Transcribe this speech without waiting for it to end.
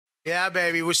Yeah,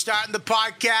 baby. We're starting the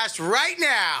podcast right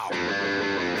now.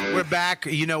 We're back.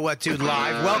 You know what, dude?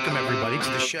 Live. Welcome, everybody, to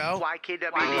the show. I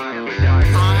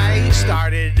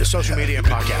started social media and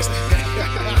podcasting.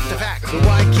 The fact. The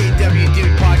YKW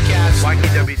Dude podcast.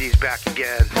 YKWD's back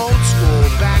again. Old school,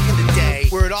 back in the day,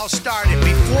 where it all started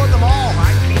before them all.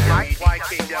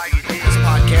 YKWD. This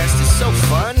podcast is so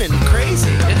fun and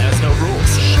crazy. It has no rules.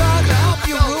 Shut up.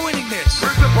 You're ruining this.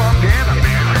 Where's the bandana,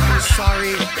 man? Sorry,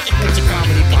 it's a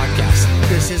comedy podcast.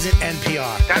 This isn't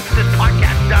NPR. That's what this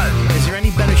podcast does. Is there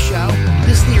any better show?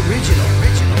 This is the original.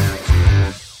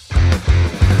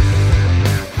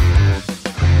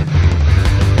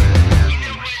 You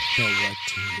know what,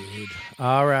 dude?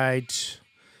 All right.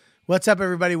 What's up,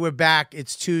 everybody? We're back.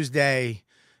 It's Tuesday.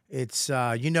 It's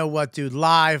You Know What, Dude,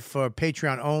 live for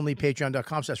Patreon only,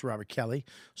 patreon.com/Robert Kelly.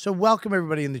 So welcome,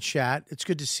 everybody in the chat. It's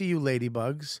good to see you,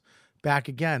 ladybugs. Back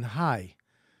again. Hi.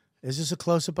 Is this a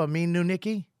close-up on me, new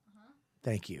Nikki?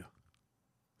 Thank you.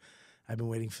 I've been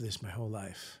waiting for this my whole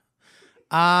life.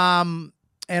 And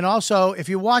also, if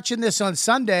you're watching this on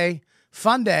Sunday,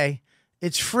 Fun Day,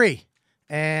 it's free.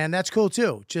 And that's cool,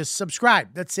 too. Just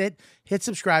subscribe. That's it. Hit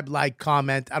subscribe, like,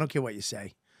 comment. I don't care what you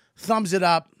say. Thumbs it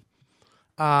up.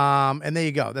 And there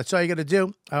you go. That's all you got to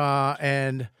do.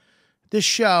 And this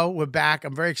show, we're back.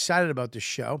 I'm very excited about this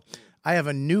show. I have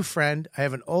a new friend, I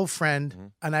have an old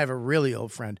friend, and I have a really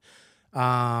old friend.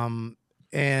 And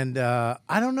I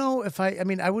don't know if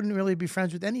I wouldn't really be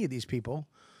friends with any of these people.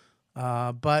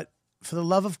 But for the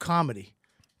love of comedy,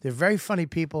 they're very funny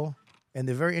people, and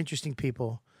they're very interesting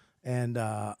people. And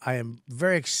I am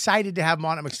very excited to have them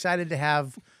on. I'm excited to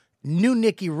have new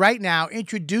Nikki right now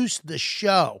introduce the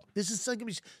show. This is going to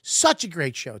be such a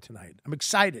great show tonight. I'm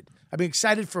excited. I've been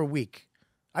excited for a week.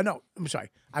 I'm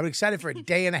sorry. I've been excited for a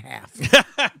day and a half.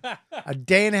 A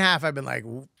day and a half, I've been like,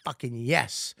 fucking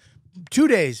yes. 2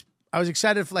 days, I was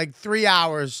excited for like 3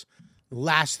 hours.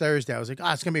 Last Thursday, I was like,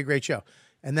 it's going to be a great show.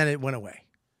 And then it went away.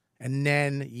 And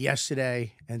then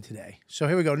yesterday and today. So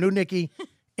here we go. New Nikki,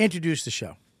 introduce the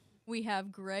show. We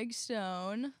have Greg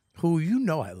Stone. Who you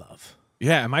know I love.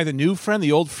 Yeah, am I the new friend,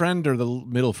 the old friend, or the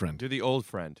middle friend? You're the old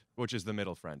friend, which is the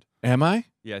middle friend. Am I?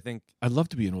 Yeah, I think. I'd love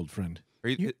to be an old friend.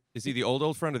 Is he the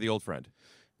old friend or the old friend?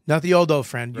 Not the old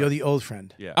friend. Right. You're the old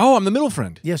friend. Yeah. Oh, I'm the middle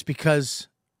friend. Yes, because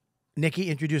Nikki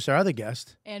introduced our other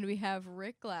guest. And we have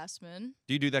Rick Glassman.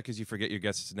 Do you do that because you forget your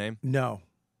guest's name? No.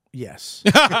 Yes.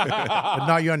 But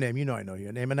not your name. You know I know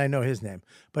your name, and I know his name.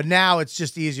 But now it's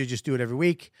just easier. Just do it every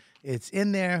week. It's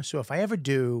in there. So if I ever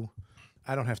do,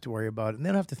 I don't have to worry about it, and they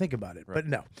don't have to think about it. Right. But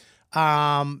no.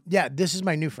 Yeah, this is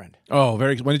my new friend. Oh, when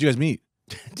did you guys meet?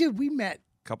 Dude, we met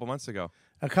A couple months ago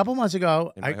a couple months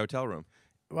ago. in my hotel room.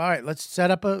 All right, let's set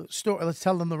up a story. Let's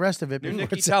tell them the rest of it. New before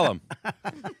Nikki, it's- tell him.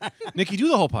 Nikki, do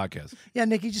the whole podcast. Yeah,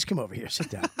 Nikki, just come over here. Sit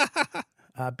down.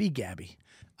 Be Gabby.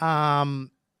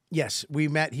 Yes, we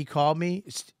met. He called me.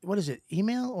 What is it,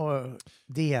 email or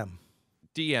DM?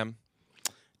 DM.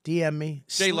 DM me.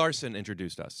 Jay Larson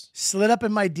introduced us. Slid up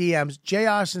in my DMs. Jay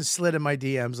Arson slid in my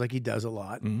DMs like he does a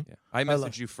lot. Mm-hmm. Yeah. I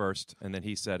messaged you first, and then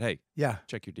he said, hey, Yeah.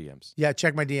 check your DMs. Yeah,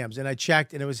 check my DMs. And I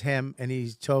checked, and it was him. And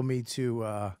he told me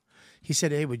to, he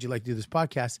said, hey, would you like to do this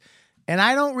podcast? And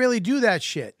I don't really do that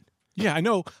shit. Yeah, I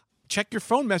know. Check your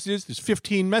phone messages. There's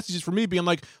 15 messages from me being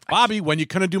like, Bobby, when you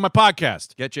gonna do my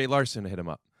podcast? Get Jay Larson to hit him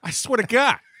up. I swear to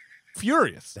God.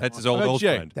 Furious. That's his How about old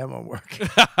Jay? friend. That won't work.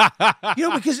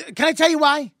 Because, can I tell you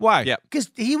why? Why? Yeah. Because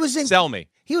he was in Sell me.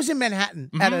 He was in Manhattan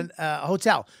at a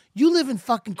hotel. You live in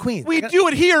fucking Queens. We do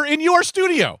it here in your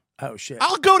studio. Oh, shit.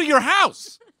 I'll go to your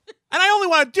house. And I only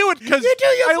want to do it because You do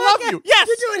your I love podcast. you. Yes.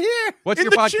 You do it here. What's In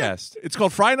your the podcast? It's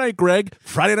called Friday Night Greg,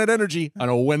 Friday Night Energy on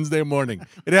a Wednesday morning.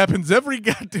 It happens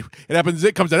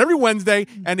it comes out every Wednesday,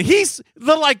 and he's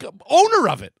the owner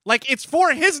of it. Like it's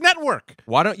for his network.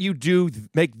 Why don't you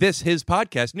make this his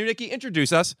podcast? New Nikki,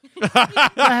 introduce us. Go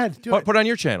ahead. Do it. Put it on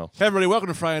your channel. Hey everybody, welcome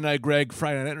to Friday Night Greg,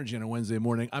 Friday Night Energy on a Wednesday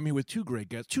morning. I'm here with two great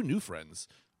guests, two new friends.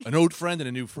 An old friend and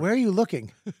a new friend. Where are you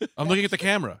looking? I'm looking at the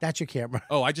camera. That's your camera.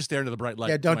 Oh, I just stare into the bright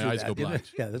light. Yeah, don't my do eyes that. go blind.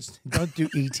 Yeah, don't do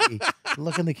ET.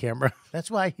 Look in the camera.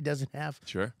 That's why he doesn't have.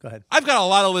 Sure. Go ahead. I've got a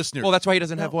lot of listeners. Well, that's why he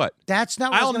doesn't have what? That's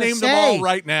not what I I'll was going to name say. them all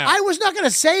right now. I was not going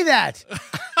to say that.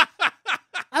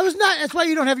 I was not. That's why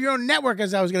you don't have your own network,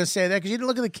 as I was going to say that, because you didn't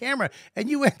look at the camera and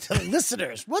you went to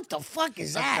listeners. What the fuck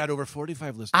is I've that? had over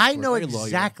 45 listeners. I We're know very loyal.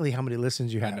 exactly how many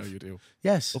listens you I have. know you do.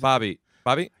 Yes.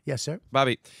 Bobby, Yes, sir.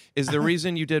 Bobby, is the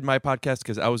reason you did my podcast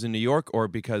because I was in New York, or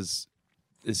because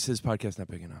is his podcast not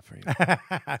big enough for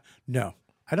you? No,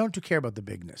 I don't care about the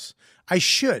bigness. I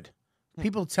should.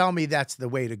 People tell me that's the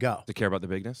way to go. To care about the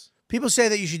bigness? People say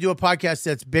that you should do a podcast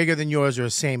that's bigger than yours or the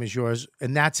same as yours,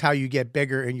 and that's how you get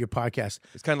bigger in your podcast.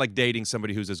 It's kind of like dating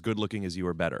somebody who's as good looking as you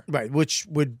or better. Right, which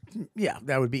would,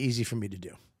 that would be easy for me to do,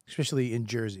 especially in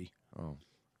Jersey. Oh.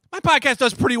 My podcast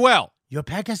does pretty well. Your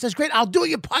podcast does great. I'll do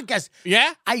your podcast.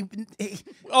 Yeah? Okay.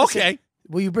 Okay.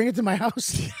 Will you bring it to my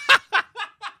house?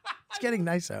 It's getting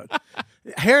nice out.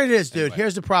 Here it is, dude. Anyway.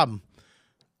 Here's the problem.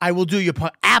 I will do your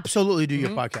absolutely do your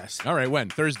podcast. All right,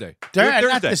 when? Thursday. Not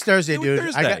Thursday. this Thursday, Do it dude.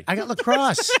 Thursday. I got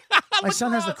lacrosse. My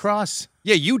son has lacrosse.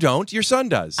 Yeah, you don't. Your son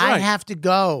does. I have to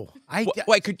go.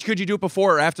 Wait, could you do it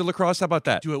before or after lacrosse? How about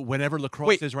that? Do it whenever lacrosse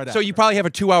Wait, is right so after. you probably have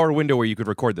a 2-hour window where you could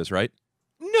record this, right?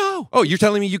 No. Oh, you're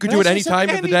telling me you could Can do it I any say time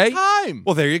of the day? Anytime.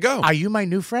 Well, there you go. Are you my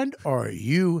new friend or are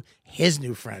you his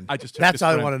new friend? I just took That's his all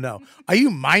I friend. want to know. Are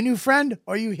you my new friend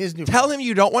or are you his new Tell friend? him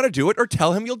you don't want to do it or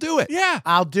tell him you'll do it. Yeah.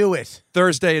 I'll do it.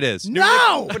 Thursday it is.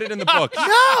 No! Put it in the book. No,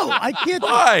 I can't.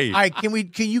 Why? All right,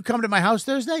 can you come to my house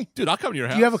Thursday? Dude, I'll come to your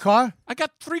house. Do you have a car? I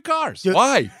got 3 cars. Dude.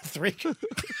 Why? 3.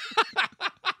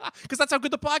 Because that's how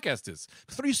good the podcast is.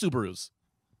 3 Subarus.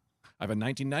 I have a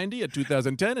 1990, a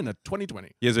 2010, and a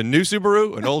 2020. He has a new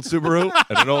Subaru, an old Subaru,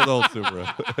 and an old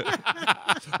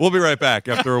Subaru. We'll be right back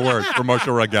after a word from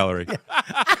Marshall Rug Gallery.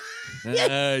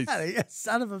 Nice. You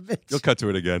son of a bitch. You'll cut to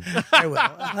it again. I will.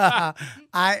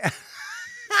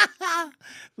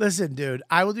 Listen, dude.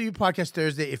 I will do your podcast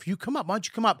Thursday. If you come up, why don't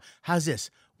you come up? How's this?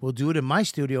 We'll do it in my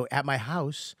studio at my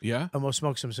house, Yeah? and we'll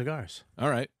smoke some cigars. All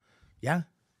right. Yeah.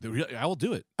 I will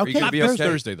do it. Okay. gonna Not be this okay?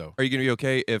 Thursday, though. Are you going to be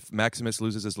okay if Maximus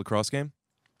loses his lacrosse game?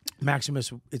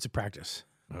 Maximus, it's a practice.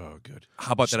 Oh, good.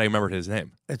 How about that I remembered his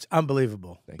name? It's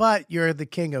unbelievable. But you're the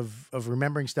king of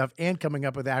remembering stuff and coming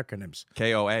up with acronyms.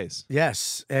 KOAs.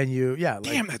 Yes, and like,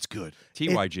 Damn, that's good.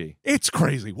 TYG. It's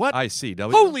crazy. What?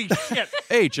 ICW. Holy shit.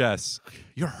 HS.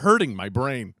 You're hurting my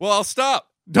brain. Well, I'll stop.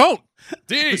 Don't.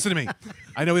 D. Listen to me.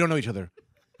 I know we don't know each other,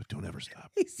 but don't ever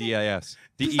stop. DIS.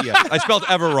 DES. I spelled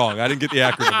ever wrong. I didn't get the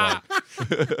acronym wrong.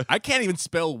 I can't even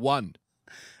spell one.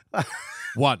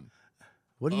 One.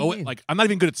 What do you mean? Like, I'm not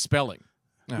even good at spelling.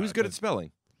 Who's good at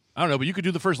spelling? I don't know, but you could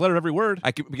do the first letter of every word.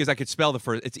 Because I could spell the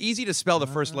first. It's easy to spell the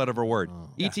first letter of a word.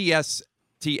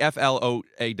 ETSTFLOAW.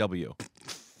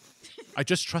 I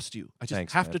just trust you. I just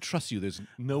Thanks, have man. to trust you. There's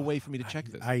no way for me to check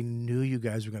this. I knew you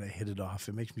guys were going to hit it off.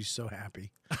 It makes me so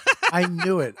happy. I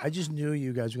knew it. I just knew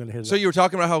you guys were going to hit it So off. you were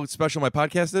talking about how special my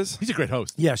podcast is? He's a great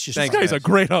host. Yes, just This Thanks, guy's man. a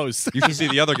great host. You should see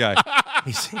the other guy.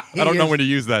 I don't know when to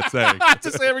use that saying. to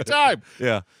say every time.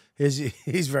 Yeah.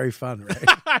 He's very fun,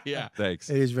 right? Yeah. Thanks.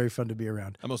 It is very fun to be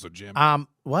around. I'm also jammed.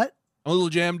 What? I'm a little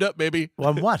jammed up, baby.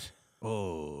 Well, what?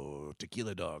 Oh,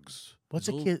 tequila dogs. What's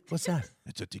a kid? What's that?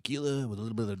 It's a tequila with a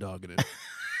little bit of dog in it.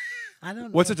 I don't know.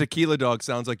 What's a tequila dog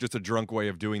sounds like just a drunk way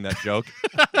of doing that joke.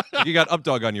 You got up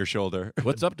dog on your shoulder.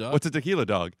 What's up, dog? What's a tequila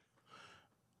dog?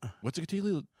 What's a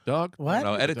tequila dog? What?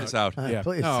 No, edit this out. Yeah.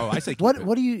 Please. No, I say keep What? it.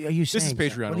 What are you saying? is Patreon What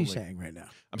are you only. saying right now?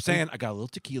 I'm saying I got a little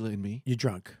tequila in me. You're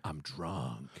drunk. I'm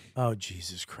drunk. Oh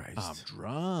Jesus Christ! I'm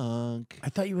drunk. I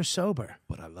thought you were sober.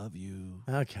 But I love you.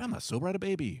 Okay. I'm not sober. I had a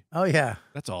baby. Oh yeah.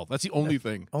 That's all. That's the only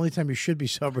thing. Only time you should be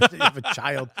sober is if you have a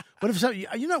child. What if something?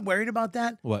 Are you not worried about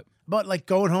that? What? About like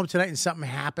going home tonight and something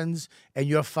happens and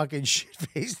you're fucking shit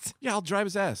faced. Yeah, I'll drive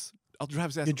his ass. I'll drive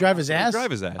his ass. You drive his ass? Drive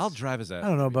his ass. I'll drive his ass. I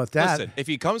don't know about that. Listen, if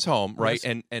he comes home, right,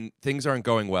 Listen. and things aren't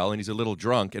going well and he's a little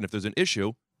drunk, and if there's an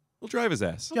issue, we'll drive his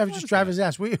ass. Just drive his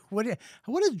ass. What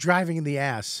is driving in the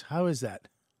ass? How is that?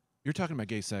 You're talking about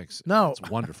gay sex. No, It's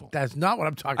wonderful. That's not what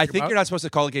I'm talking I about. think you're not supposed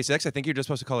to call it gay sex. I think you're just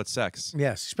supposed to call it sex.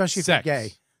 Yes, especially if sex. you're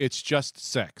gay. It's just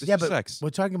sex. Yeah, but sex. we're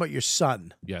talking about your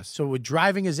son. Yes. So we're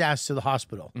driving his ass to the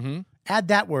hospital. Mm-hmm. Add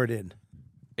that word in.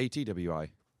 ATWI.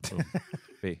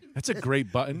 B. That's a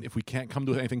great button. If we can't come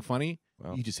to anything funny,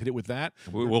 Well. you just hit it with that.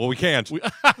 Well, we can't. We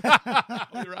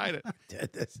ride it.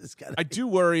 This is kinda, I do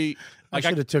worry. I Like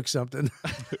should have took something.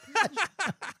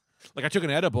 I took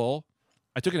an edible.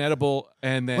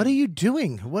 And then. What are you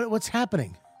doing? What's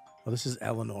happening? Oh, this is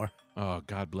Eleanor. Oh,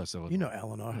 God bless Eleanor. You know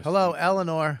Eleanor. Hello,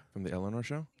 Eleanor. From the Eleanor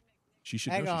Show? She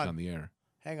should Hang know she's on. on the air.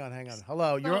 Hang on.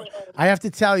 Hello. I have to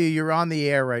tell you, you're on the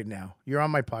air right now. You're on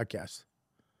my podcast.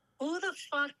 Who the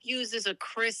fuck uses a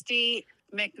Christy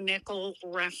McNichol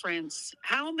reference?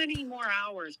 How many more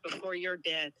hours before you're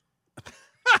dead?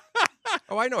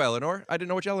 Oh, I know Eleanor. I didn't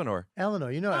know which Eleanor. Eleanor,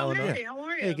 you know Oh, Eleanor. hey, how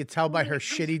are you? Yeah, you can tell by her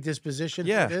shitty disposition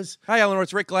who Yeah. it is. Hi, Eleanor.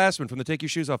 It's Rick Glassman from the Take Your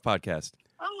Shoes Off podcast.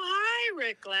 Oh, hi,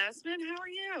 Rick Glassman. How are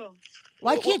you?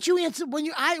 Why can't you answer when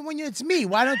it's me?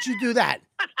 Why don't you do that?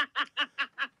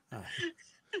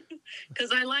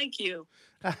 Because I like you.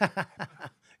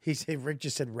 Rick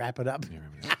just said wrap it up.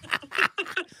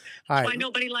 All Why right.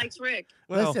 nobody likes Rick?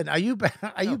 Well, Listen, are you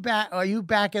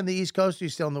back in the East Coast or are you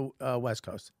still in the West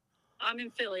Coast? I'm in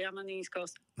Philly. I'm on the East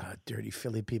Coast. Dirty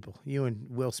Philly people. You and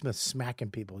Will Smith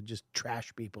smacking people, just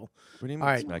trash people. What do you mean All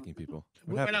right. smacking people?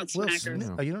 What We're happened? not Will smackers.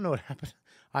 Smith. Oh, you don't know what happened?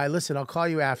 All right, listen, I'll call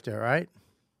you after, all right?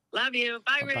 Love you.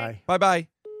 Bye, Rick. Bye. Bye-bye.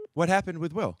 What happened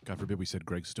with Will? God forbid we said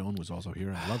Greg Stone was also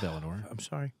here. I love Eleanor. I'm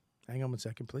sorry. Hang on 1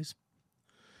 second, please.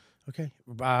 Okay.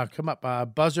 Come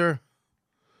up. Buzzer.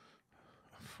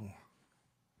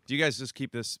 Do you guys just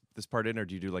keep this part in, or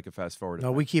do you do like a fast forward?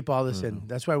 No, we keep all this in.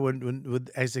 That's why we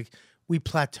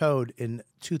plateaued in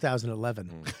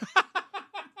 2011.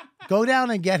 Go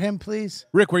down and get him, please.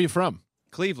 Rick, where are you from?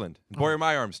 Cleveland. Boy, are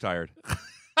my arms tired.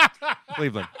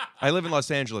 Cleveland. I live in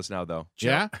Los Angeles now, though.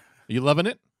 Yeah? Are you loving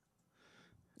it?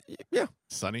 Yeah.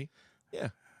 Sunny? Yeah.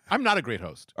 I'm not a great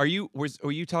host. Were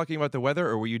you talking about the weather,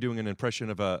 or were you doing an impression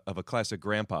of a classic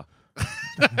grandpa?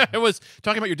 I was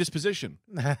talking about your disposition.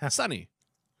 Sunny.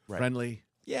 Right. Friendly.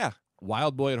 Yeah.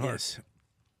 Wild boy at heart. Yes.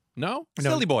 No?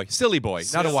 Silly boy, not a Silly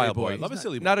wild boy. boy. Love a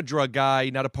silly boy. Not a drug guy,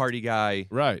 not a party guy.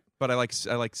 Right. But I like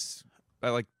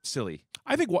silly.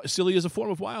 I think silly is a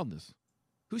form of wildness.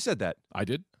 Who said that? I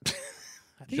did. I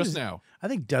think Just it was- now. I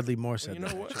think Dudley Moore said you know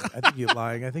that. what? actually. I think you're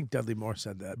lying. I think Dudley Moore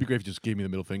said that. It'd be great if you just gave me the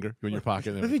middle finger. You in your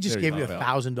pocket. What if he just There gave you go.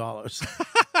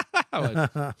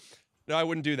 $1,000? No, I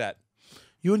wouldn't do that.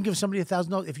 You wouldn't give somebody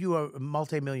 $1,000 if you were a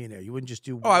multimillionaire. You wouldn't just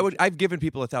do. Oh, I would. I've given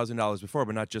people $1,000 before,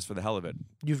 but not just for the hell of it.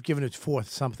 You've given it for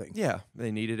something. Yeah,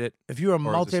 they needed it. If you were a Or as a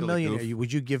silly multimillionaire, goof.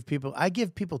 would you give people? I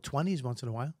give people 20s once in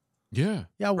a while. Yeah.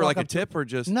 Yeah, I'll Or walk like a up to- tip, or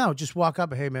just No, just walk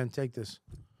up. Hey, man, take this.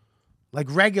 Like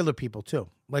regular people too,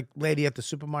 like lady at the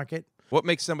supermarket. what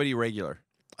makes somebody regular?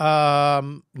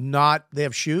 Not they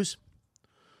have shoes.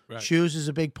 Right. Shoes is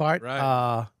a big part.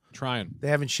 Right. Trying. They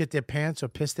haven't shit their pants or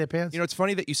pissed their pants. You know, it's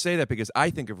funny that you say that because I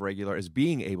think of regular as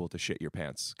being able to shit your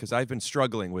pants because I've been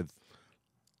struggling with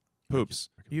poops.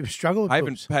 You struggle with I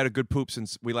haven't poops. had a good poop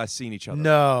since we last seen each other.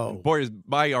 No, Boy, is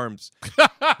my arms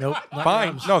nope, not fine.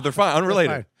 arms. No, they're fine. They're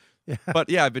Unrelated. fine. Yeah. But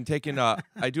yeah, I've been taking. I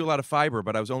do a lot of fiber,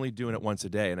 but I was only doing it once a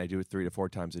day, and I do it 3 to 4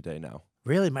 times a day now.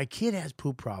 Really, my kid has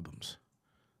poop problems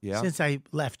Yeah. since I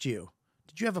left you.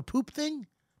 Did you have a poop thing?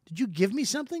 Did you give me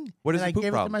something? What is that the I poop gave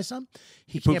it to problem? my son?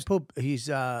 He poops- can't poop. He's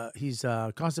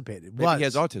constipated. Maybe he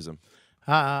has autism.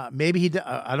 Maybe he.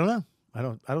 I don't know. I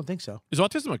don't think so. Is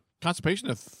autism a constipation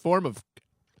a form of?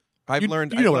 I've You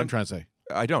learned. know I've what I'm learned- trying to say.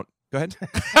 I don't. Go ahead.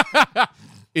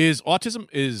 Is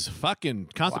fucking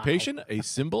constipation a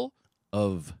symbol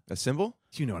of? A symbol?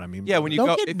 You know what I mean? Yeah. When you Don't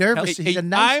go, get if- nervous. hey, He's hey, a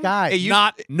nice I'm guy.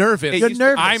 not nervous. You're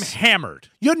nervous. I'm hammered.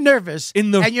 You're nervous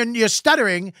In the- and you're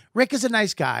stuttering. Rick is a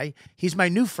nice guy. He's my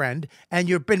new friend, and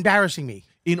you're embarrassing me.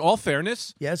 In all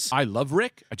fairness, Yes. I love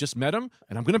Rick. I just met him,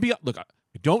 and I'm gonna be look. I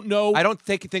don't know. I don't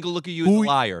think a look at you as a Who-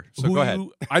 liar. So who go ahead.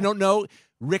 I don't know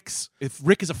if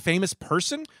Rick is a famous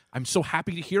person. I'm so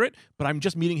happy to hear it, but I'm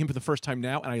just meeting him for the first time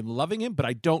now, and I'm loving him. But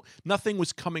nothing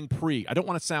was coming pre. I don't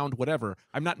want to sound whatever.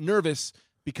 I'm not nervous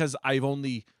because I've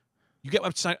only. You get what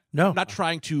I'm saying? No. I'm not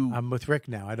trying to. I'm with Rick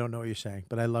now. I don't know what you're saying,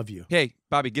 but I love you. Hey,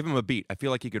 Bobby, give him a beat. I feel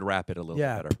like he could rap it a little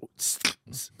Yeah. bit better.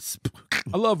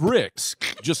 I love Rick.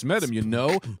 Just met him,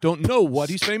 Don't know what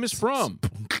he's famous from.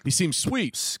 He seems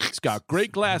sweet. He's got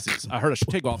great glasses. I heard I should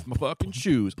take off my fucking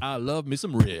shoes. I love me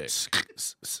some Rick.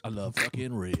 I love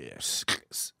fucking Rick.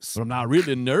 But I'm not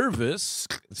really nervous.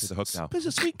 This is the hook now. He's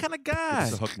a sweet kind of guy.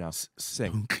 This is the hook now.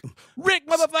 Sing. Rick,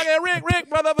 motherfucking Rick, Rick,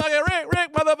 motherfucking Rick,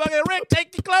 Rick, motherfucking Rick,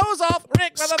 take your clothes off.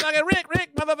 Rick, motherfucking Rick,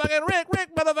 Rick, motherfucking Rick,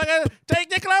 Rick, motherfucking, take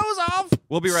your clothes off.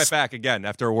 We'll be right back again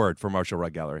after a word from Marshall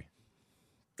Rug Gallery.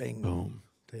 Bing. Boom.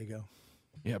 There you go.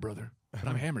 Yeah, brother. But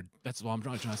I'm hammered. That's all I'm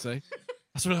trying to say.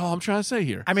 That's all I'm trying to say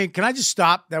here. I mean, can I just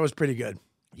stop? That was pretty good.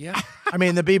 Yeah. I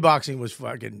mean, the beatboxing was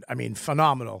fucking,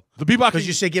 phenomenal. The beatbox. Because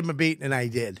you said give him a beat, and I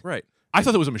did. Right. I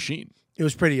thought it was a machine. It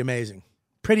was pretty amazing.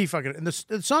 Pretty fucking, and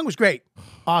the song was great.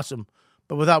 Awesome.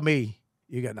 But without me,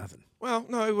 you got nothing. Well,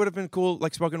 no, it would have been cool,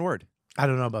 like spoken word. I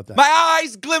don't know about that. My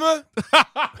eyes glimmer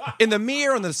in the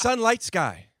mirror on the sunlight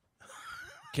sky.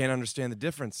 Can't understand the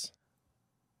difference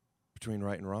between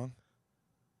right and wrong.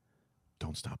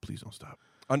 Don't stop. Please don't stop.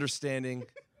 Understanding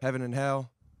heaven and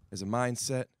hell is a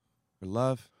mindset or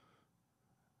love.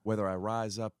 Whether I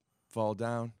rise up, fall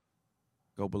down,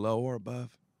 go below or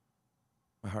above,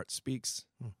 my heart speaks,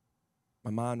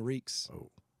 my mind reeks,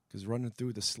 because running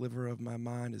through the sliver of my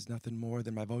mind is nothing more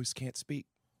than my voice can't speak.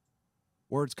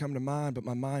 Words come to mind, but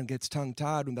my mind gets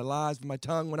tongue-tied when the lies of my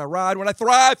tongue, when I ride, when I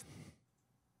thrive.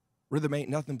 Rhythm ain't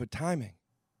nothing but timing.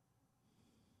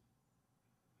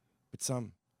 But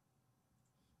sometimes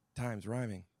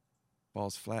rhyming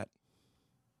falls flat.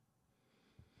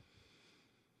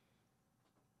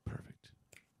 Perfect.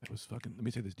 was fucking. Let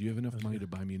me say this. Do you have enough money to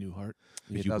buy me a new heart?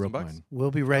 You Because need you broke $1,000? mine.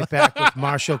 We'll be right back with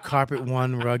Marshall Carpet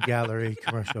One Rug Gallery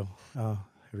commercial. Oh,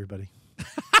 everybody.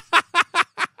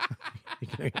 You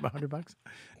can give me $100?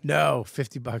 No,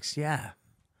 $50. Yeah.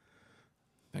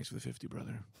 Thanks for the 50,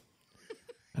 brother.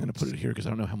 I'm gonna put it here because I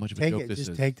don't know how much of a Take joke it. this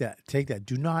Just is. take that. Take that.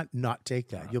 Do not take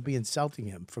that. You'll be insulting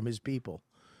him from his people.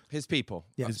 His people.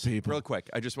 Yes. His people. Real quick.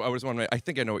 I was wondering. I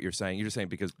think I know what you're saying. You're just saying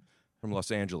because from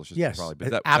Los Angeles, Yes. probably.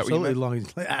 But Absolutely.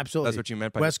 Absolutely. Absolutely. That's what you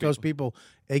meant by West his Coast people. people,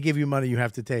 they give you money, you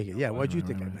have to take it. Yeah. What do you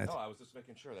think I meant? No, I was just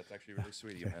making sure. That's actually really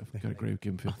sweet of you, man. Got a great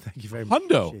give him 50. Thank you very much.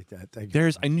 Hundo. Appreciate that. Thank you.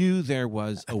 There's. I knew there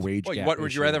was a wage Wait, gap. what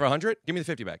would you issue. rather have 100? Give me the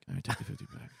 50 back. I take the 50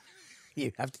 back.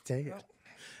 You have to take it.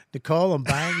 Nicole, I'm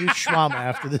buying you shawarma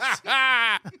after this.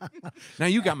 Now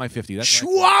you got my 50. That's my-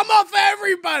 Shawarma for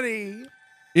everybody.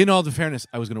 In all the fairness,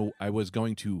 I was going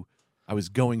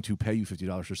to pay you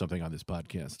 $50 for something on this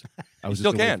podcast. I was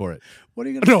still just gonna wait can. for it. What are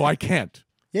you going to No, I can't.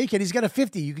 Yeah, you can. He's got a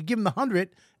 50. You could give him the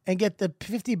 100 and get the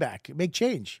 50 back. Make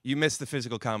change. You missed the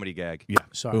physical comedy gag. Yeah.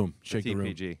 Sorry. Boom. Shake the room.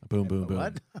 TPG. Boom. Boom. Boom.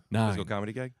 What? Nine. Physical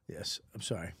comedy gag? Yes. I'm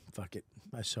sorry. Fuck it.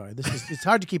 I'm sorry. It's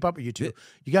hard to keep up with you two.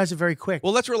 You guys are very quick.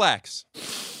 Well, let's relax.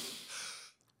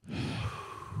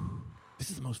 This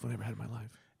is the most fun I ever had in my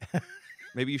life.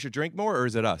 Maybe you should drink more, or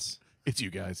is it us? It's you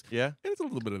guys. Yeah? And it's a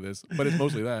little bit of this, but it's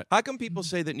mostly that. How come people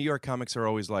say that New York comics are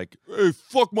always like, Hey,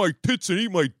 fuck my tits and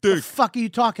eat my What dick. the fuck are you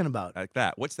talking about? like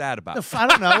that? What's that about? I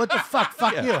don't know. What the fuck?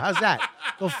 Fuck you. How's that?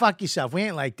 Go fuck yourself. We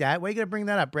ain't like that. Why you gonna bring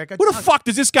that up, Rick? Who the fuck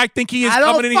does this guy think he is I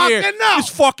don't coming in here? fucking know. This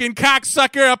fucking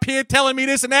cocksucker up here telling me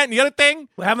this and that and the other thing?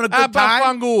 We're having a good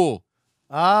time. Abafangul.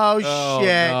 Oh,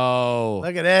 shit. No.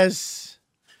 Look at this.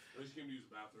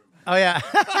 Oh, yeah.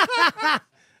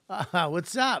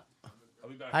 What's up?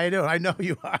 How you doing? I know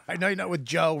you are. I know you're not with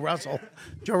Joe Russell.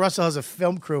 Joe Russell has a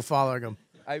film crew following him.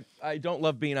 I don't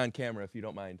love being on camera, if you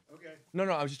don't mind. Okay. No,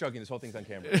 I was just joking. This whole thing's on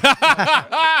camera.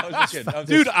 I was just kidding.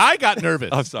 Dude, I got nervous.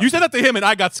 I'm sorry. You said that to him and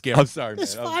I got scared. I'm sorry, man.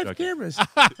 There's I was 5 joking. cameras.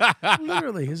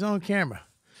 Literally, his own camera.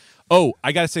 Oh,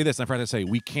 I got to say this. I forgot to say,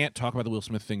 we can't talk about the Will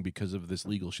Smith thing because of this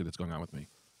legal shit that's going on with me.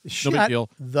 Shut big deal.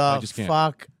 I the just can't.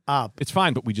 fuck up. It's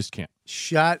fine, but we just can't.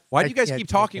 Shut. Why I do you guys can't keep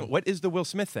take talking? it. What is the Will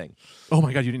Smith thing? Oh,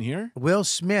 my God, you didn't hear? Will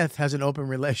Smith has an open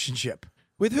relationship.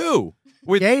 With who?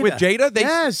 With Jada?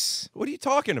 Yes. What are you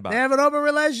talking about? They have an open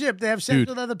relationship. They have sex Dude.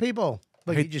 with other people.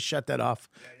 Look, he just shut that off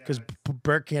because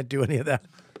Bert can't do any of that.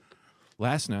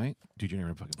 Last night, dude, you're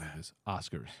never fucking believe this.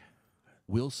 Oscars.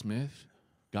 Will Smith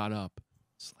got up,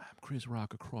 slapped Chris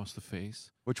Rock across the face.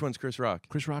 Which one's Chris Rock?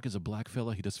 Chris Rock is a black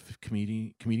fella. He does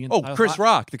comedian. Oh, style. Chris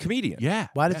Rock, the comedian. Yeah.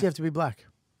 Why does yeah. he have to be black?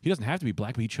 He doesn't have to be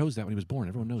black, but he chose that when he was born.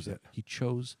 Everyone knows that. He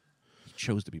chose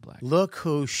to be black. Look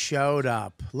who showed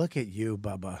up. Look at you,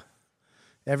 Bubba.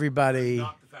 Everybody.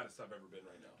 Not the fattest I've ever been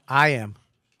right now. I am.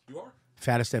 You are?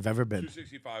 Fattest I've ever been.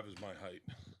 265 is my height.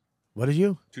 What did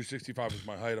you? 265 is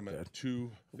my height. I'm at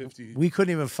 250. We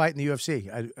couldn't even fight in the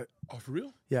UFC. Oh, for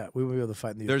real? Yeah, we wouldn't be able to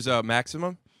fight in the UFC. There's a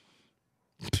maximum?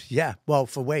 Yeah, well,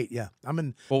 for weight, yeah.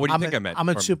 Well, what do you think I meant? I'm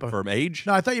in from, super. From age?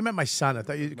 No, I thought you meant my son. I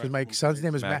thought you, because my son's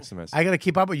name is Maximus. I got to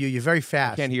keep up with you. You're very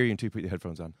fast. Can't hear you until you put your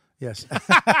headphones on. Yes.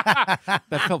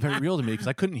 That felt very real to me because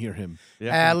I couldn't hear him.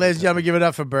 Ladies and gentlemen, give it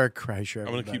up for Bert Kreischer. I'm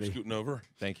going to keep everybody. scooting over.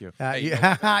 Thank you.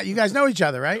 You guys know each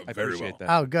other, right? I Very appreciate well.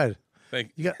 that. Oh, good.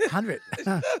 Thank you. You got 100.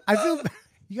 I feel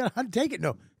you got 100. Take it.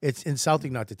 No, it's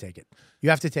insulting not to take it. You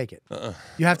have to take it.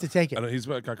 You have to take it. I know he's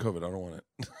got COVID. I don't want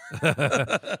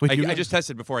it. Wait, I just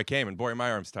tested before I came, and boy,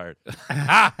 my arm's tired.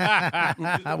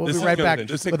 We'll This be is right good back then.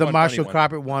 Just take with a one Marshall funny one.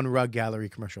 Carpet One Rug Gallery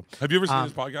commercial. Have you ever seen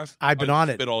this podcast? I've been I on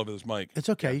it. spit all over this mic. It's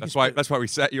okay. You That's can why. spit- That's why we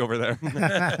sat you over there.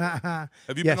 Have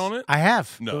you yes, been on it? I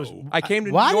have. No. It was- I came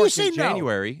to Why do New you York say in no?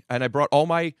 January, and I brought all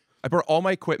my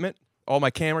equipment, all my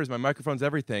cameras, my microphones,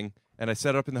 everything, and I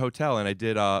set it up in the hotel, and I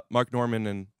did Mark Norman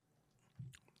and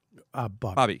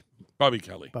Bobby, Bobby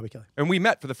Kelly. Bobby Kelly. and we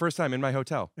met for the first time in my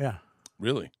hotel. Yeah.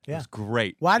 Really? It Yeah. was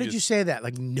great. Why did you say that?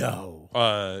 Like, no.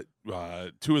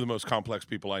 Two of the most complex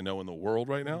people I know in the world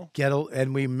right now.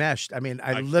 And we meshed. I mean,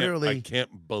 I I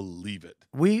can't believe it.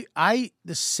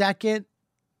 the second,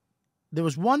 there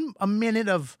was a minute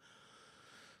of,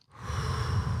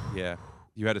 Yeah,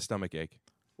 you had a stomach ache.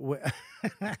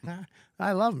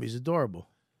 I love him. He's adorable.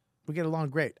 We get along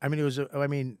great. I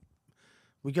mean,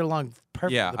 we get along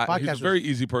perfect. Yeah, the he's podcast He's a very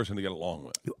easy person to get along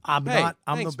with. I'm Hey, not.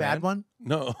 I'm thanks, the bad man. one.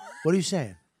 No. What are you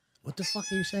saying? What the fuck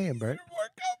are you saying, Bert? More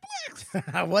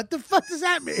complex. What the fuck does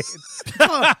that mean?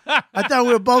 Oh, I thought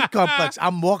we were both complex.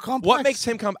 I'm more complex. What makes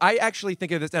him come? I actually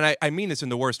think of this, and I mean this in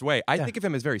the worst way. I Yeah. think of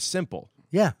him as very simple.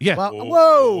 Yeah. Yeah. Well,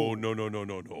 Oh, whoa. no.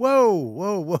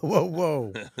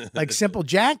 Whoa. Like Simple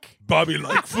Jack? Bobby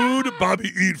like food. Bobby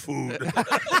eat food.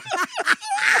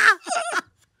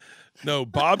 No,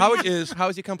 Bobby is. How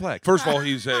is he complex? First of all,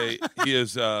 he's a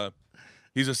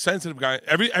sensitive guy.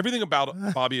 Everything about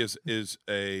Bobby is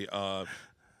an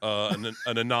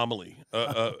anomaly.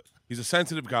 He's a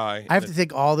sensitive guy. I have to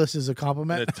take all this as a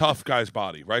compliment. In a tough guy's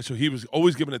body, right? So he was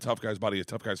always given a tough guy's body, a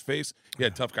tough guy's face. He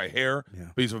had tough guy hair,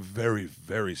 but he's a very,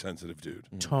 very sensitive dude.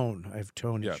 Tone. I have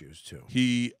tone issues too.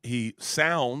 He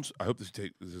sounds. I hope this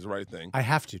is the right thing. I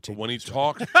have to take. When he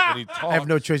talks, I have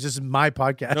no choice. This is my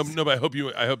podcast. No, but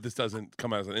I hope this doesn't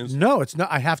come out as an insult. No, it's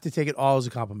not. I have to take it all as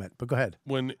a compliment. But go ahead.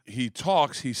 When he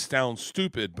talks, he sounds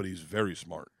stupid, but he's very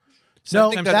smart.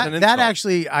 No, that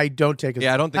actually I don't take as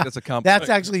I don't think that's a compliment. That's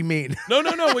actually mean. No.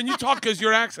 When you talk, because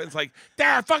your accent's like,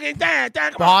 Dad, fucking Dad,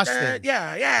 Boston.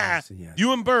 Yeah. Boston, yes.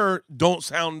 You and Bert don't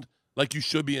sound like you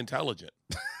should be intelligent.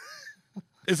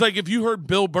 It's like if you heard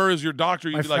Bill Burr as your doctor,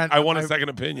 you'd be like, I want a second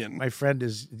opinion. My friend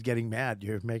is getting mad.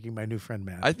 You're making my new friend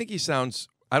mad. I don't think you sound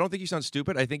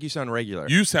stupid. I think you sound regular.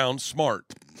 You sound smart,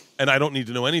 and I don't need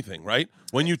to know anything, right?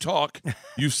 When you talk,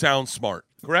 you sound smart,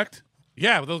 correct?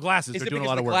 Yeah, with those glasses, Is they're it doing a because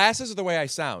lot the of work. glasses or the way I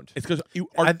sound? It's because you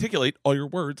articulate all your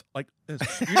words like this.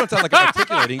 You don't sound like I'm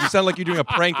articulating. You sound like you're doing a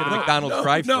prank at a McDonald's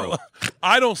drive-thru. No,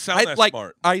 I don't sound that like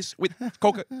smart. ice with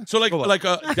Coca. So like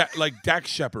Dak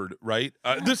Shepard, right?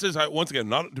 This is once again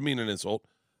not to mean an insult,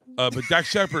 but Dak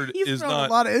Shepard You've is thrown not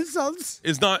a lot of insults.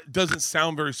 doesn't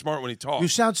sound very smart when he talks. You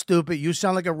sound stupid. You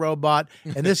sound like a robot,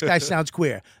 and this guy sounds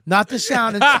queer. Not the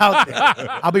sound out there.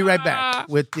 I'll be right back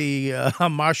with the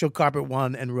Marshall Carpet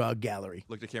One and Rug Gallery.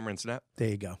 Look at the camera and snap. There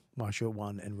you go, Marshall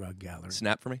One and Rug Gallery.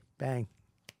 Snap for me. Bang.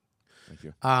 Thank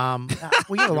you.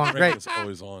 We get along great. It's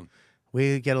always on.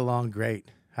 We get along great.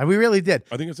 And we really did.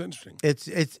 I think it's interesting. It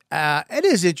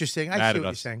is interesting. I Mad see at what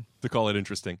you're us saying. to call it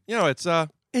interesting. It's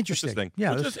Interesting.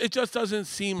 Yeah. It just doesn't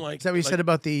seem like. Is that what you said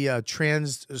about the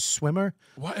trans swimmer?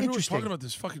 Why everyone's talking about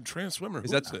this fucking trans swimmer?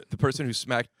 Is that the person who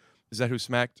smacked? Is that who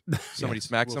smacked? Somebody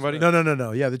smacked somebody?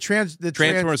 No. Yeah, the trans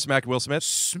swimmer smacked Will Smith.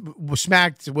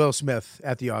 Smacked Will Smith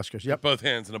at the Oscars. Yep. Both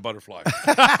hands in a butterfly.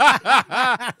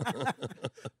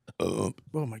 Oh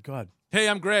my God. Hey,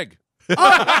 I'm Greg. Bert,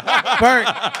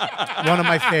 one of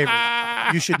my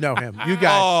favorites. You should know him. You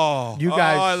guys. Oh,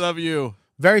 I love you.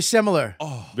 Very similar.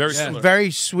 Very similar.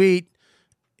 Very sweet.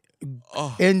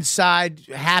 Inside,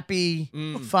 happy,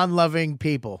 fun-loving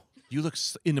people. You look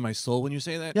into my soul when you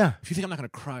say that. Yeah. If you think I'm not going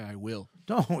to cry, I will.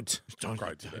 Don't. I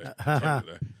cried today.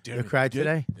 You cried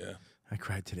today? Yeah. I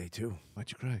cried today too.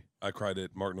 Why'd you cry? I cried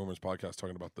at Mark Norman's podcast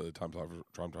talking about the Time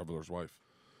Traveler's wife.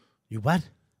 You what?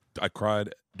 I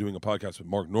cried doing a podcast with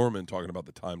Mark Norman talking about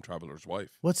the Time Traveler's wife.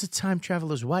 What's a time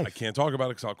traveler's wife? I can't talk about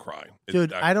it because I'll cry.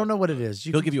 Dude, I don't know what it is.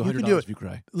 He'll give you can $100 do it. if you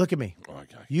cry. Look at me. Oh,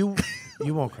 okay. You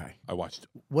won't cry. I watched it.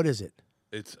 What is it?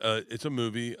 It's a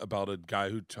movie about a guy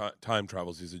who time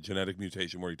travels. He's a genetic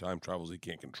mutation where he time travels. He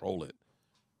can't control it.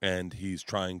 And he's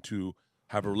trying to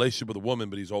have a relationship with a woman,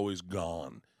 but he's always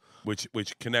gone, which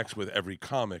connects with every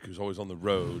comic who's always on the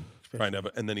road. Trying to have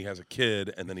and then he has a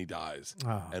kid, and then he dies.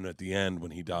 Oh. And at the end,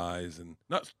 when he dies, and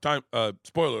not time.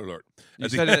 Spoiler alert. You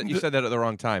said that at the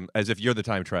wrong time, as if you're the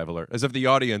time traveler, as if the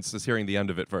audience is hearing the end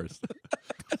of it first.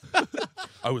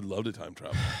 I would love to time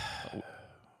travel.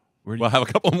 We'll have a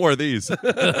couple more of these. You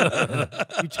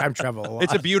time travel a lot.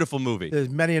 It's a beautiful movie. There's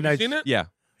many a night. Seen it? Yeah.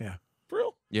 Yeah. For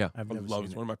real? Yeah. I've I never love seen it.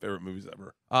 It's one of my favorite movies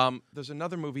ever. There's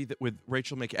another movie with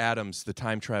Rachel McAdams, the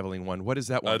time traveling one. What is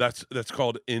that one? That's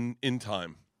called In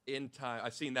Time. In Time.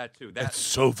 I've seen that too. That's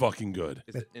so fucking good.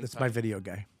 That's my video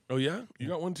guy. Oh yeah, you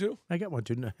got one too? I got one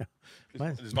too. No,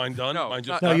 Is mine done? No, mine it's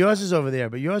just not. no, yours is over there,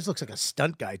 but yours looks like a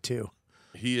stunt guy too.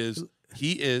 He is.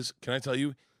 Can I tell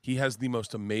you? He has the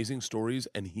most amazing stories,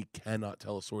 and he cannot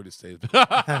tell a story to save.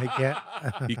 I can't.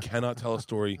 He cannot tell a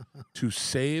story to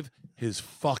save his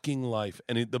fucking life,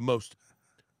 and the most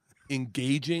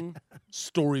engaging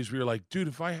stories where you're like, dude,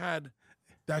 if I had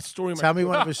that story, Tell me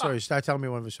one of his stories. Start telling me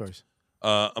one of his stories.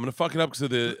 I'm gonna fuck it up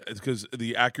because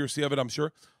the accuracy of it. I'm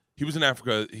sure he was in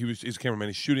Africa. He's a cameraman.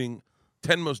 He's shooting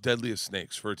 10 most deadliest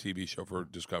snakes for a TV show for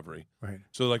Discovery. Right.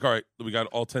 So like, all right, we got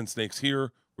all 10 snakes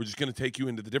here. We're just gonna take you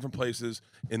into the different places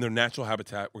in their natural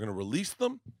habitat. We're gonna release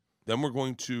them. Then we're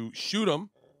going to shoot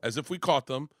them as if we caught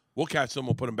them. We'll catch them.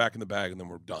 We'll put them back in the bag, and then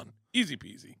we're done. Easy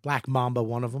peasy. Black Mamba,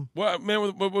 one of them. What man?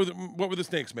 What were the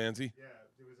snakes, Manzi? Yeah,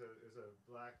 it was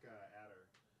a black adder.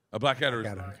 A black adder.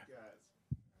 Got it.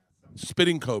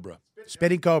 Spitting cobra.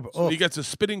 Spitting Cobra. Oh, He gets a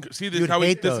spitting. See, this You'd is how he.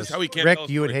 hate This those. is how he can't. Rick, tell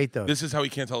a you would story. hate those. This is how he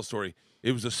can't tell a story.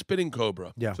 It was a spitting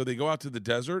cobra. Yeah. So they go out to the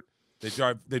desert.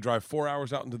 They drive 4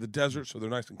 hours out into the desert, so they're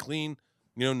nice and clean.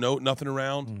 Nothing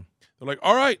around. They're like,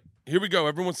 all right, here we go.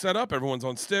 Everyone's set up. Everyone's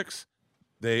on sticks.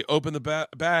 They open the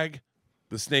bag.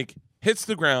 The snake hits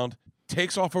the ground,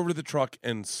 takes off over to the truck,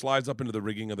 and slides up into the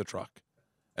rigging of the truck.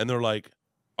 and they're like,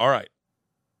 all right,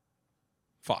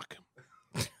 fuck.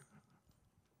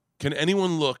 Can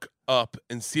anyone look up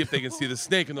and see if they can see the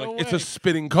snake? And they're like, it's a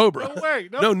spitting cobra. No way.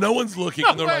 No one's looking.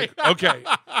 And they're like, okay.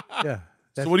 Yeah.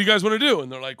 So what do you guys want to do?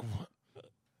 And they're like,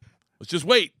 let's just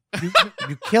wait.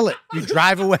 You kill it. You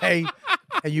drive away,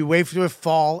 and you wait for it to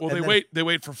fall. Well, and they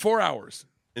wait for 4 hours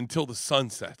until the sun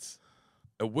sets.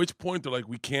 At which point they're like,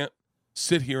 we can't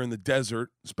sit here in the desert,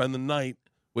 spend the night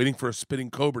waiting for a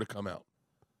spitting cobra to come out.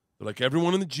 They're like,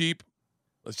 everyone in the Jeep,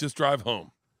 let's just drive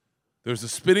home. There's a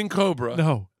spitting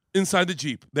cobra inside the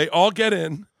Jeep. They all get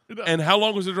in. And how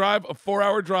long was the drive? A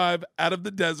 4-hour drive out of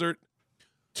the desert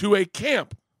to a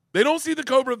camp. They don't see the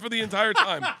cobra for the entire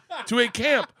time. To a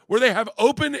camp where they have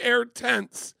open air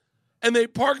tents, and they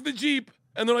park the Jeep,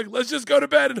 and they're like, let's just go to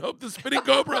bed and hope the spitting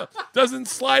cobra doesn't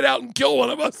slide out and kill one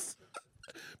of us.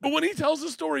 But when he tells the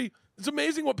story, it's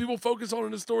amazing what people focus on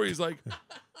in the story. He's like,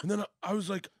 and then I was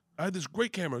like, I had this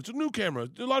great camera. It's a new camera.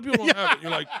 A lot of people don't have it.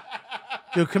 You're like,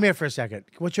 dude, come here for a second.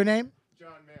 What's your name?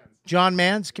 John Mans. John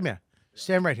Mans. Come here.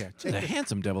 Stand right here. He's a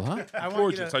handsome devil, huh?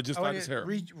 gorgeous. I just dyed his hair.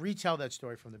 Retell that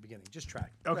story from the beginning. Just try.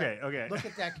 Okay. Look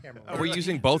at that camera. Are we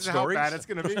using both This is how stories? bad it's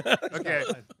gonna be. Okay.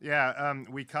 Yeah.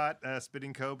 We caught a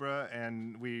spitting cobra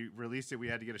and we released it. We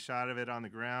had to get a shot of it on the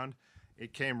ground.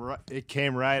 It came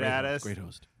right at us. Great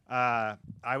host.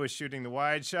 I was shooting the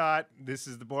wide shot. This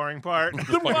is the boring part.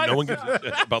 Fucking no one gives a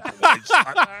shit about the wide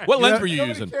shot. What lens were you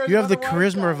using? You have the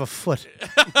charisma of a foot.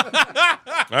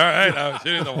 All right, I was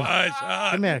shooting the wide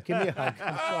shot. Come here. Give me a hug.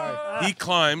 I'm sorry. He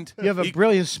climbed. You have a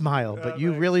brilliant smile, but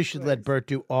you really should let Bert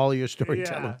do all your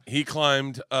storytelling. Yeah. He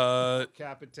climbed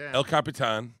Capitan. El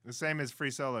Capitan. The same as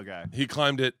Free Solo Guy. He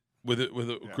climbed it with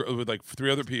like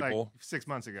 3 other people, Like 6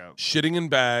 months ago. shitting in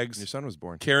bags, Your son was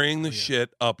born. carrying the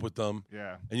shit up with them.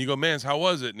 Yeah. And you go, Mans, how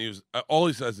was it? And he was all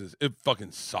he says is, it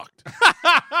fucking sucked.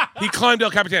 He climbed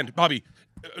El Capitan. Bobby,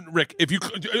 Rick, if you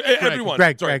everyone,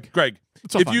 Greg.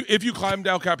 if you climbed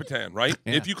El Capitan, right?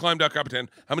 Yeah. If you climbed El Capitan,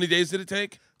 how many days did it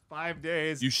take? 5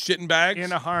 days. You shit in bags,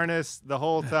 in a harness the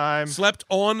whole time. slept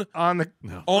on On the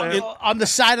On the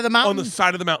side of the mountain? on the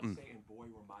side of the mountain.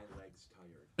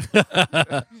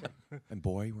 And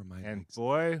boy, were my And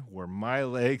boy, were my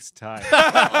legs tired.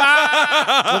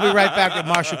 We'll be right back with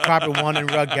Marshall Carper 1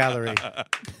 and Rug Gallery.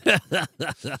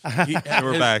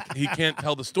 We're back. He can't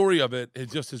tell the story of it.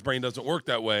 It's just his brain doesn't work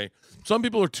that way. Some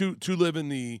people are too live in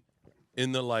the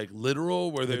like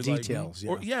literal where there's details,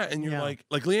 like, and you're Yeah. like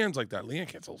Leanne's like that. Leanne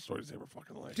can't tell stories they ever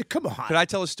fucking like. Come on. Could I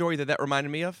tell a story that reminded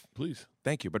me of? Please.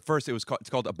 Thank you. But first, it's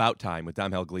called About Time with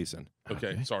Domhnall Gleeson.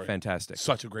 Okay, sorry. Fantastic.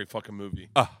 Such a great fucking movie.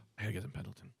 I gotta get some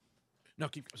Pendleton. No,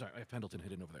 sorry, I have Pendleton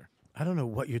hidden over there. I don't know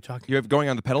what you're talking You're going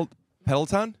on the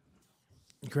Peloton?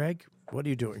 Greg, what are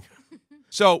you doing?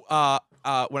 So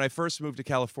when I first moved to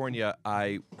California,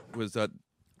 I was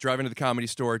driving to the Comedy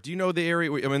Store. Do you know the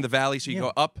area? I'm in the valley, so you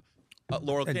go up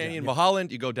Laurel And Canyon, down,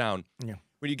 Mulholland, you go down. Yeah.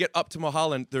 When you get up to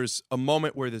Mulholland, there's a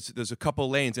moment where there's a couple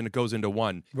lanes and it goes into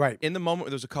one. Right. In the moment where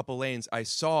there's a couple lanes, I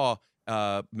saw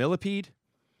millipede,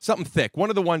 something thick. One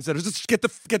of the ones that is just get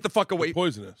the fuck away.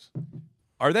 Poisonous.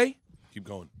 Are they? Keep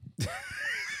going.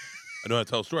 I know how to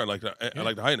tell a story. I like to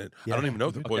hide it. Yeah. I don't even know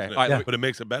if they're poisonous, all right, but it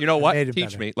makes it better. You know what? Made it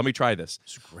Teach better. me. Let me try this.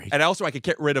 It's great. And also, I could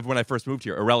get rid of when I first moved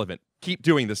here. Irrelevant. Keep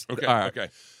doing this. Okay. All right. Okay.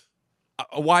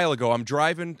 A while ago, I'm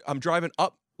driving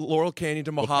up Laurel Canyon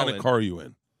to What Mulholland. kind of car are you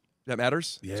in? That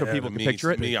matters? Yeah, so people to can me,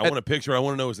 picture it? Me, I want to picture. I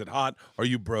want to know: is it hot? Are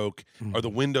you broke? Are the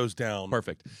windows down?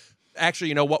 Perfect. Actually,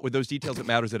 you know what? With those details, it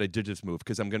matters that I did just move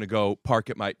because I'm going to go park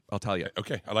at my. I'll tell you.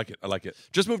 Okay, I like it. I like it.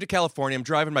 Just moved to California. I'm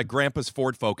driving my grandpa's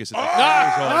Ford Focus. It's like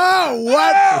Oh,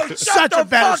 what? Such a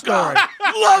better story.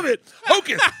 Love it.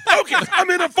 Focus. I'm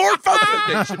in a Ford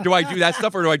Focus. Okay, do I do that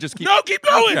stuff or do I just keep? No, keep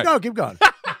going. Okay. No, keep going.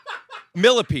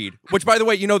 Millipede, which by the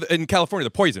way, you know, in California, they're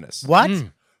poisonous. What?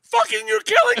 Fucking, you're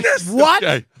killing this. What?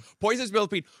 Okay. Poisonous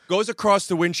millipede goes across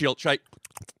the windshield. Should I?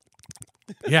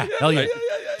 Yeah, hell yeah.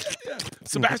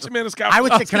 Sebastian Maniscalco. I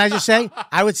would say, can I just say?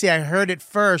 I would say I heard it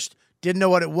first, didn't know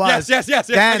what it was. Yes.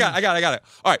 Then, I got it.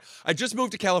 All right. I just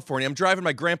moved to California. I'm driving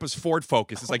my grandpa's Ford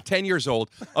Focus. It's like 10 years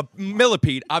old. A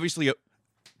millipede, obviously.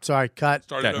 Sorry, cut.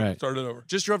 Started Okay. over. Right. Started over.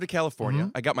 Just drove to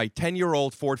California. I got my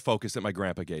 10-year-old Ford Focus that my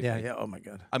grandpa gave Yeah, me. yeah. Oh, my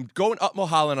God. I'm going up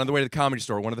Mulholland on the way to the Comedy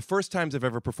Store. One of the first times I've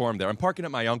ever performed there. I'm parking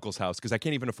at my uncle's house because I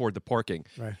can't even afford the parking.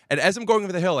 Right. And as I'm going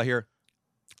over the hill, I hear,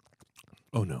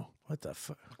 Oh no. What the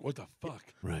fuck? What the fuck?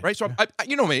 Right. right? So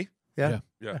you know me. Yeah.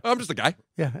 Yeah. I'm just a guy.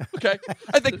 Yeah. Okay.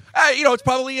 I think, it's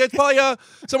probably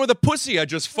some of the pussy I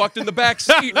just fucked in the back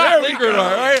seat. Lingered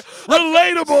on, right?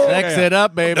 Relatable. Sex it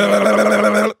up, baby.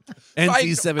 So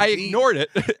NC-17. I ignored it.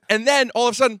 And then all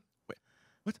of a sudden, wait,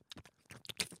 what?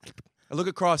 I look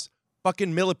across.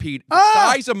 fucking millipede the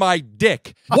size of my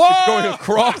dick is going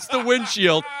across the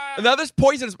windshield. And now this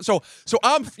poison is so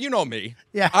I'm, you know me.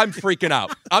 Yeah. I'm freaking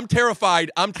out. I'm terrified.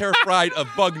 I'm terrified of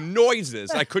bug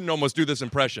noises. I couldn't almost do this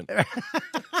impression.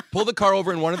 Pull the car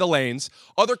over in one of the lanes.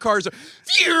 Other cars are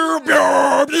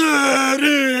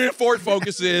Ford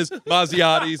Focuses,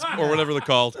 Maserati's, or whatever they're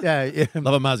called. Yeah.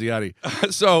 Love a Maserati.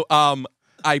 So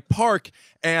I park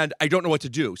and I don't know what to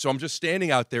do. So I'm just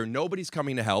standing out there. Nobody's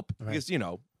coming to help because, you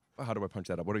know, how do I punch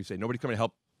that up? What do you say? Nobody's coming to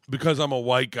help. Because I'm a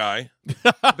white guy.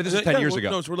 But this is 10 years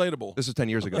ago. No, it's relatable. This is 10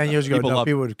 years ago. 10 years ago, People love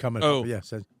people would come and Oh.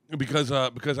 yes. Because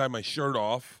I have my shirt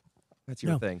off. That's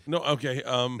your thing. No, okay.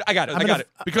 I got it.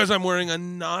 Because I'm wearing a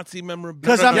Nazi memorabilia.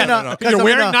 Because I'm in a because You're I'm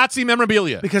wearing in a, Nazi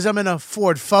memorabilia. because I'm in a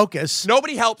Ford Focus.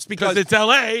 Nobody helps because it's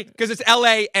L.A. it's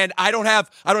LA and I don't have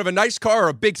a nice car or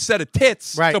a big set of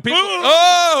tits. Right. So people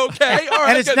okay. All right.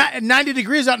 And it's good. not 90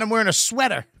 degrees out and I'm wearing a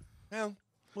sweater. Well,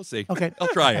 we'll see. Okay. I'll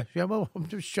try it. Yeah, well, I'm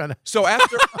just trying to. So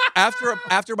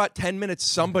after about 10 minutes,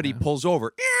 somebody pulls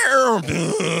over. But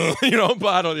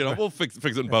I don't. We'll fix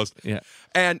it in post. Yeah.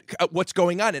 And what's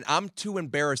going on? And I'm too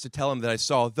embarrassed to tell him that I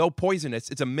saw, though poisonous,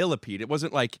 it's a millipede. It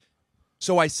wasn't like.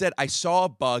 So I said I saw a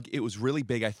bug. It was really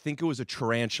big. I think it was a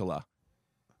tarantula.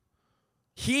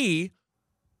 He,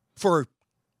 for,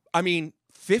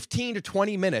 15 to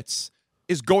 20 minutes.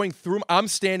 Is going through. I'm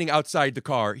standing outside the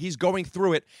car. He's going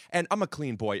through it, and I'm a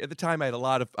clean boy. At the time, I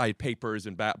had papers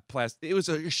and plastic. It was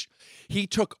he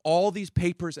took all these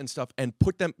papers and stuff and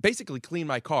put them, basically cleaned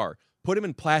my car, put them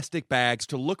in plastic bags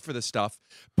to look for the stuff,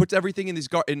 puts everything in these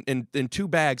in 2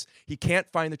 bags. He can't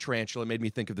find the tarantula. It made me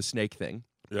think of the snake thing.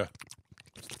 Yeah.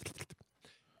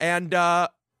 And I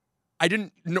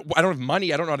didn't know. I don't have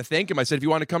money. I don't know how to thank him. I said, if you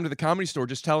want to come to the Comedy Store,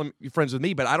 just tell him you're friends with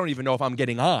me. But I don't even know if I'm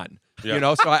getting on.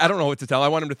 Yeah. So I don't know what to tell. I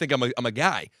want him to think I'm a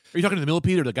guy. Are you talking to the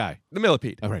millipede or the guy? The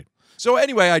millipede. All right. So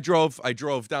anyway, I drove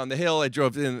down the hill. I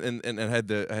drove in and had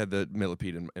the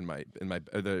millipede in my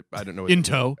I don't know In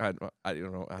tow. I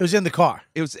don't know. It was in the car.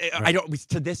 It was I don't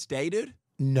to this day, dude.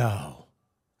 No.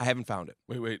 I haven't found it.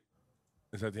 Wait.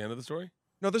 Is that the end of the story?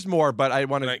 No, there's more, but I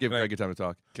want to give can I- Greg a time to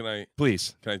talk. Can I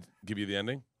Please. give you the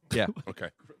ending? Yeah. Okay.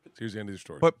 So here's the end of the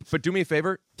story. But do me a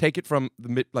favor, take it from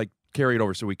carry it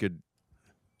over so we could.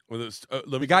 Well, let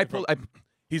me The guy pulled.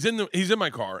 He's in my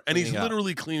car, and he's Cleaning up.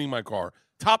 literally cleaning my car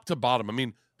top to bottom. I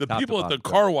mean, the Top to people at the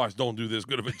bottom, car wash don't do this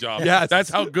good of a job. Yes. That's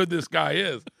how good this guy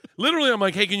is. Literally, I'm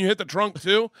like, hey, can you hit the trunk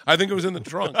too? I think it was in the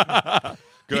trunk.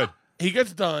 Good. He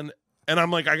gets done, and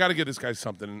I'm like, I got to get this guy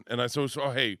something. And I so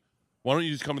hey, why don't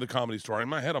you just come to the Comedy Store? In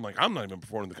my head, I'm like, I'm not even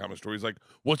performing the Comedy Store. He's like,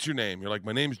 what's your name? You're like,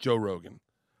 my name's Joe Rogan.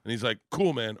 And he's like,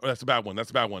 cool, man. Oh, that's a bad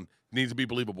one. Needs to be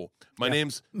believable. My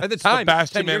name's At the time,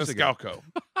 Sebastian 10 years ago. Maniscalco.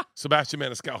 Sebastian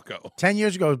Maniscalco. 10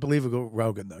 years ago, it was believable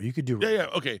Rogan, though. You could do Rogan. Yeah.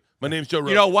 Okay. My name's Joe Rogan.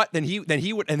 You know what? Then he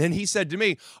would, and then he said to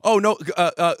me, "Oh no,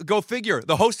 go figure.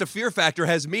 The host of Fear Factor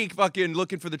has me fucking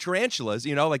looking for the tarantulas.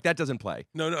 Like that doesn't play."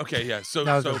 No. Okay. Yeah. So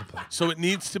No, it doesn't play. so it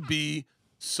needs to be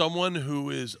someone who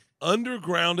is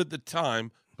underground at the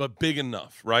time, but big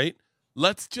enough, right?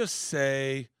 Let's just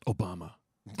say Obama.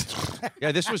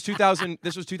 Yeah, this was 2000.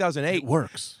 This was 2008. It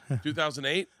works.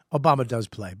 2008. Obama does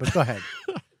play, but go ahead.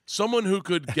 Someone who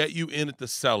could get you in at the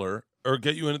cellar or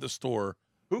get you in at the store.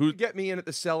 Who could get me in at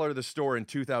the cellar of the store in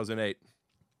 2008?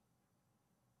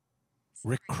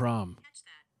 Rick Crom.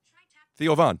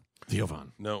 Theo Von. Theo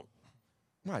Von. No.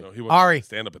 Right. No, he wasn't Ari.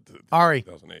 stand up at the Ari.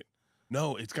 2008.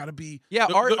 No, it's got to be. Yeah,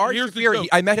 No, Ari here's the Shafir, joke.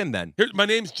 I met him then. My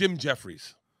name's Jim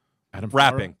Jeffries. Adam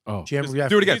Rapping. Farrah? Oh. Jim, Just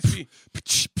Do it again.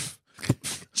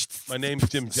 My name's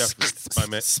Jim Jeffries. My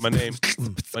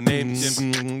name's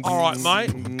Jim. All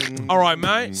right,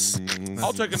 mate.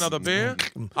 I'll take another beer.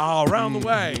 Around the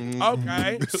way.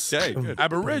 Okay. Okay. Good.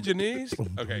 Aborigines.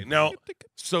 Okay. Now,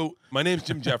 so my name's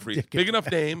Jim Jeffries. Big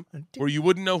enough name where you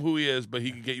wouldn't know who he is, but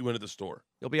he could get you into the store.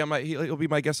 He'll be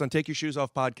my guest on Take Your Shoes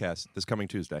Off podcast this coming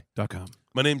Tuesday. .com.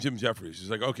 My name's Jim Jeffries. He's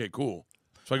like, okay, cool.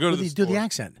 So I go to the Do store. the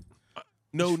accent.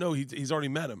 No, he's already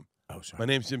met him. Oh, sorry. My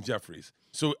name's Jim Jeffries.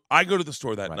 So I go to the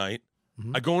store that Right. night.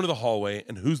 Mm-hmm. I go into the hallway,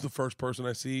 and who's the first person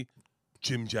I see?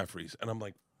 Jim Jeffries. And I'm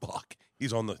like, fuck,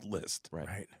 he's on the list.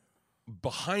 Right.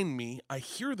 Behind me, I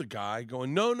hear the guy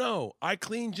going, no, I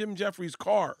cleaned Jim Jeffries'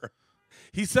 car.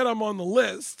 He said I'm on the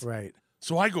list. Right.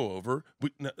 So I go over.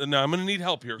 Now I'm going to need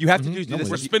help here. You have to do this.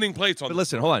 We're spinning plates on But this.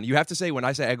 listen, hold on. You have to say when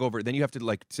I say I go over, then you have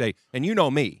to say, and you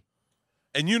know me.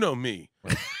 And you know me.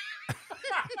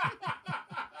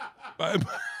 And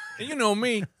you know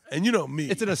me. And you know me.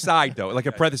 It's an aside though, like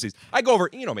a parentheses. I go over,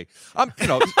 you know me. I'm,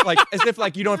 like as if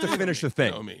like you don't have to finish the You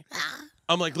thing. know me.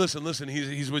 I'm like, listen,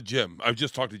 he's with Jim. I've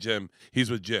just talked to Jim. He's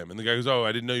with Jim. And the guy goes, oh,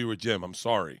 I didn't know you were Jim. I'm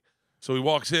sorry. So he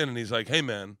walks in and he's like, hey,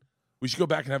 man, we should go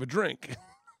back and have a drink.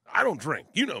 I don't drink.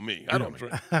 You know me. I don't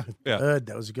drink. Yeah. Good.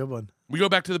 That was a good one. We go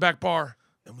back to the back bar,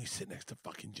 and we sit next to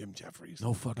fucking Jim Jeffries.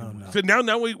 No fucking way. So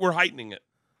now we're heightening it.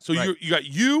 So Right. you got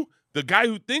the guy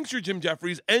who thinks you're Jim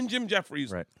Jeffries, and Jim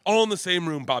Jeffries, Right. all in the same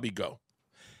room. Bobby, go.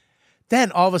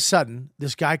 Then all of a sudden,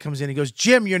 this guy comes in. He goes,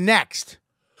 "Jim, you're next."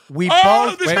 We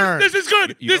both turn. This is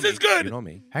good. You This know is me. good. You know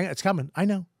me. Hang on, it's coming. I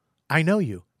know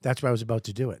you. That's why I was about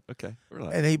to do it. Okay.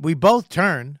 Relax. And we both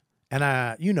turn,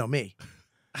 and you know me.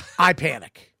 I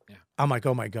panic. Yeah. I'm like,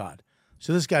 oh my God.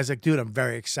 So this guy's like, dude, I'm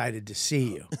very excited to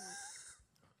see you.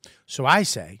 So I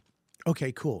say,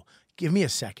 okay, cool. Give me a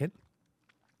second.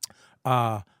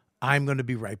 I'm going to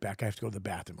be right back. I have to go to the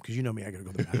bathroom because you know me. I got to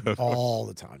go to the bathroom all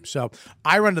the time. So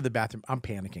I run to the bathroom. I'm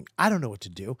panicking. I don't know what to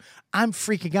do. I'm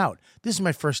freaking out. This is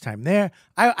my first time there.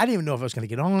 I didn't even know if I was going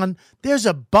to get on. There's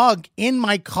a bug in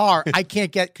my car. I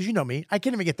can't get, because you know me. I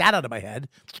can't even get that out of my head.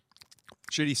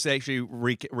 Should he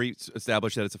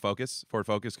re-establish that it's a Ford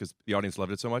Focus, because the audience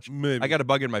loved it so much? Maybe. I got a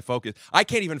bug in my Focus. I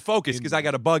can't even focus because I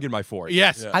got a bug in my Ford.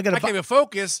 Yes. I got a I can't even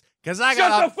focus because I Shut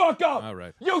got. the fuck up! All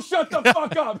right. You shut the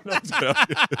fuck up!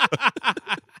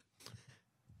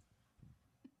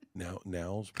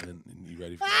 Now's when you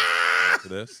ready for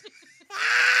this?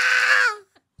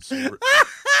 So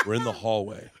we're in the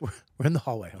hallway. We're in the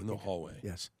hallway. In the hallway.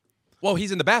 Yes. Well,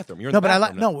 he's in the bathroom. You're in No, the but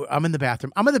bathroom now. I'm in the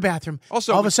bathroom. I'm in the bathroom.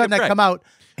 Also, all of a we sudden skipped I Greg. come out,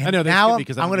 and I know, that's now good I'm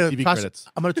because I'm going in to TV toss. credits.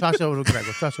 I'm going to toss it over to Greg.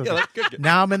 We'll toss it over. Yeah, to good.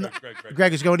 Now I'm in.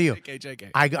 Greg is going to you.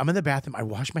 JK. I'm in the bathroom. I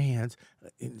wash my hands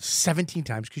 17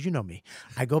 times because you know me.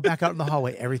 I go back out in the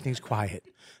hallway. Everything's quiet.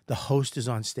 The host is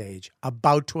on stage,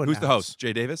 about to announce. Who's the host?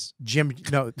 Jay Davis? Jim.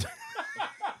 No.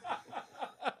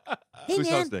 Hey, Who's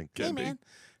man. hosting? Hey, Can be. man.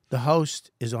 The host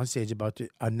is on stage about to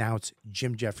announce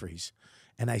Jim Jeffries,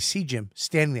 and I see Jim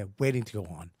standing there waiting to go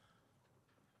on.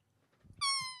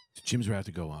 Jim's about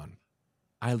to go on.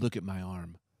 I look at my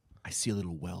arm. I see a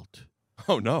little welt.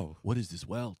 Oh, no. What is this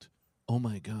welt? Oh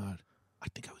my God. I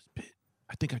think I was bit.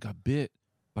 I think I got bit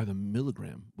by the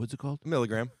milligram. What's it called?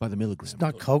 Milligram. By the milligram. It's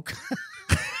not Coke.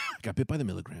 I got bit by the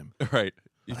milligram. Right.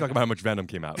 You're talking about how much venom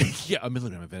came out. Yeah, a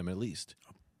milligram of venom at least.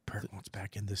 Bert wants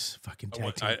back in this fucking I tag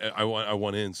want, team. I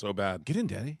want in so bad. Get in,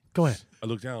 Daddy. Go ahead, I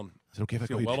look down. Is it okay if I I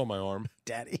see call a you welt Daddy? on my arm,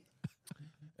 Daddy.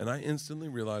 and I instantly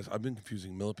realize I've been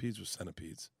confusing millipedes with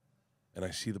centipedes, and I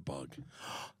see the bug.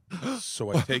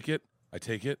 So I take it,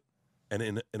 and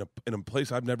in a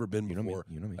place I've never been You know me. before.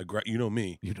 You know me. You know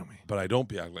me. You know me. But I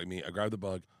don't act like me. I grab the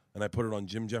bug and I put it on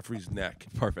Jim Jeffries' neck.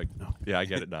 Perfect. No. Yeah, I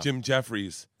get it now. Jim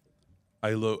Jeffries,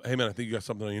 hey man, I think you got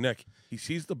something on your neck. He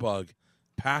sees the bug,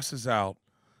 passes out.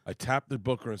 I tapped the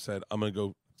booker and said, I'm going to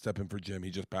go step in for Jim.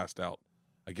 He just passed out.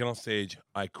 I get on stage.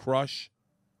 I crush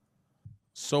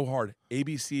so hard.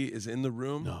 ABC is in the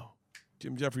room. No.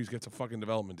 Jim Jeffries gets a fucking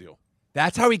development deal.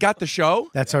 That's how he got the show?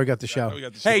 That's how we got the show. That's how we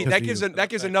got the Hey, show. that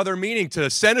gives another meaning to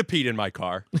centipede in my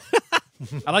car.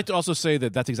 I like to also say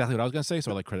that that's exactly what I was going to say, so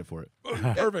I like credit for it.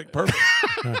 Perfect.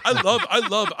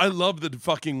 I love the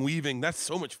fucking weaving. That's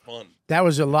so much fun. That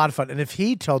was a lot of fun. And if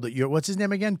he told it, what's his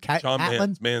name again? John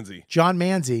Atlin? Manzi. John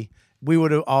Manzi, we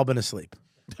would have all been asleep.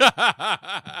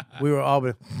 We were all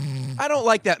been. I don't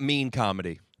like that mean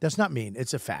comedy. That's not mean.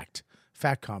 It's a fact.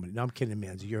 Fact comedy. No, I'm kidding,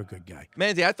 Manzi. You're a good guy.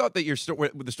 Manzi, I thought that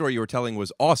the story you were telling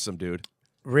was awesome, dude.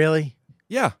 Really?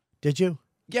 Yeah. Did you?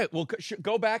 Yeah, well,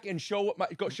 go back and show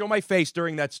my face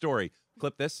during that story.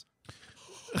 Clip this.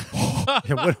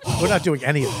 Yeah, we're not doing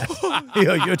any of that.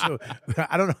 You're doing,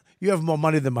 I don't know. You have more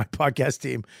money than my podcast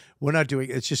team. We're not doing.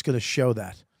 It's just going to show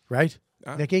that, right?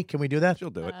 Nikki, can we do that? She'll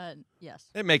do it. Yes.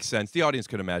 It makes sense. The audience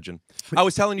could imagine. I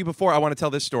was telling you before, I want to tell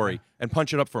this story and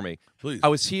punch it up for me. Please. I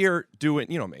was here doing,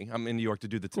 you know me, I'm in New York to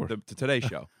do the Today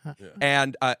Show.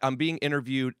 And I'm being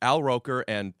interviewed, Al Roker,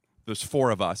 and there's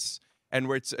four of us. And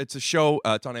it's a show,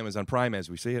 it's on Amazon Prime as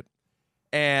we see it.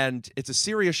 And it's a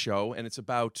serious show, and it's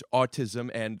about autism.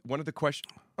 And one of the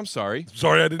questions, I'm sorry.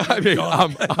 Sorry, I didn't. I mean,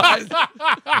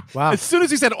 Wow. As soon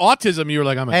as he said autism, you were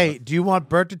like, I'm Hey, do you want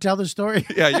Bert to tell the story?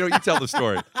 yeah, you tell the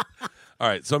story. All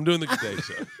right, so I'm doing the Good Day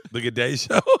Show. The Good Day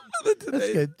Show? That's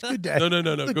good. Good day. No.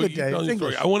 It's a Go good keep day. telling It's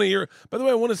your story. English. I want to hear. By the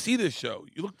way, I want to see this show.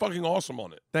 You look fucking awesome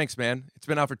on it. Thanks, man. It's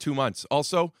been out for 2 months.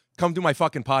 Also, come do my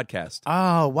fucking podcast.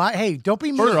 Oh, why? Hey, don't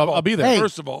be mean. Sure, I'll be there. Hey,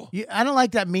 First of all, I don't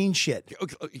like that mean shit.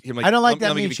 I I don't like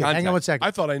that mean shit. Hang on one second. I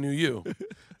thought I knew you.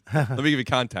 Let me give you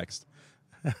context.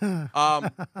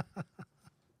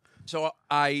 So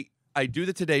I do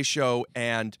the Today Show,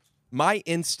 and my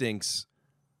instincts,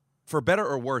 for better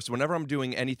or worse, whenever I'm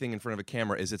doing anything in front of a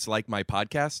camera, is it's like my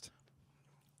podcast,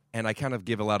 and I kind of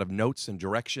give a lot of notes and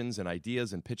directions and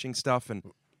ideas and pitching stuff,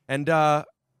 and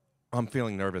I'm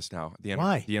feeling nervous now.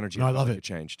 Why? The energy No, I of love life it.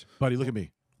 changed. Buddy, look at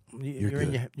me.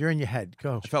 You're in your head.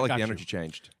 Go. I felt like Got the you. energy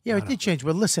changed. Yeah, it did change.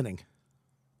 We're listening.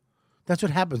 That's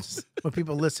what happens when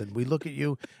people listen. We look at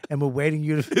you and we're waiting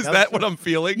you to. Is that what I'm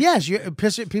feeling? Yes,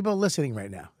 people are listening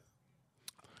right now.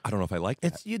 I don't know if I like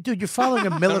that. It's dude. You're following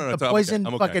a poison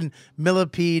I'm okay. fucking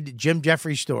millipede Jim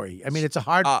Jeffries story. I mean, it's a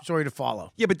hard story to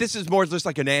follow. Yeah, but this is more just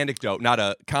like an anecdote, not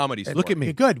a comedy story. Look at me.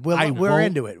 You're good. I We're won't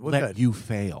into it. We're let good. you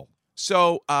fail.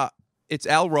 So it's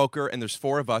Al Roker, and there's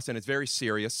 4 of us, and it's very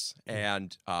serious.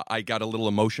 And I got a little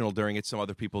emotional during it. Some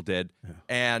other people did. Yeah.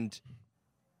 And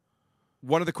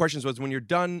one of the questions was, when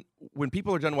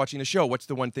people are done watching the show, what's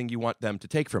the one thing you want them to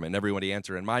take from it? And everybody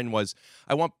answered. And mine was,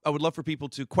 I would love for people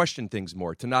to question things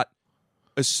more, to not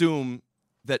assume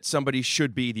that somebody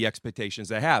should be the expectations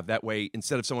they have. That way,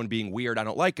 instead of someone being weird, I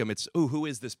don't like them, it's, ooh, who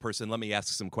is this person? Let me ask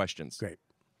some questions. Great.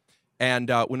 And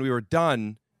when we were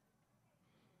done,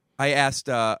 I asked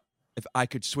if I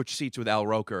could switch seats with Al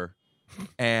Roker,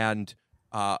 and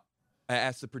I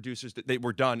asked the producers that they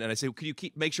were done, and I said, "Could you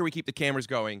make sure we keep the cameras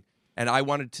going?" And I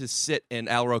wanted to sit in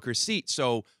Al Roker's seat,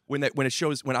 so when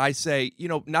I say,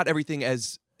 not everything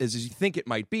as you think it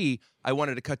might be, I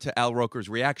wanted to cut to Al Roker's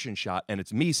reaction shot, and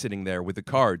it's me sitting there with the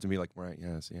cards and be like, right,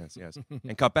 yes,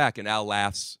 and cut back, and Al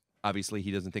laughs. Obviously,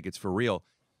 he doesn't think it's for real,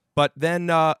 but then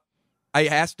I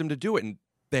asked him to do it, and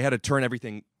they had to turn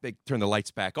everything. They turned the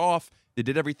lights back off. They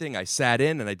did everything. I sat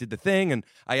in and I did the thing. And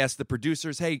I asked the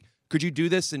producers, "Hey, could you do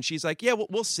this?" And she's like, "Yeah,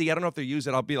 we'll see. I don't know if they use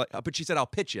it. I'll be like," but she said, "I'll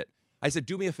pitch it." I said,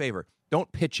 "Do me a favor.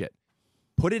 Don't pitch it.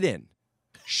 Put it in.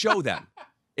 Show them.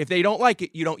 If they don't like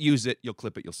it, you don't use it. You'll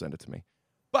clip it. You'll send it to me.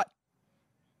 But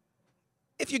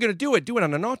if you're gonna do it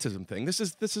on an autism thing. This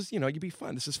is you'd be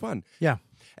fun. This is fun. Yeah.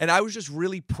 And I was just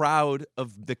really proud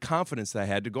of the confidence that I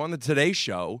had to go on the Today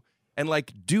Show and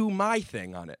do my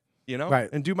thing on it, Right.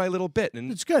 and do my little bit.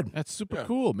 And It's good. That's super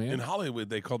cool, man. In Hollywood,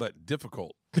 they call that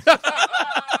difficult.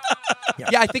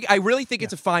 yeah, I really think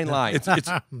it's a fine line.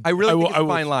 I really think it's a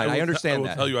fine line. I understand I will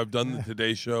that. tell you, I've done the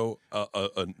Today Show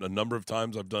a number of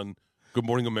times. I've done Good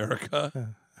Morning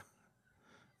America.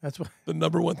 That's what. The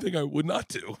number one thing I would not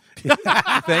do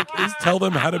is tell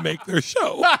them how to make their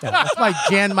show. Yeah, that's why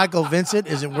Jan Michael Vincent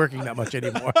isn't working that much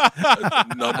anymore.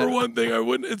 Number one thing I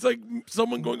wouldn't. It's like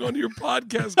someone going on to your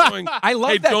podcast going, I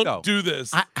love "Hey, that, don't though. do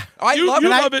this." I love you it.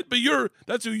 love it, but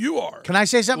that's who you are. Can I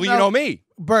say something? Well, you know me.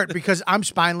 Bert, because I'm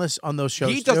spineless on those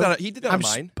shows. He does too. that. He did that on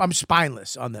mine. I'm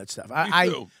spineless on that stuff.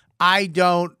 too. I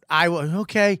don't. I will.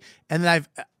 Okay. And then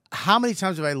how many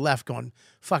times have I left going,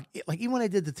 fuck, like even when I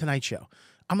did the Tonight Show,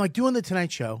 I'm like doing the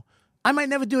Tonight Show. I might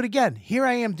never do it again. Here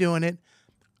I am doing it.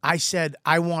 I said,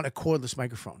 I want a cordless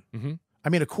microphone. Mm-hmm. I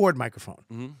mean, a cord microphone.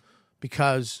 Mm-hmm.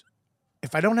 Because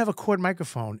if I don't have a cord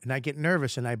microphone and I get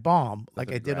nervous and I bomb,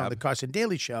 like I did on the Carson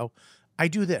Daly Show, I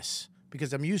do this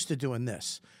because I'm used to doing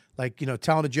this. Like,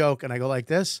 telling a joke and I go like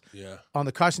this. Yeah. On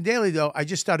the Carson Daly, though, I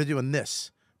just started doing this,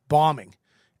 bombing.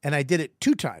 And I did it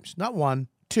 2 times, not 1,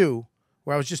 2,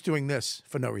 where I was just doing this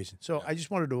for no reason. So I just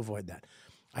wanted to avoid that.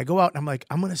 I go out and I'm like,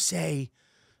 I want to say,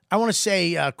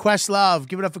 Questlove,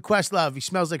 give it up for Questlove. He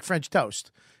smells like French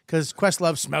toast. Because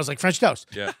Questlove smells like French toast.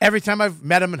 Yeah. Every time I've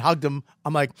met him and hugged him,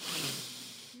 I'm like,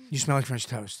 you smell like French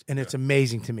toast. And it's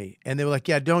amazing to me. And they were like,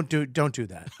 yeah, don't do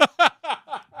that.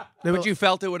 But you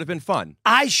felt it would have been fun.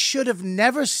 I should have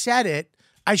never said it.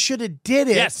 I should have did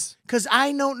it. Yes. Because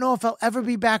I don't know if I'll ever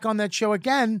be back on that show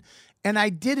again. And I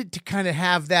did it to kind of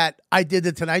have that, I did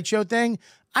the Tonight Show thing.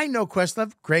 I know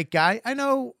Questlove, great guy. I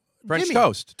know French Jimmy.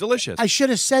 toast, delicious. I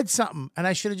should have said something, and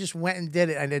I should have just went and did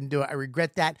it. I didn't do it. I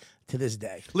regret that to this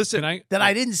day. Listen, That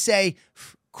I didn't say,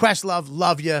 Questlove,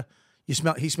 love you. He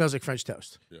smells like French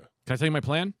toast. Yeah. Can I tell you my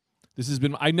plan? This has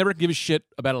been. I never give a shit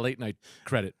about a late night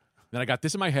credit. Then I got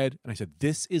this in my head, and I said,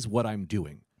 "This is what I'm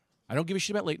doing." I don't give a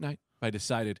shit about late night. But I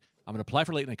decided I'm going to apply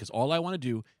for late night because all I want to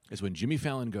do is when Jimmy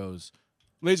Fallon goes,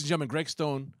 "Ladies and gentlemen, Greg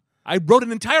Stone." I wrote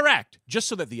an entire act just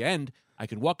so that at the end I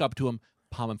can walk up to him,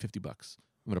 palm him $50.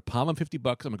 I'm going to palm him $50.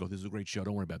 I'm going to go, "This is a great show.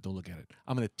 Don't worry about it. Don't look at it."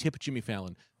 I'm going to tip Jimmy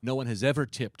Fallon. No one has ever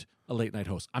tipped a late night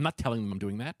host. I'm not telling them I'm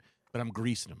doing that, but I'm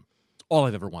greasing them. It's all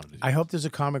I've ever wanted to do. I hope there's a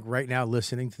comic right now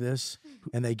listening to this,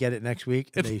 and they get it next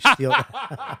week, and they steal it.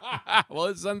 Well,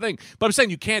 it's something. But I'm saying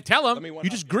you can't tell them. You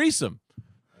just grease them.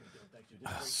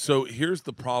 So here's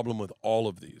the problem with all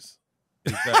of these.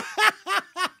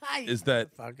 Is that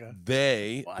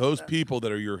those people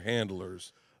that are your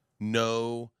handlers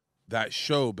know that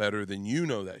show better than you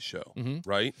know that show,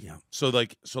 right? Yeah. So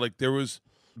like there was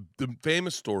the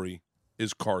famous story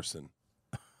is Carson.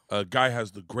 A guy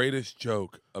has the greatest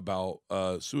joke about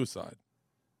suicide,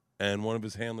 and one of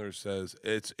his handlers says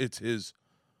it's his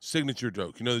signature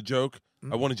joke. You know the joke?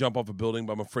 I want to jump off a building,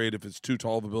 but I'm afraid if it's too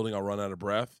tall of a building, I'll run out of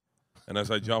breath. And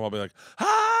as I jump, I'll be like,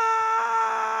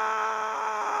 "Ah!"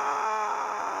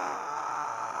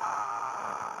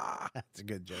 a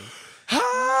good joke.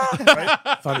 Right?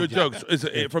 Funny Good joke. jokes.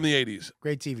 It's from the 80s.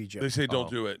 Great TV joke. They say don't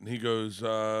do it. And he goes,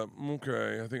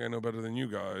 okay, I think I know better than you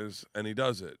guys. And he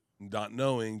does it, not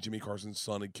knowing Jimmy Carson's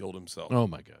son had killed himself. Oh,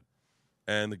 my God.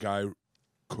 And the guy,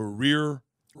 career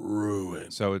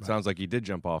ruined. So it sounds like he did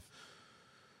jump off.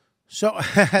 So,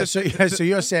 so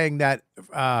you're saying that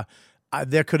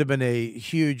there could have been a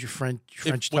huge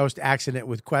French toast accident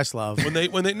with Questlove,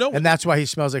 When they know, and that's why he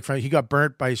smells like French. He got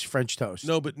burnt by his French toast.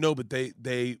 No, but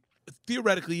they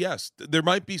theoretically, yes. There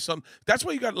might be some. That's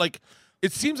why you got, like,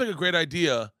 it seems like a great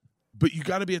idea, but you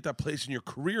got to be at that place in your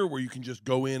career where you can just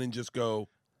go in and just go,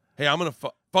 hey, I'm going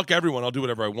to fuck everyone. I'll do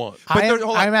whatever I want.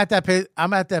 I'm at that place.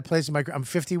 I'm at that place in my. I'm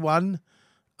 51.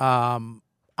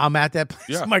 I'm at that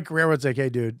place in my career where it's like, hey,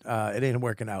 dude, it ain't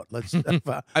working out. Let's.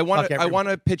 I want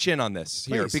to pitch in on this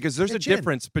here Please, because there's a pitch in.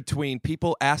 difference between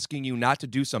people asking you not to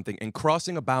do something and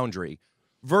crossing a boundary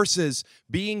versus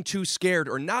being too scared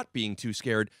or not being too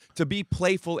scared to be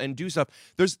playful and do stuff.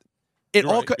 It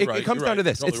comes down to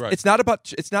this. Totally It's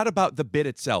not about the bit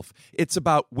itself. It's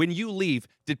about when you leave,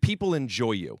 did people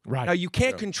enjoy you? Right. Now you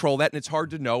can't control that, and it's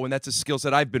hard to know, and that's a skill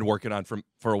set I've been working on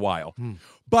for a while.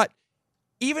 But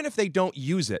even if they don't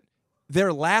use it,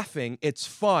 they're laughing. It's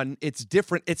fun. It's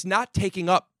different. It's not taking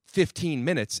up 15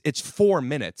 minutes. It's 4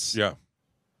 minutes. Yeah.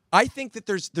 I think that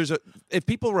there's if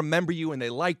people remember you and they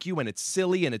like you and it's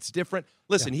silly and it's different.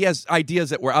 Listen, he has ideas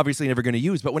that we're obviously never going to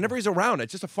use, but whenever he's around,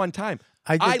 it's just a fun time.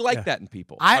 I like that in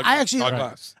people. I actually,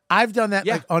 I've done that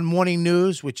Yeah. like on morning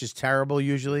news, which is terrible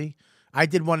usually. I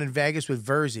did one in Vegas with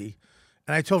Verzi,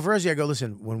 and I told Verzi, I go,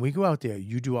 listen, when we go out there,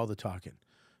 you do all the talking.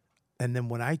 And then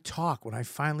when I talk, when I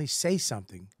finally say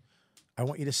something, I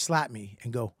want you to slap me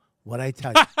and go, what'd I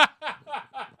tell you?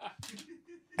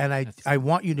 And I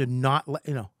want you to not let,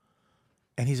 you know.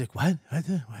 And he's like, what?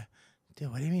 Dude,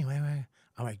 what do you mean?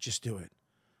 I'm like, just do it.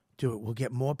 Do it. We'll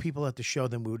get more people at the show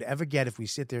than we would ever get if we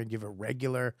sit there and give a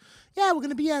regular, yeah, we're going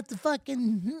to be at the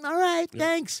fucking, all right,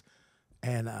 thanks.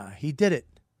 And he did it.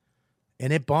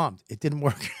 And it bombed. It didn't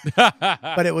work.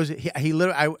 But it was, he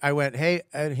literally, I went, hey,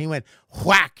 and he went,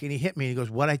 whack, and he hit me. And he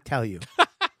goes, what'd I tell you?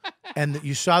 And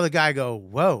you saw the guy go,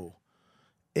 whoa.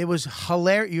 It was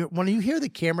hilarious. When you hear the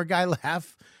camera guy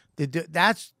laugh,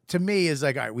 that's, to me, is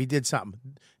like, all right, we did something.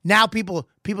 Now people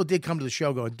did come to the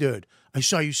show going, dude, I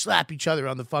saw you slap each other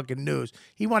on the fucking news.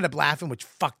 He wound up laughing, which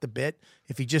fucked the bit.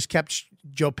 If he just kept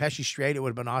Joe Pesci straight, it would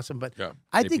have been awesome. But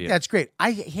I think that's great.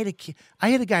 I hit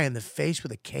a guy in the face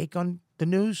with a cake on the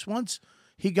news once.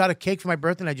 He got a cake for my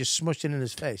birthday, and I just smushed it in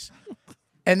his face.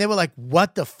 And they were like,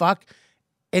 what the fuck?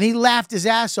 And he laughed his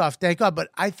ass off, thank God. But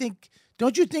I think,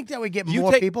 don't you think that would get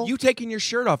more people? You taking your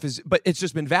shirt off but it's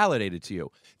just been validated to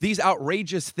you. These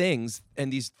outrageous things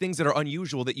and these things that are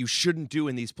unusual that you shouldn't do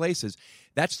in these places,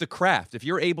 that's the craft. If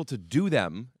you're able to do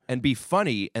them and be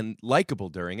funny and likable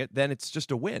during it, then it's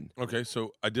just a win. Okay,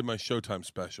 so I did my Showtime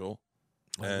special.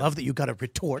 I love that you got a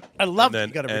retort. I love that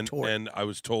you got a retort. And I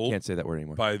was told Can't say that word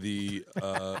anymore. by the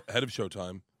head of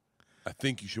Showtime, I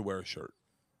think you should wear a shirt.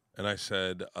 And I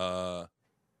said, well,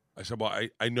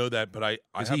 I know that, but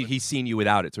he's seen you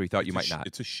without it, so he thought you might not.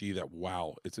 It's a she that,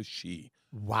 wow, it's a she.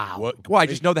 Wow. What? Well, I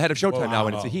just know the head of Showtime now,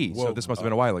 and it's a he, Whoa. so this must have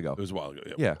been a while ago. It was a while ago.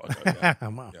 Yeah.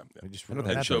 Wow. Yeah. I just I know forgot the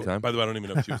head that of bit. Showtime. By the way, I don't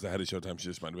even know if she was the head of Showtime. She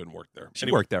just might have been worked there. She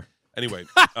worked there. Anyway,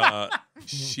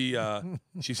 she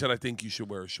said, I think you should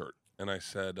wear a shirt. And I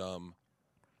said,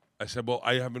 well,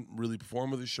 I haven't really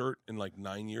performed with a shirt in like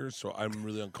 9 years, so I'm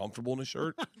really uncomfortable in a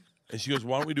shirt. And she goes,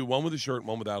 why don't we do one with a shirt and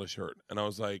one without a shirt? And I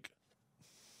was like,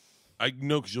 I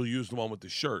know, because you'll use the one with the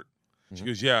shirt. She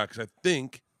goes, yeah, because I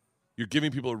think you're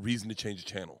giving people a reason to change the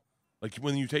channel. Like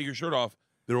when you take your shirt off,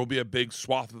 there will be a big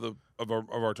swath of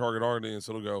our target audience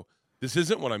that'll go, this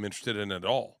isn't what I'm interested in at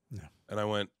all. No. And I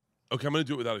went, okay, I'm going to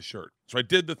do it without a shirt. So I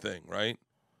did the thing, right?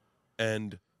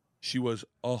 And she was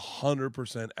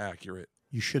 100% accurate.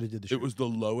 You should have did the shirt. It was the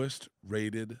lowest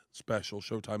rated special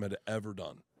Showtime had ever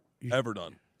done. Ever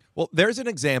done. Well, there's an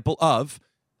example of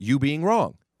you being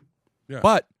wrong. Yeah.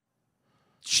 But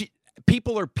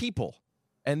people are people,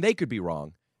 and they could be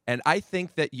wrong. And I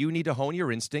think that you need to hone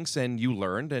your instincts, and you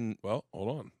learned. And Well,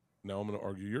 hold on. Now I'm going to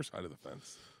argue your side of the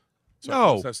fence. So No.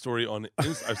 I post that story on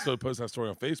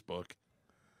Facebook,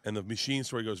 and the machine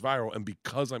story goes viral. And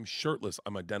because I'm shirtless,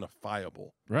 I'm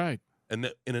identifiable. Right.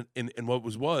 And in what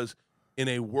was in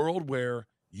a world where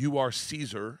you are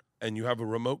Caesar and you have a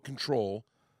remote control,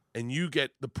 and you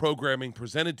get the programming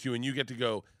presented to you, and you get to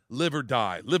go live or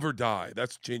die, live or die.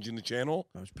 That's changing the channel.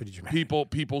 That was pretty dramatic.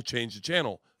 People change the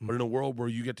channel. But in a world where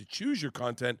you get to choose your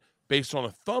content based on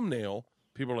a thumbnail,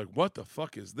 people are like, what the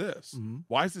fuck is this?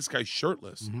 Why is this guy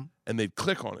shirtless? And they'd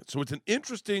click on it. So it's an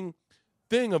interesting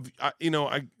thing of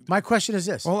My question is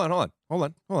this. Hold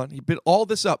on. He built all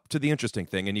this up to the interesting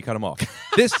thing, and you cut him off.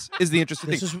 This is the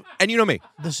interesting thing. And you know me.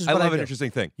 This is I what love I an do. interesting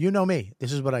thing. You know me.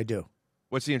 This is what I do.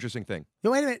 What's the interesting thing?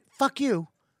 Yo, wait a minute. Fuck you.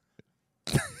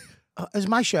 It's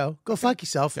my show. Go fuck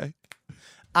yourself. Okay.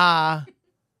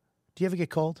 Do you ever get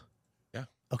cold? Yeah.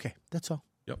 Okay, that's all.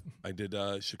 Yep. I did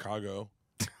Chicago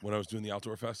when I was doing the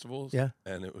outdoor festivals. Yeah.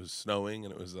 And it was snowing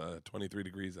and it was 23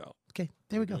 degrees out. Okay,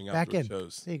 there we go. Doing Back outdoor in.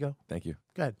 shows. There you go. Thank you.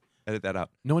 Good. Edit that out.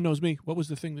 No one knows me. What was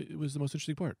the thing that was the most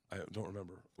interesting part? I don't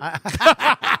remember.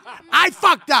 I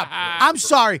fucked up. I'm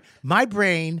sorry. My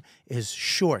brain is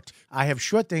short. I have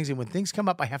short things, and when things come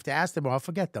up, I have to ask them or I'll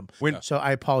forget them. So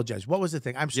I apologize. What was the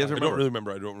thing? I'm sorry. I don't really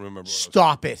remember. I don't remember.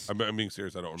 Stop it. I'm being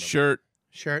serious. I don't remember.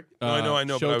 Shirt. No, I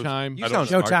know. Showtime. You sound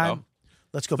Showtime. smart, though.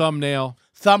 Let's go. Thumbnail.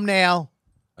 Thumbnail.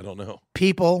 I don't know.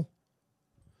 People.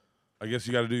 I guess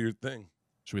you got to do your thing.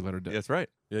 Should we let her do? That's right.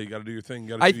 Yeah, you got to do your thing.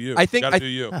 You got to do you. I think you got to do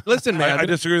you. Listen, man. I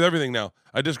disagree with everything now.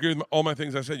 I disagree with all my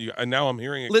things I said. And now I'm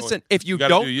hearing it. Listen, going, if you gotta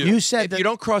don't, do you. You said if that you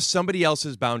don't cross somebody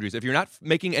else's boundaries, if you're not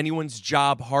making anyone's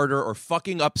job harder or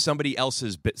fucking up somebody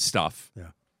else's stuff,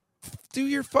 do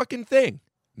your fucking thing,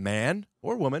 man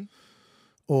or woman.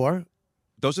 Or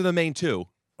Those are the main two.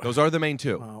 Those are the main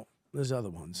two. well, there's other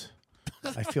ones.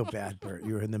 I feel bad, Bert.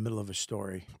 You were in the middle of a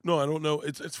story. No, I don't know.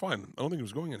 It's fine. I don't think it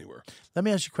was going anywhere. Let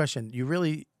me ask you a question.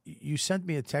 You sent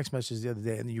me a text message the other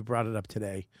day, and you brought it up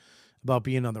today about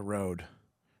being on the road.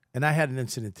 And I had an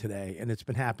incident today, and it's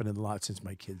been happening a lot since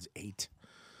my kid's 8.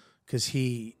 Because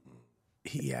he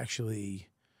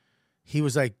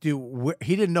was like, dude,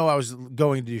 he didn't know I was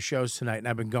going to do shows tonight, and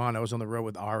I've been gone. I was on the road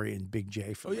with Ari and Big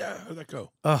J. Oh, yeah. How'd that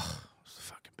go? Ugh, it was the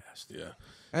fucking best. Yeah.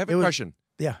 I have a question.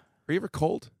 Yeah, Are you ever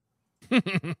cold?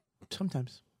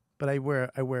 sometimes. But I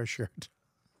wear a shirt.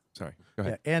 Sorry. Go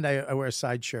ahead. Yeah, and I wear a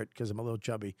side shirt because I'm a little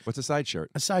chubby. What's a side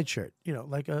shirt? A side shirt,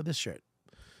 like this shirt.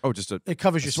 Oh, just a It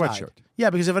covers a your side. sweatshirt. Yeah,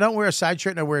 because if I don't wear a side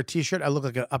shirt and I wear a T-shirt, I look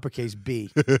like an uppercase B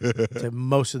to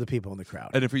most of the people in the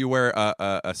crowd. And if you wear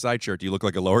a side shirt, do you look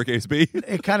like a lowercase b?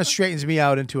 It kind of straightens me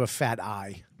out into a fat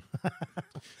I.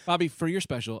 Bobby, for your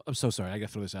special, I'm so sorry. I got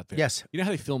to throw this out there. Yes. You know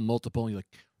how they film multiple? And you're like,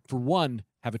 for one,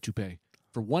 have a toupee.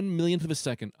 For 1/1,000,000th of a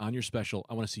second on your special,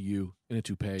 I want to see you in a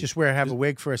toupee. Just have a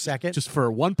wig for a second. Just for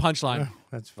one punchline.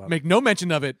 That's fun. Make no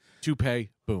mention of it. Toupee.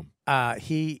 Boom.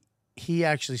 He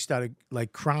actually started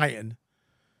like crying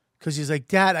because he's like,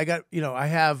 Dad, I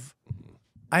have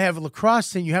a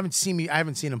lacrosse thing. You haven't seen me. I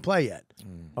haven't seen him play yet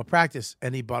or practice.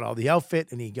 And he bought all the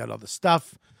outfit and he got all the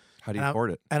stuff. How do you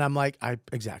afford it? And I'm like,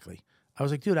 exactly. I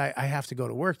was like, dude, I have to go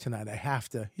to work tonight. I have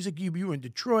to. He's like, you were in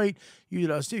Detroit. You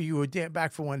were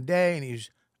back for one day. And he's,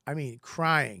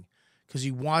 crying because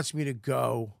he wants me to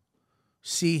go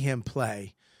see him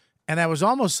play. And I was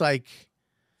almost like,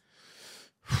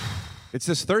 It's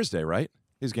this Thursday, right?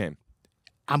 His game.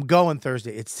 I'm going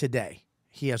Thursday. It's today.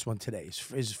 He has one today.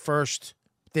 His first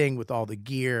thing with all the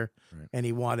gear. Right. And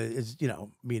he wanted,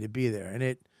 me to be there.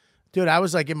 And dude, I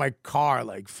was like in my car,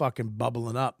 like fucking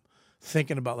bubbling up.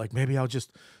 Thinking about like maybe I'll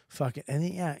just fucking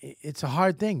it's a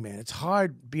hard thing, man. It's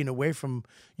hard being away from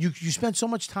you. You spend so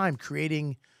much time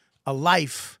creating a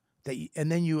life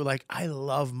and then you were like, I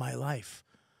love my life.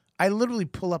 I literally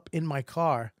pull up in my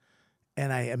car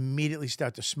and I immediately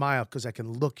start to smile because I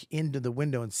can look into the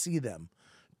window and see them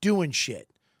doing shit.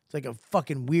 It's like a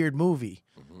fucking weird movie,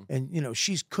 and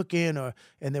she's cooking and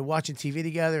they're watching TV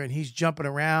together and he's jumping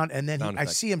around and then I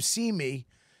see him see me.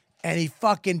 And he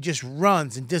fucking just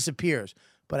runs and disappears.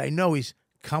 But I know he's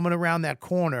coming around that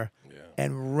corner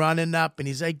and running up. And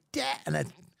he's like,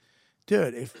 Dad.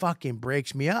 Dude, it fucking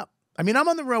breaks me up. I'm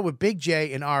on the road with Big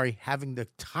J and Ari having the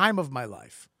time of my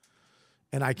life.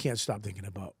 And I can't stop thinking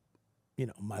about,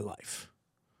 my life.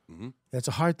 Mm-hmm. That's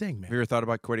a hard thing, man. Have you ever thought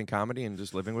about quitting comedy and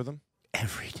just living with him?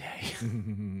 Every day.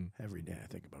 Every day I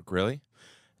think about quitting. Really?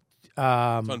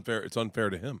 It's unfair. It's unfair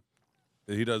to him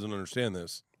that he doesn't understand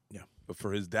this. Yeah. But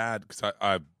for his dad, because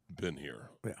I've been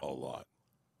here a lot,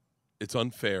 it's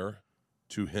unfair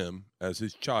to him as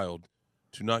his child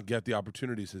to not get the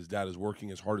opportunities his dad is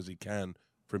working as hard as he can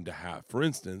for him to have. For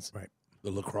instance,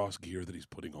 the lacrosse gear that he's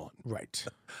putting on. Right.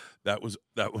 That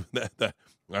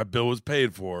bill was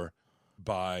paid for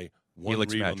by one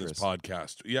Helix read mattress. on this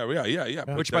podcast. Yeah.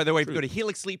 Which, by the way, if you go to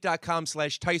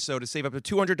helixsleep.com/Tyso to save up to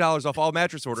 $200 off all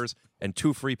mattress orders and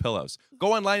 2 free pillows.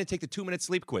 Go online and take the 2-minute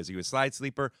sleep quiz. Are you a side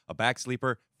sleeper, a back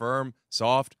sleeper, firm,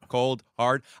 soft, cold,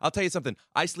 hard? I'll tell you something.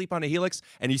 I sleep on a Helix,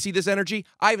 and you see this energy?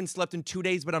 I haven't slept in 2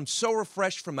 days, but I'm so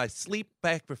refreshed from my sleep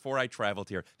back before I traveled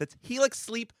here. That's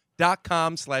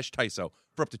helixsleep.com/Tyso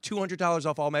for up to $200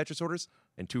 off all mattress orders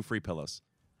and 2 free pillows.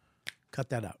 Cut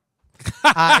that out.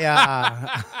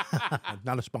 I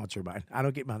not a sponsor of mine. I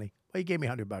don't get money. Well, you gave me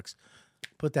 $100.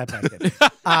 Put that back in.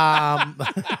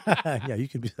 Yeah, you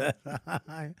can be that.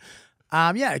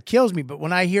 Yeah, it kills me. But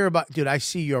when I hear about, dude, I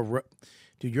see dude,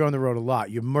 you're on the road a lot.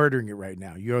 You're murdering it right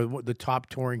now. You're the top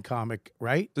touring comic,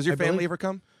 right? Does your family ever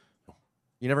come?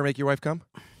 You never make your wife come?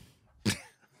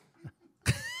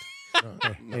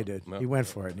 Hey, dude, no, he went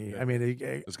for it.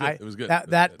 It was good. It was good.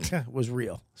 That was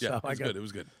real. Yeah, So it was good. It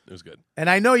was good. It was good. And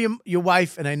I know your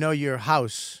wife, and I know your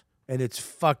house, and it's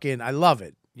fucking. I love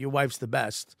it. Your wife's the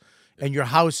best, and your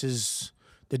house is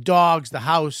the dogs, the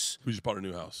house. We just bought a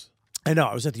new house. I know.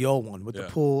 I was at the old one with the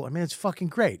pool. I mean, it's fucking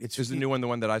great. Is the new one the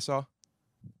one that I saw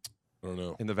I don't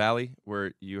know. in the valley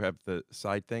where you have the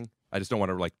side thing? I just don't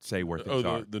want to like say where things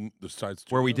are. the side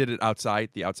studio? Where we did it outside,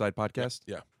 the outside podcast.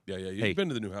 Yeah. You've Hey. been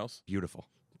to the new house. Beautiful.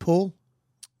 pool,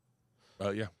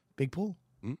 Yeah. big pool.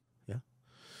 Big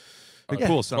Yeah.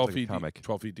 pool sounds 12 like a feet comic. deep.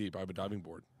 12 feet deep. I have a diving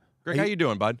board. Greg, how you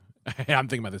doing, bud? I'm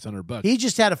thinking about this $100. He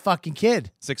just had a fucking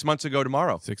kid, 6 months ago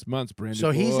tomorrow. 6 months, brand new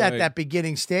so he's boy. at that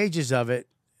beginning stages of it,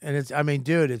 and it's. I mean,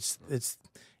 dude,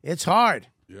 it's hard.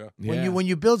 Yeah. When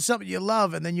you build something you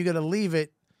love and then you got to leave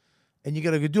it and you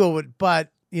got to do it.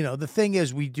 But the thing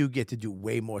is, we do get to do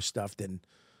way more stuff than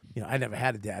I never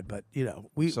had a dad, but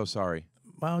we. So sorry.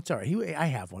 Well, it's all right. I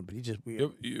have one, but he just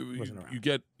wasn't around. You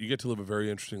get to live a very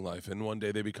interesting life, and one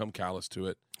day they become callous to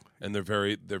it, and they're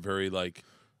very like,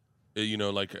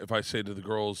 like if I say to the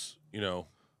girls,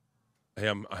 hey,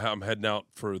 I'm heading out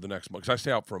for the next month because I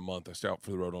stay out for a month. I stay out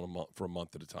for the road for a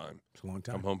month at a time. It's a long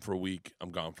time. I'm home for a week.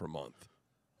 I'm gone for a month,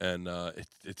 and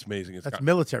it's amazing. That's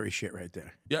military shit right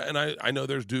there. Yeah, and I know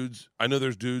there's dudes. I know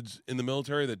there's dudes in the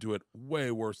military that do it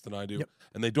way worse than I do,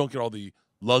 and they don't get all the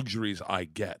luxuries I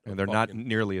get, And they're not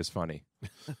nearly as funny.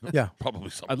 Yeah,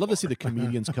 probably. Some I'd love to see the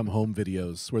comedians come home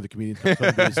videos where the comedians come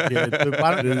home to his kid.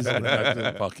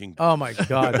 That's fucking. Oh my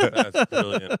god, That's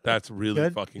brilliant. That's really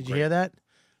good. fucking Did you great. hear that?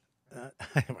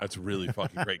 That's really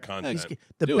fucking great content.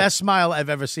 The best smile I've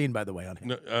ever seen, by the way, on him.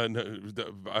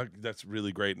 That's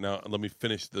really great. Now let me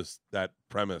finish that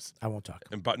premise. I won't talk.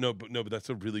 But that's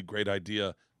a really great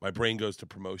idea. My brain goes to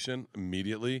promotion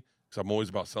immediately because I'm always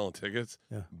about selling tickets.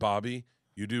 Yeah. Bobby,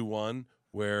 you do one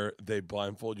where they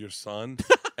blindfold your son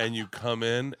and you come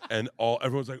in and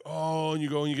everyone's like, oh, and you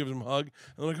go and you give them a hug. And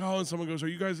they're like, oh, and someone goes, are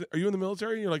you in the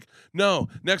military? And you're like, no,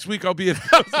 next week I'll be at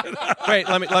Wait,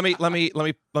 let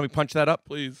me punch that up.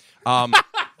 please.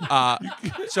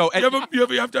 So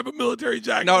You have to have a military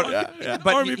jacket. no, on. but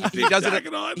Army he does it.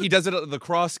 jacket on. He does it at the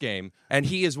lacrosse game, and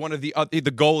he is one of the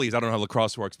goalies. I don't know how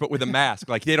lacrosse works, but with a mask,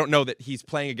 like they don't know that he's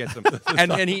playing against them,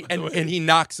 and he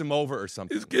knocks him over or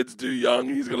something. His kid's too young.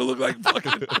 He's gonna look like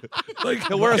fucking like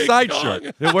He'll wear a King side Kong.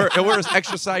 shirt. He'll wear an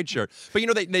extra side shirt. But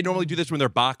they normally do this when they're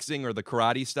boxing or the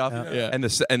karate stuff,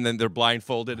 and then they're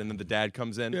blindfolded, and then the dad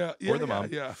comes in or the mom.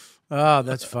 Yeah, Oh,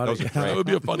 that's funny. Those are great. that would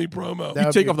be a funny promo. That You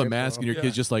would take be off the great, mask bro. and your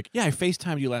kid's just like, yeah, I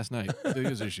FaceTimed you last night.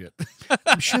 This is shit.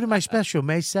 I'm shooting my special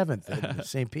May 7th at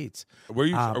St. Pete's.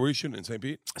 Where are we shooting in St.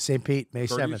 Pete? St. Pete, May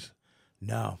McCurdy's? 7th.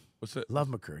 No. What's that? Love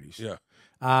McCurdy's. Yeah,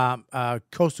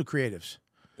 Coastal Creatives.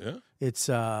 yeah. It's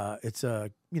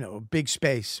a big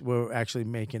space. We're actually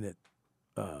making it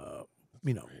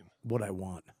what I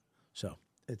want. So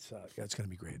it's going to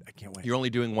be great. I can't wait. You're only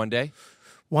doing one day.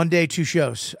 1 day, 2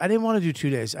 shows. I didn't want to do 2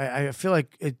 days. I feel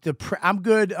like I'm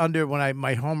good under when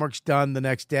my homework's done the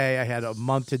next day. I had a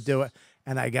month to do it,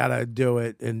 and I gotta do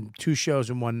it in 2 shows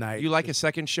in one night. You like a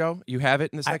second show? You have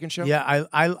it in the second show? Yeah,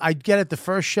 I get it the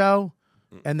first show,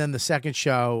 and then the second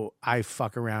show I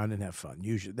fuck around and have fun.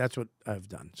 Usually that's what I've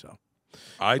done. So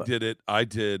I did it. I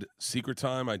did Secret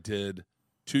Time. I did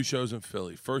 2 shows in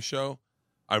Philly. First show,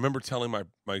 I remember telling my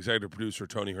executive producer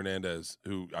Tony Hernandez,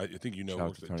 who I think Shout out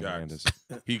works to at Tony Jack's.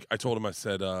 Hernandez. I told him,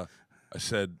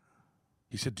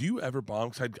 he said, do you ever bomb?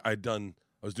 Because I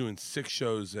was doing 6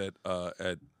 shows at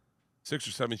 6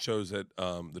 or 7 shows at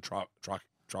the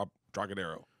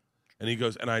Trocadero, and he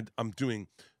goes, and I'm doing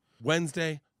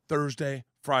Wednesday, Thursday,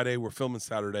 Friday. We're filming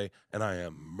Saturday, and I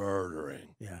am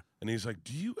murdering. yeah, And he's like,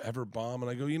 do you ever bomb? And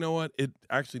I go, you know what? It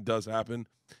actually does happen.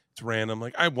 It's random.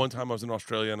 Like one time I was in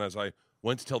Australia, and as I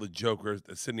went to tell the joke, or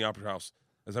at Sydney Opera House,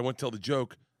 as I went to tell the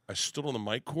joke, I stood on the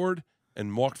mic cord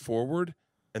and walked forward,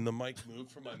 and the mic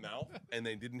moved from my mouth, and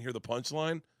they didn't hear the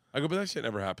punchline. I go, but that shit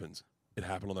never happens. It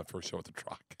happened on that first show at the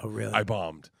Troc. Oh, really? I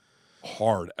bombed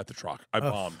hard at the Troc.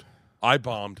 I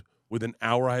bombed with an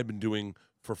hour I had been doing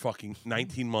for fucking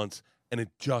 19 months, and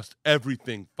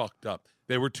everything fucked up.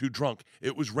 They were too drunk.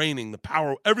 It was raining. The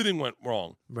power, everything went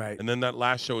wrong. right. And then that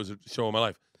last show is a show of my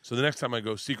life. So the next time I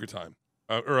go Secret Time,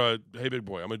 Hey Big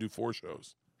Boy, I'm going to do 4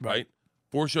 shows, right?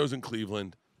 4 shows in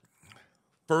Cleveland.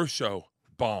 First show,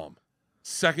 bomb.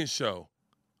 Second show,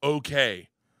 okay.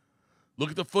 Look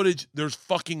at the footage. There's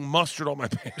fucking mustard on my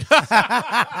pants.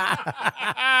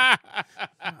 I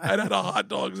had hot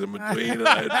dogs in between, and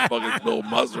I had fucking spilled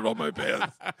mustard on my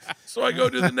pants. So I go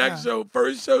to the next show.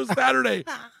 First show Saturday,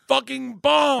 fucking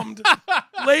bombed.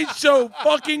 Late show,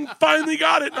 fucking finally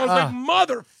got it. And I was like,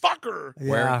 motherfucker.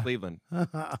 Where in Cleveland?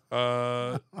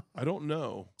 I don't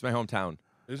know. It's my hometown.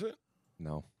 Is it?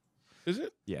 No. Is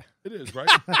it? Yeah. It is, right?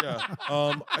 Yeah.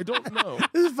 I don't know.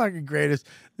 This is fucking greatest.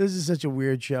 This is such a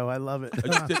weird show. I love it.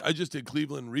 I just did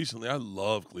Cleveland recently. I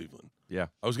love Cleveland. Yeah.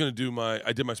 I was gonna do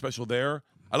I did my special there.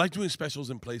 I like doing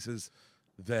specials in places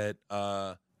that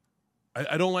I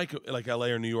don't like LA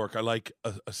or New York. I like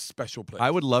a special place.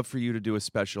 I would love for you to do a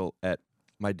special at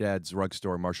my dad's rug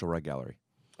store, Marshall Rug Gallery.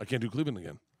 I can't do Cleveland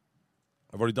again.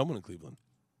 I've already done one in Cleveland.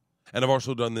 And I've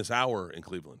also done this hour in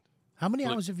Cleveland. How many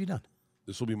hours have you done?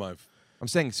 This will be my I'm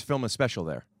saying film a special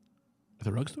there. At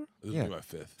the rug store? this Yeah. will be my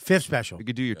fifth. Fifth special. You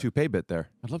could do your toupee bit there.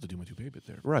 I'd love to do my toupee bit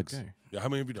there. Rugs. Okay. Yeah, how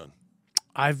many have you done?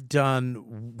 I've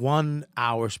done 1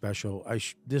 hour special.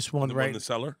 This one The one in right, the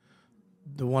cellar?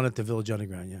 the one at the Village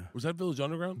Underground. Yeah, Was that Village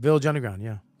Underground? Village Underground.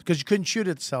 Yeah, because you couldn't shoot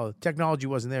it at the cellar. Technology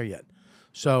wasn't there yet,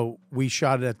 so we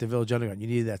shot it at the Village Underground. You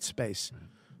needed that space.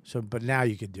 So, but now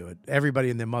you could do it. Everybody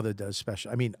and their mother does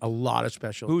special. I mean, a lot of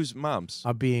special. Whose moms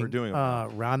are being are doing it?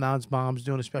 Ronon's mom's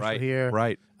doing a special Right, here.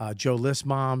 right. Joe List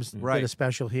mom's did a Right.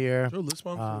 special here. Joe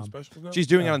Listbaum for specials now? She's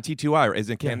doing it on T2I.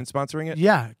 Isn't Canon sponsoring it?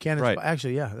 Yeah, Cannon's Right.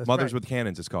 actually, yeah. That's Mothers right. with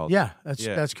Cannons, it's called. Yeah,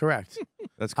 Yeah. that's correct.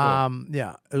 That's cool.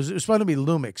 Yeah, it was supposed to be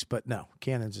Lumix, but no,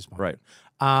 Cannon's is Right.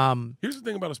 Here's the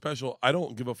thing about a special. I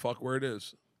don't give a fuck where it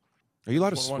is. Are you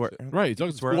allowed to wanna swear? watch it. Right.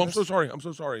 It's Swear Oh, on I'm this? so sorry. I'm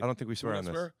so sorry. I don't think we swear on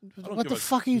this. I don't What give the a-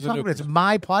 fuck are you talking about? It's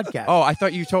my podcast. Oh, I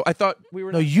thought you told. I thought we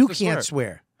were. No, not you supposed to can't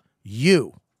swear.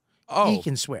 You. Oh, He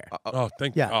can swear. Oh,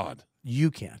 thank Yeah. God.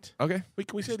 You can't. okay. Wait,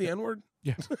 can we say the N-word?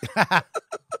 Yeah.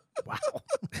 Wow.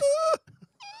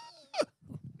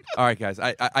 All right, guys.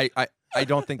 I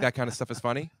don't think that kind of stuff is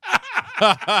funny.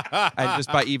 And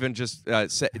just by even just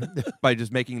by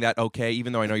just making that okay,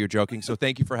 even though I know you're joking. So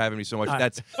thank you for having me so much.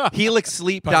 That's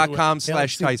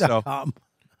helixsleep.com/Tyso.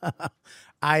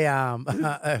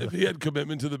 If he had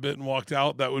commitment to the bit and walked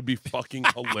out, that would be fucking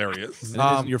hilarious. And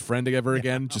isn't your friend ever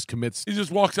again just commits. He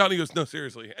just walks out and he goes, "No,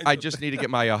 seriously." And I just need to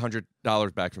get my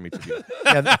 $100 back from each of you.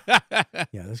 Yeah,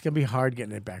 that's gonna be hard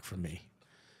getting it back from me.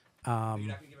 You're not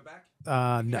gonna give it back? No.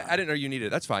 I didn't know you needed it.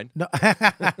 That's fine. No,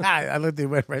 I looked at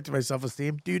went right to my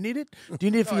self-esteem. Do you need it? Do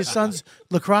you need it for your son's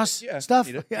lacrosse stuff?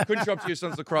 Need it. Couldn't show up to your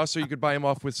son's lacrosse, so you could buy him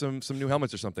off with some new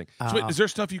helmets or something. So wait, is there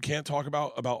stuff you can't talk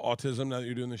about autism now that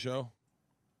you're doing the show?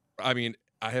 I mean,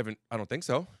 I don't think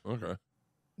so. Okay.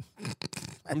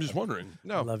 I'm just wondering. I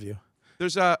No. love you.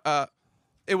 There's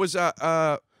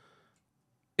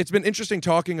it's been interesting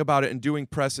talking about it and doing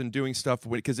press and doing stuff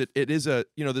because it is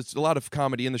there's a lot of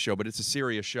comedy in the show, but it's a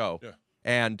serious show. Yeah.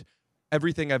 And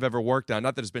everything I've ever worked on,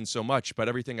 not that it's been so much, but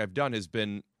everything I've done has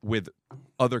been with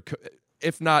other,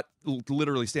 if not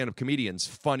literally stand-up comedians,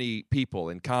 funny people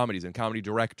in comedies and comedy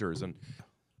directors. And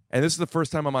this is the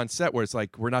first time I'm on set where it's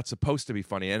like we're not supposed to be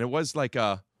funny. And it was like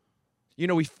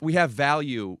we have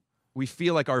value. We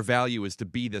feel like our value is to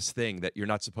be this thing that you're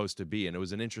not supposed to be. And it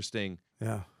was interesting.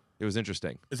 It was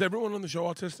interesting. Is everyone on the show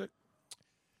autistic?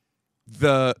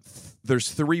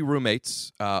 There's 3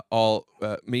 roommates, all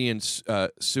me and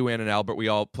Sue Ann and Albert. We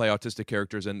all play autistic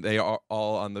characters, and they are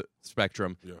all on the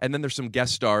spectrum. Yeah. And then there's some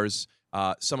guest stars,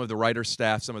 some of the writer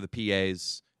staff, some of the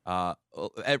PAs.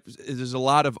 There's a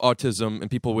lot of autism, and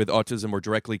people with autism were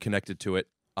directly connected to it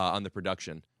on the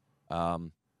production. But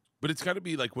it's got to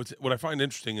be like what I find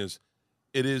interesting is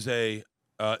it is a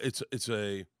it's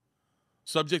a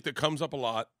subject that comes up a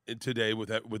lot today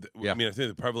with I mean, I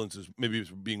think the prevalence is maybe it's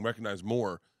being recognized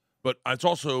more, but it's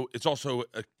also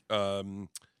a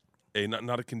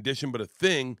not a condition but a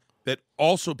thing that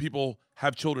also people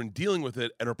have children dealing with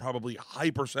it and are probably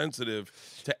hypersensitive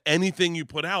to anything you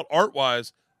put out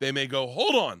art-wise. They may go,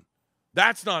 hold on,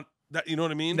 that's not that, you know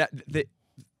what I mean?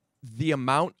 The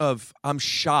amount of I'm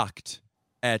shocked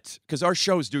at because our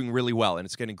show is doing really well and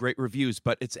it's getting great reviews,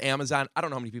 but it's Amazon. I don't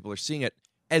know how many people are seeing it.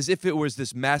 As if it was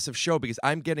this massive show, because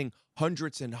I'm getting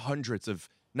hundreds and hundreds of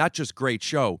not just great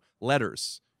show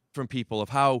letters from people of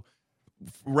how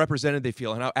represented they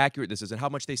feel and how accurate this is and how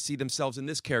much they see themselves in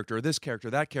this character or this character,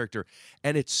 that character.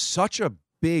 And it's such a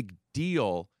big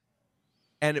deal.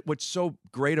 And what's so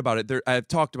great about it, I've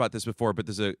talked about this before, but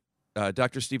there's a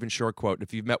Dr. Stephen Shore quote.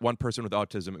 If you've met one person with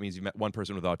autism, it means you've met one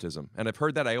person with autism. And I've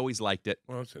heard that. I always liked it.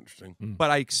 Well, that's interesting. But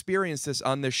I experienced this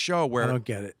on this show where I don't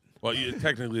get it. Well,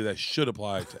 technically, that should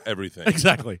apply to everything.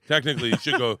 Exactly. Technically, you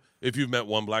should go. If you've met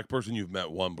one black person, you've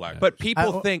met one black. But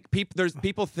person. people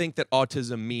people think that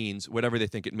autism means whatever they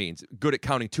think it means. Good at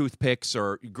counting toothpicks,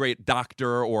 or great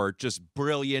doctor, or just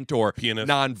brilliant, or Pianist.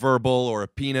 nonverbal, or a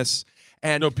penis.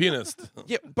 And No, pianist.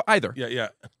 yeah, but either. Yeah.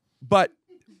 But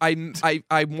I'm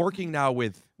working now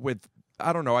with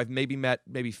I don't know. I've met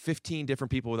 15 different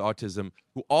people with autism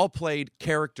who all played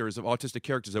characters of autistic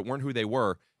characters that weren't who they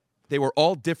were. They were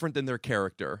all different than their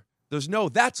character. There's no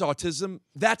that's autism.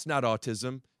 That's not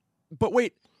autism. But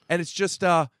wait, and it's just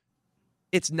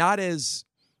it's not as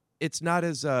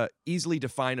easily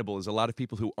definable as a lot of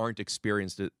people who aren't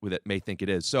experienced with it may think it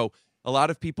is. So a lot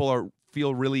of people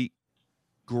feel really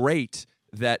great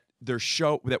that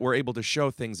we're able to show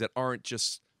things that aren't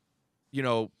just,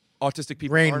 autistic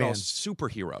people Rain aren't all Man.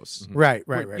 superheroes. Right.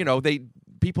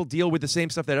 People deal with the same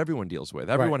stuff that everyone deals with.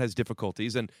 Everyone has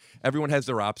difficulties, and everyone has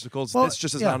their obstacles. Well, it's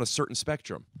just yeah. on a certain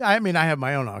spectrum. I mean, I have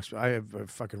my own I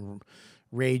have fucking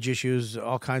rage issues,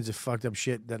 all kinds of fucked up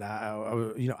shit that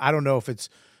I don't know if it's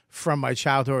from my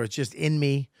childhood or it's just in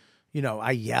me.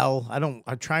 I yell.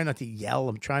 I'm trying not to yell.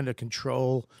 I'm trying to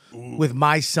control with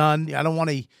my son. I don't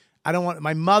want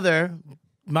my mother,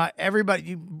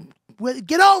 everybody.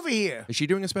 Get over here. Is she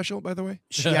doing a special, by the way?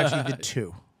 She actually did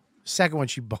 2. Second one,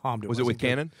 she bombed. Was it with wasn't good.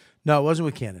 Cannon? No, it wasn't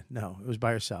with Cannon. No, it was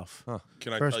by herself. Huh.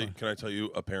 Can First I one. tell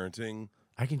you a parenting?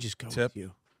 I can just go Tip? with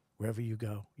you wherever you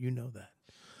go. You know that.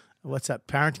 What's that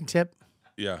parenting tip?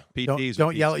 Yeah. PTs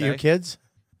Don't yell at your kids.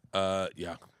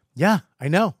 Yeah. Yeah, I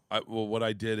know. Well, what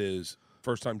I did is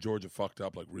first time Georgia fucked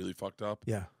up, like really fucked up.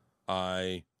 Yeah.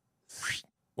 I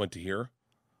went to here,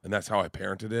 and that's how I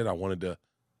parented it.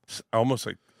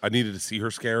 I needed to see her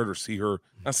scared, or see her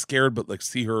not scared, but like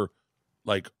see her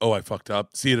like, oh, I fucked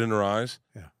up. See it in her eyes.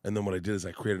 Yeah. And then what I did is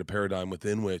I created a paradigm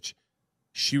within which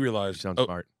she realized. You sound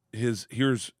smart.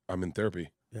 I'm in therapy.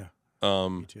 Yeah.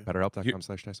 Um.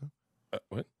 BetterHelp.com/Tyson.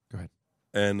 What? Go ahead.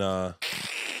 And I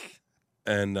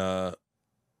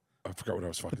forgot what I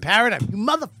was fucking. The paradigm, you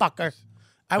motherfucker.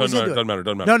 I was into it. Doesn't matter.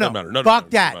 No, Doesn't matter. No, fuck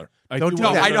doesn't that. matter. Don't do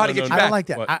No, that. I know how to get you I back. don't like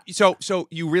that. What? So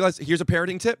you realize, here's a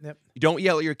parenting tip. Yep. You don't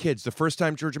yell at your kids. The first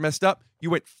time Georgia messed up, you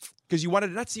went, because you wanted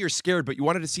to not see her scared, but you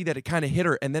wanted to see that it kind of hit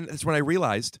her. And then that's when I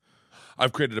realized.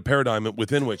 I've created a paradigm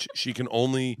within which she can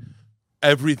only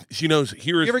she knows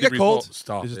here is. You ever the get cold? result.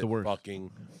 Stop. This is it, the worst.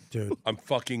 Fucking, Dude. I'm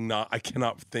fucking not. I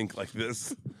cannot think like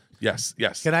this. Yes.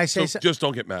 Can I say just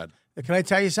don't get mad. Can I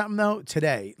tell you something though?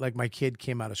 Today, like my kid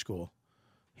came out of school.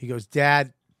 He goes,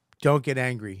 "Dad, don't get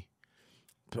angry."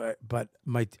 But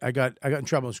I got in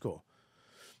trouble in school.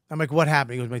 I'm like, "What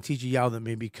happened?" He goes, "My teacher yelled at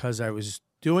me because I was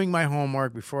doing my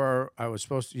homework before I was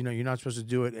supposed to, you're not supposed to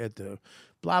do it at the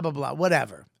blah, blah, blah,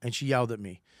 whatever." And she yelled at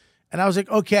me. And I was like,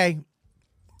 okay.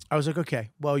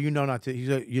 Well, not to. He's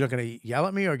like, "You're not going to yell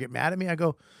at me or get mad at me?" I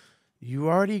go, "You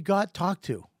already got talked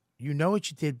to. You know what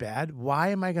you did bad. Why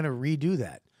am I going to redo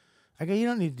that?" I go, "You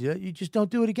don't need to do it. You just don't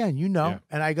do it again. Yeah.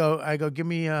 And I go, give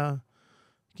me a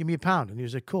pound. And he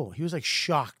was like, cool. He was like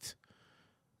shocked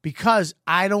because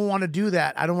I don't want to do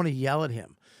that. I don't want to yell at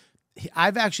him.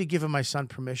 I've actually given my son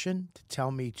permission to tell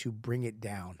me to bring it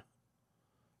down.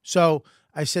 So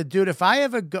I said, dude, if I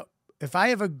ever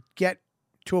get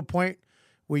to a point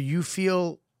where you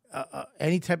feel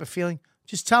any type of feeling,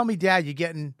 just tell me, Dad, you're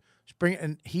getting spring.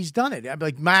 And he's done it. I'd be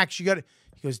like, Max, you got it.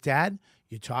 He goes, Dad,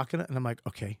 you're talking. And I'm like,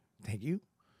 okay, thank you.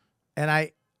 And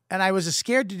I was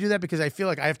scared to do that because I feel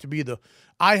like I have to be the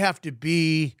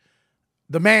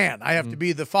man. I have to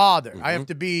be the father. I have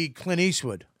to be Clint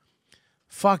Eastwood.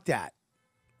 Fuck that.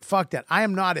 I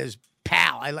am not his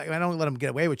pal. I don't let him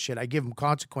get away with shit. I give him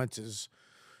consequences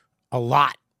a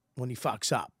lot when he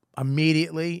fucks up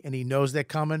immediately, and he knows they're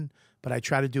coming. But I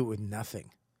try to do it with nothing.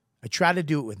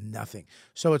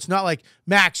 So it's not like,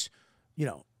 Max,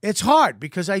 it's hard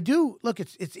because I do. Look,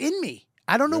 it's in me.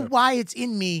 I don't know why it's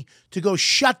in me to go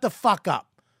shut the fuck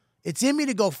up. It's in me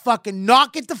to go fucking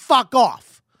knock it the fuck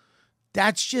off.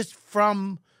 That's just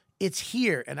it's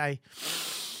here. And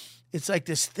it's like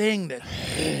this thing that,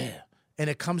 and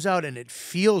it comes out and it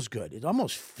feels good. It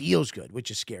almost feels good,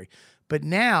 which is scary. But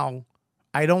now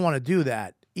I don't want to do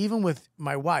that. Even with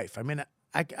my wife. I mean,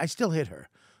 I still hit her.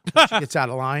 When she gets out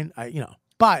of line,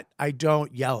 but I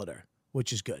don't yell at her,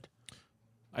 which is good.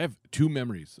 I have 2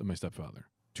 memories of my stepfather.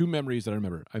 2 memories that I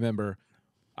remember. I remember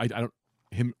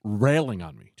him railing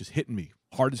on me, just hitting me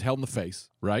hard as hell in the face,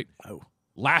 right? Oh.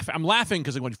 I'm laughing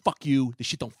because I'm going, fuck you. This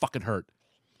shit don't fucking hurt.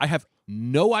 I have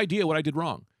no idea what I did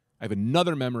wrong. I have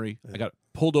another memory. I got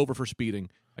pulled over for speeding.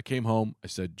 I came home. I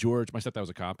said, George, my stepdad was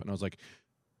a cop, and I was like,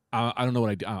 I don't know what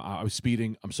I did. I was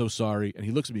speeding. I'm so sorry. And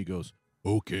he looks at me and goes,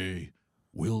 okay,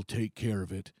 we'll take care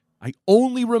of it. I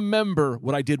only remember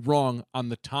what I did wrong on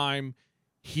the time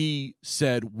he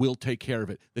said, we'll take care of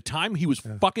it. The time he was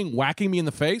fucking whacking me in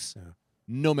the face,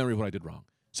 no memory of what I did wrong.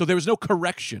 So there was no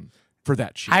correction for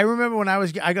that shit. I remember when I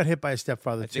got hit by a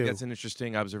stepfather, I too. think that's an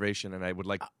interesting observation, and I would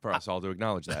like for us all to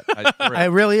acknowledge that.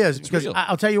 It really is. Because real.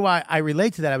 I'll tell you why I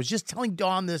relate to that. I was just telling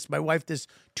Dawn this, my wife this,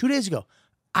 2 days ago.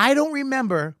 I don't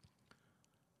remember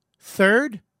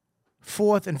 3rd,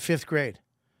 4th, and 5th grade.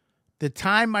 The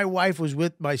time my wife was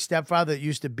with my stepfather that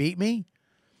used to beat me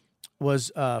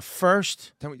was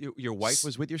first. Tell me, your wife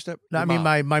was with your step? No, I mean,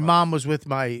 my mom was with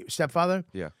my stepfather.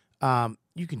 Yeah.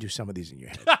 You can do some of these in your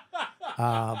head.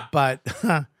 But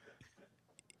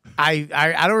I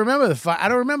don't remember I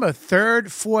don't remember 3rd,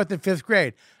 4th, and 5th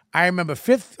grade. I remember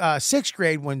 6th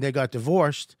grade when they got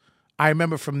divorced. I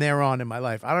remember from there on in my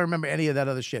life. I don't remember any of that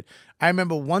other shit. I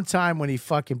remember one time when he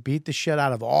fucking beat the shit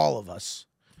out of all of us.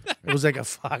 It was like a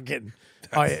fucking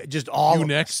just all you of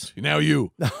next. us. Now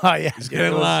you. Oh yeah, Just dude, get it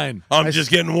in was- line. I'm just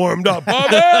getting warmed up.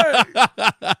 Bobby!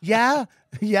 Yeah,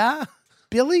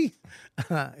 Billy.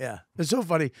 Yeah, it's so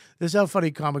funny. This is how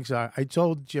funny comics are. I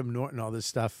told Jim Norton all this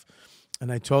stuff,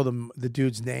 and I told him the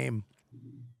dude's name.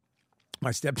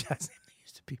 My stepdad's name. He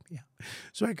used to beat me up.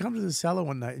 So I come to the cellar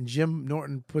one night, and Jim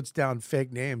Norton puts down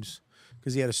fake names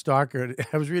because he had a stalker. And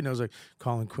I was reading. I was like,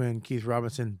 Colin Quinn, Keith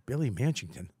Robinson, Billy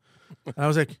Manchington. And I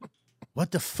was like,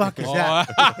 what the fuck is that?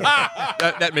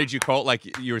 that made you cold,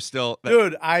 like you were still.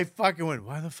 Dude, I fucking went,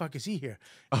 why the fuck is he here?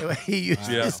 He used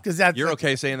this because that's You're like,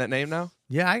 okay saying that name now?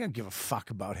 Yeah, I don't give a fuck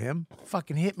about him.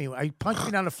 Fucking hit me. I punched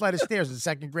me down a flight of stairs in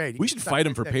 2nd grade. We should fight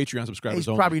him for Patreon. Patreon subscribers He's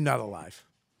only. probably not alive.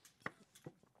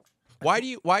 Why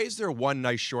is there one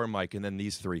nice shore mic and then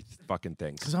these 3 fucking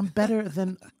things? Because I'm better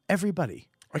than everybody.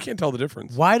 I can't tell the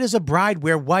difference. Why does a bride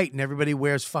wear white and everybody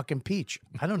wears fucking peach?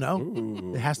 I don't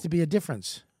know. There has to be a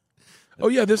difference. Oh,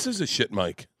 yeah, this is a shit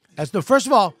mic. First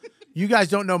of all, you guys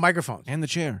don't know microphones. And the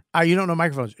chair. You don't know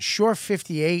microphones. Shure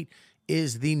 58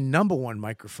 is the #1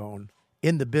 microphone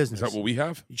in the business. Is that what we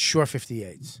have? Shure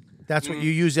 58s. That's what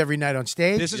you use every night on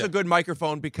stage. This is a good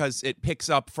microphone because it picks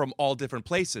up from all different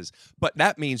places. But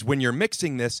that means when you're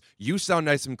mixing this, you sound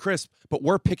nice and crisp, but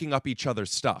we're picking up each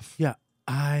other's stuff. Yeah,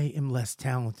 I am less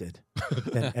talented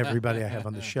than everybody I have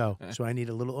on the show, so I need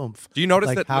a little oomph. Do you notice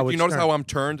Like that? Howard Do you notice Stern. how I'm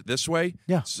turned this way?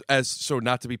 Yeah. So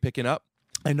not to be picking up.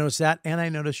 I noticed that, and I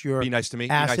noticed your Be nice to me.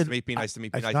 Be acid. nice to me. Be nice to me.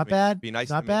 Be It's nice not to me. bad. Be nice It's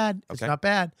to not me. bad. It's Okay. not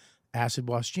bad. Acid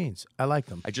wash jeans. I like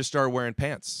them. I just started wearing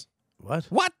pants. What?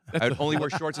 What? I would only wear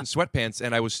shorts and sweatpants,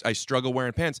 and I struggle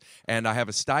wearing pants. And I have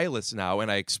a stylist now,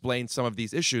 and I explained some of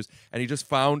these issues, and he just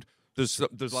found there's a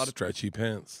lot of Stretchy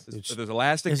pants. there's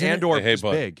elastic Isn't it- and or Hey, it's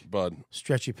bud, big. bud,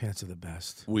 Stretchy pants are the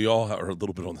best. we all are a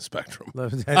little bit on the spectrum.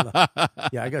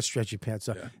 Yeah, I got stretchy pants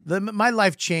on. My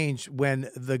life changed when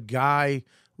the guy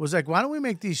was like, "Why don't we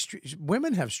make these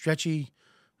women have stretchy?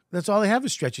 That's all they have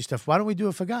is stretchy stuff. Why don't we do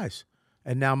it for guys?"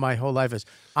 And now my whole life is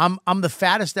I'm the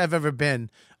fattest I've ever been.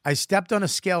 I stepped on a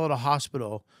scale at a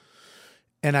hospital,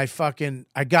 and I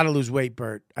got to lose weight,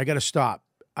 Bert. I got to stop.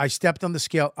 I stepped on the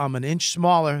scale. I'm an inch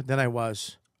smaller than I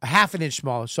was, a half an inch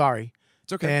smaller. Sorry,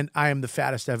 It's okay. and I am the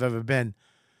fattest I've ever been,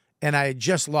 and I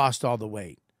just lost all the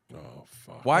weight. Oh,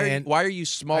 fuck. Why are you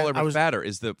smaller I but was- fatter?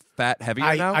 Is the fat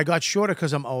heavier now? I got shorter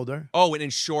because I'm older. oh,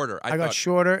 and shorter. I got thought-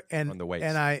 shorter, and on the waist.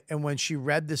 and when she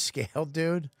read the scale,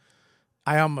 dude,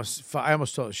 I almost told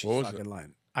her she's What was fucking it?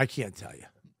 lying. I can't tell you.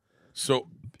 So,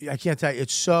 I can't tell you.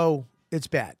 It's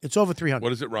bad. It's over 300. what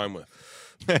does it rhyme with?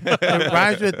 It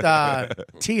rhymes with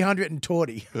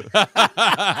T140.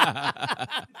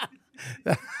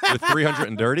 With 300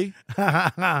 and dirty?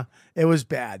 It was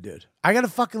bad, dude. I gotta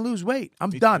fucking lose weight. I'm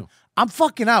done. I'm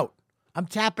fucking out. I'm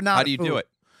tapping out. How of do you food. do it?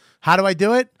 How do I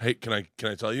do it? Hey, can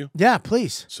I tell you? Yeah,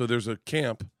 please. So there's a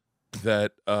camp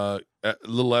that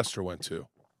little Esther went to,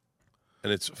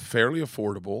 and it's fairly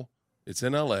affordable. It's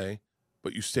in LA,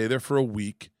 but you stay there for a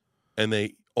week, and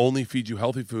they only feed you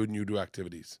healthy food, and you do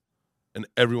activities, and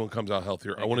everyone comes out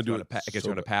healthier. I want to do it. I guess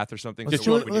you on a path or something. Let's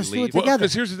so do it- when let's you do it leave, together. Well,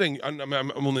 because here's the thing. I'm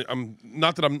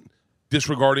not that I'm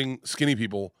disregarding skinny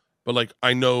people, but like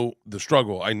I know the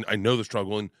struggle. I know the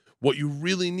struggle, and what you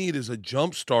really need is a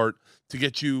jump start to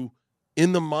get you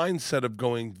in the mindset of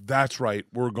going, that's right,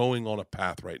 we're going on a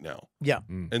path right now. Yeah.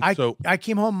 And I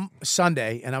came home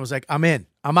Sunday and I was like, I'm in.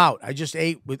 I'm out. I just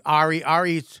ate with Ari.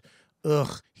 Ari's,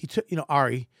 he took,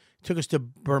 Ari took us to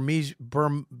Burmese,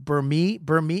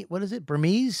 what is it?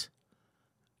 Burmese?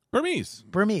 Burmese.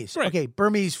 Right. Okay,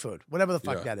 Burmese food, whatever the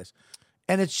fuck Yeah. that is.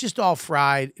 And it's just all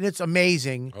fried and it's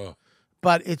amazing, Oh.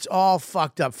 but it's all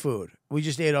fucked up food. We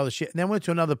just ate all the shit. And then went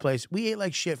to another place. We ate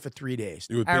like shit for 3 days.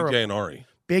 You with Big Terrible. J and Ari.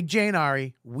 Big J and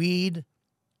Ari, weed,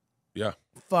 Yeah.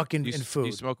 fucking, do you, and do food.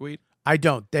 you smoke weed? I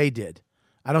don't. They did.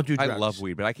 I don't do drugs. I love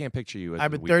weed, but I can't picture you as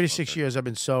I've a been weed 36 smoker. years. I've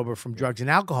been sober from drugs and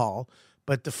alcohol,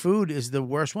 but the food is the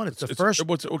worst one. It's the first.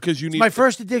 Because you It's need my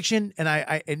first addiction, and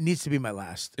I it needs to be my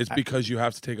last. It's because you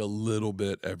have to take a little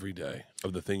bit every day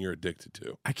of the thing you're addicted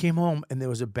to. I came home and there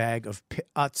was a bag of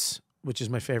Utz, which is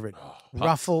my favorite,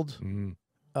 ruffled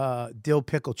dill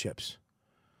pickle chips,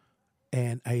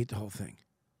 and I ate the whole thing.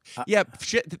 Yeah,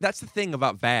 shit. That's the thing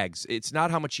about bags. It's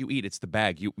not how much you eat; it's the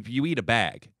bag. You eat a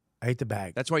bag. I ate the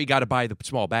bag. That's why you got to buy the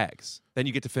small bags. Then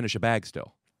you get to finish a bag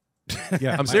still.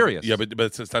 Yeah, I'm serious. Yeah, but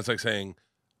that's like saying,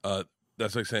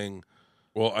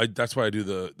 well, that's why I do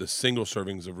the single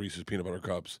servings of Reese's peanut butter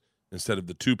cups instead of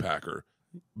the 2-packer.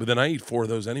 But then I eat 4 of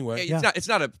those anyway. It's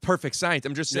not a perfect science.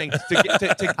 I'm just saying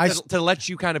to let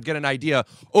you kind of get an idea.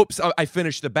 Oops, I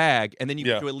finished the bag, and then you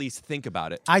get to at least think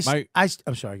about it. I'm sorry, go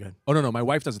ahead. Oh, no. My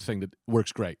wife does a thing that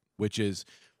works great, which is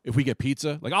if we get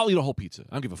pizza, like I'll eat a whole pizza.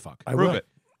 I don't give a fuck. I will. it.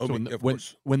 So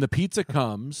when the pizza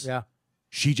comes, Yeah.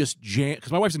 she just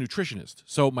because my wife's a nutritionist,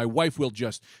 so my wife will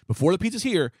just before the pizza's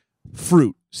here,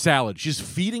 fruit, salad. She's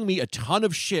feeding me a ton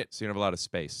of shit, So you don't have a lot of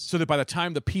space. so that by the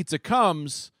time the pizza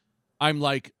comes, I'm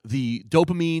like the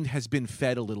dopamine has been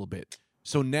fed a little bit.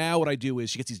 So now what I do is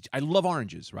she gets these. I love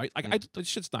oranges, right? Like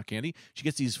shit's not candy. She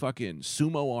gets these fucking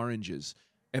sumo oranges,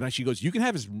 and she goes, "You can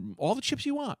have all the chips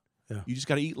you want. Yeah. You just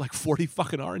got to eat like 40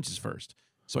 fucking oranges first."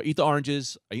 So I eat the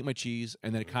oranges, I eat my cheese,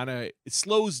 and then it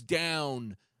slows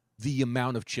down the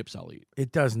amount of chips I'll eat.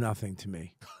 It does nothing to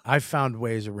me. I've found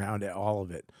ways around it, all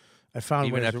of it. I found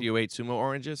Even ways after you ate sumo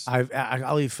oranges?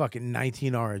 I'll eat fucking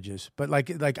 19 oranges. But like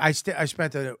I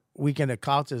spent a weekend at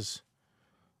Calta's,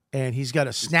 and he's got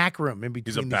a snack room in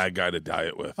between. He's a bad guy to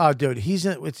diet with. Oh, dude,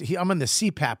 I'm in the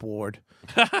CPAP ward,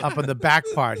 up in the back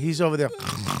part. He's over there.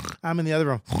 I'm in the other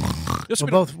room.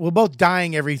 We're both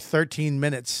dying every 13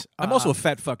 minutes. I'm also a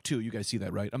fat fuck too. You guys see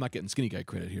that, right? I'm not getting skinny guy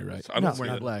credit here, right? I don't We're see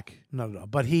not it. black. No.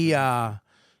 But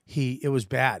it was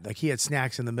bad. Like he had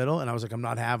snacks in the middle, and I was like, I'm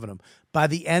not having them. By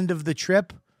the end of the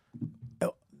trip,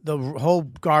 the whole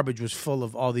garbage was full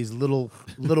of all these little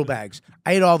bags.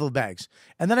 I ate all the bags,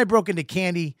 and then I broke into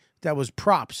candy that was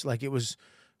props. Like it was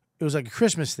like a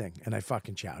Christmas thing, and I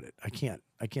fucking chowed it. I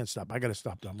can't stop. I got to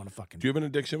stop. I'm gonna fucking. Do you have an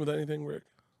addiction with anything, Rick?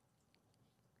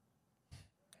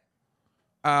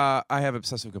 I have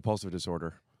obsessive compulsive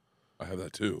disorder. I have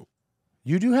that too.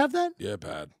 You do have that? Yeah,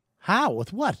 bad. How?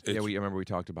 With what? I remember we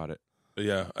talked about it.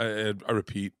 Yeah, I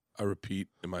repeat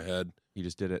in my head. You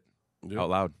just did it Yeah,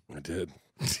 out loud. I did.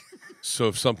 So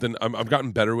if something, I've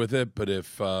gotten better with it, but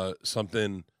if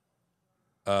something,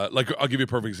 like I'll give you a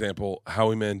perfect example.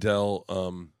 Howie Mandel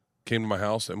came to my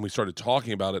house and we started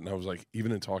talking about it, and I was like,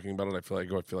 even in talking about it, I feel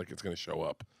like it's going to show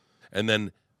up. And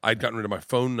then I'd gotten rid of my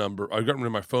phone number. I'd gotten rid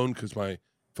of my phone because my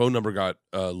phone number got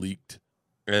leaked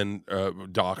and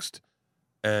doxed,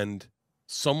 and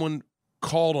someone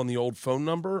called on the old phone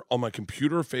number on my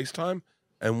computer, FaceTime,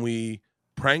 and we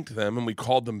pranked them and we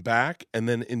called them back. And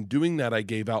then in doing that, I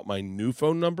gave out my new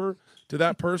phone number to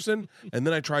that person. And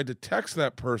then I tried to text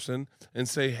that person and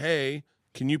say, hey,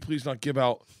 can you please not give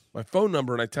out my phone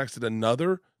number? And I texted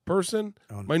another person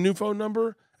my new phone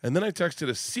number. And then I texted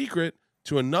a secret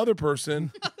to another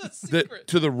person,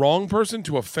 to the wrong person,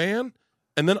 to a fan.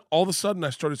 And then all of a sudden I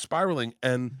started spiraling,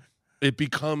 and it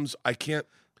becomes, I can't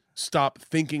stop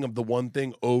thinking of the one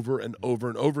thing over and over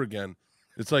and over again.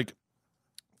 It's like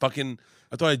fucking,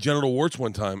 I thought I had genital warts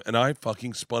one time, and I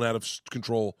fucking spun out of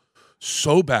control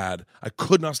so bad. I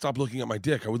could not stop looking at my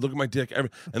dick. I would look at my dick, and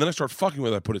then I start fucking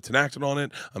with it. I put a Tinactin on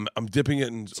it. I'm dipping it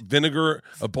in vinegar,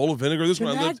 a bowl of vinegar. This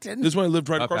is when I lived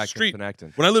right across the street.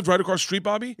 Tinactin. When I lived right across the street,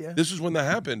 Bobby, this is when that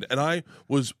happened. And I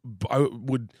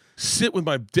would sit with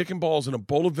my dick and balls in a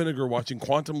bowl of vinegar, watching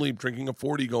Quantum Leap, drinking a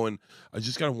 40, going, I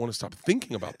just gotta want to stop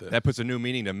thinking about this. That puts a new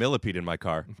meaning to millipede in my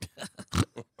car.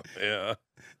 Yeah.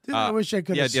 I wish I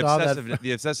could have the saw that.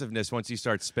 The obsessiveness, once you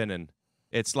start spinning,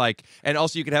 it's like, and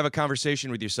also you could have a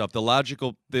conversation with yourself. The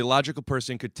logical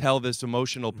person could tell this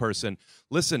emotional person,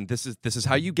 listen, this is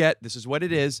how you get, this is what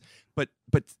it is, but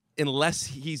unless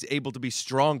he's able to be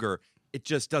stronger, it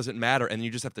just doesn't matter, and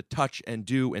you just have to touch and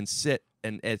do and sit,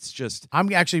 and it's just. I'm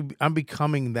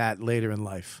becoming that later in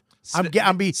life. Stop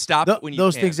when you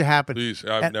those can. things that happen. Please,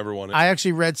 I've never wanted. I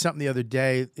actually read something the other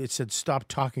day. It said, "Stop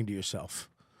talking to yourself,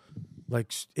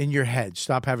 like in your head.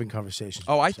 Stop having conversations."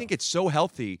 Oh, I think it's so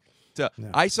healthy.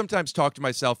 I sometimes talk to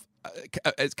myself,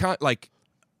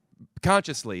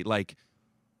 consciously. Like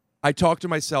I talk to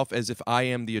myself as if I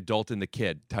am the adult and the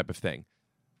kid type of thing.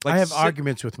 Like I have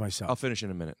arguments with myself. I'll finish in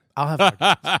a minute. I'll have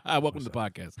arguments. Welcome to the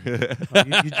podcast. You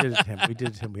did it to him. We did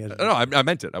it to him. We had No, I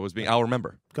meant it. I'll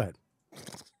remember. Go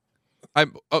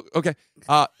ahead. Okay.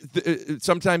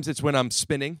 Sometimes it's when I'm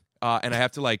spinning. and I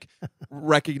have to like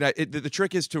recognize. The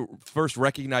trick is to first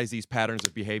recognize these patterns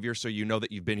of behavior, so you know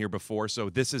that you've been here before. So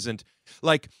this isn't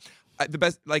like the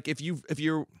best. Like if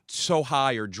you're so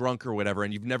high or drunk or whatever,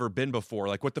 and you've never been before,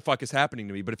 like what the fuck is happening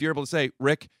to me? But if you're able to say,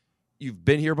 Rick, you've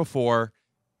been here before.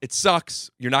 It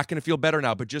sucks. You're not going to feel better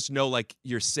now, but just know like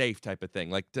you're safe, type of thing.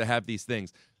 Like to have these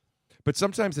things. But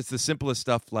sometimes it's the simplest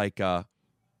stuff. Like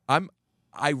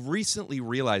I recently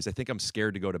realized I think I'm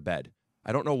scared to go to bed.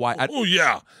 I don't know why. Oh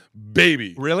yeah,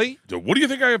 baby. Really? Dude, what do you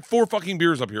think I have 4 fucking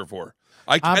beers up here for?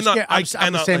 I I'm cannot. scared. I I'm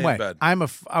cannot the same lay way. in bed.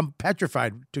 I'm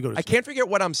petrified to go to sleep. I can't figure out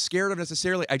what I'm scared of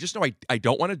necessarily. I just know I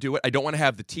don't want to do it. I don't want to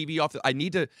have the TV off.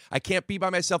 I can't be by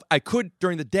myself. I could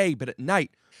during the day, but at night,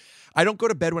 I don't go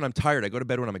to bed when I'm tired. I go to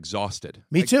bed when I'm exhausted.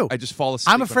 Me too. I just fall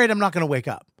asleep. I'm afraid I'm not going to wake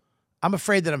up. I'm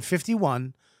afraid that I'm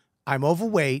 51. I'm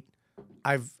overweight.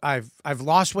 I've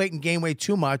lost weight and gained weight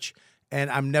too much, and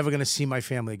I'm never going to see my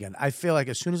family again. I feel like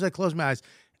as soon as I close my eyes,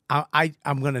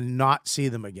 I'm going to not see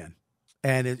them again,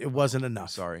 and it wasn't enough.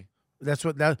 Sorry. That's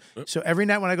what that. So every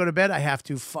night when I go to bed, I have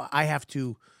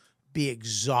to be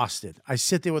exhausted. I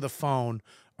sit there with a phone,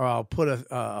 or I'll put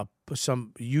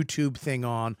some YouTube thing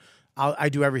on. I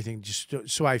do everything just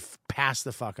so I pass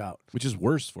the fuck out. Which is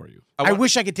worse for you. I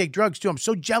wish I could take drugs too. I'm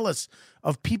so jealous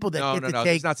of people that get to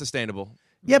take. It's not sustainable.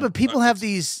 Yeah, but people have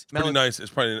these. Pretty nice.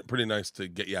 It's pretty nice to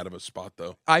get you out of a spot,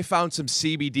 though. I found some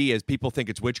CBD, as people think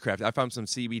it's witchcraft. I found some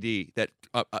CBD that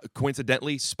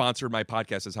coincidentally sponsored my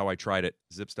podcast. Is how I tried it.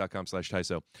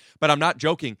 Zips.com/Tyso. But I'm not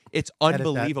joking. It's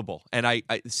unbelievable. And I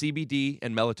CBD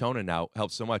and melatonin now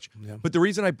helps so much. Yeah. But the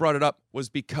reason I brought it up was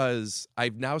because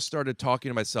I've now started talking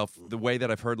to myself the way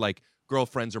that I've heard like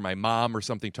girlfriends or my mom or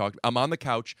something talk. I'm on the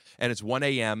couch and it's 1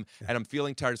 a.m. and I'm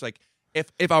feeling tired. It's like,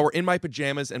 If I were in my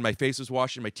pajamas and my face was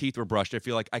washed and my teeth were brushed, I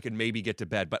feel like I could maybe get to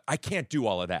bed. But I can't do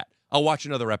all of that. I'll watch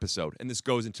another episode, and this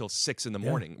goes until 6 in the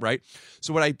morning, right?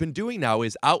 So what I've been doing now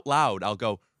is out loud, I'll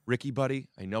go, Ricky, buddy,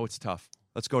 I know it's tough.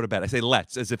 Let's go to bed. I say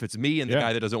let's, as if it's me and the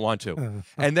guy that doesn't want to.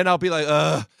 And then I'll be like,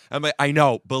 I'm like, I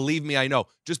know. Believe me, I know.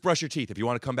 Just brush your teeth. If you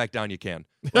want to come back down, you can.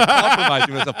 Like,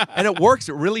 compromising myself. And it works.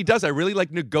 It really does. I really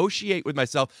like negotiate with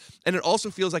myself. And it also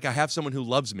feels like I have someone who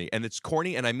loves me. And it's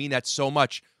corny, and I mean that so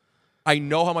much. I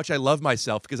know how much I love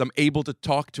myself because I'm able to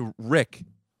talk to Rick.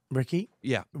 Ricky?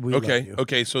 Yeah. We love you.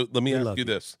 Okay. So let me ask you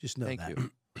this. Just know Thank that.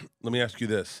 you. Let me ask you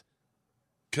this,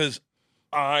 because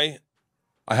I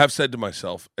have said to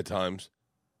myself at times,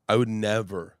 I would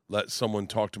never let someone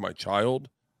talk to my child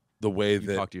the way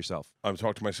that Talk to yourself. I would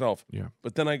talk to myself. Yeah.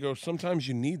 But then I go, sometimes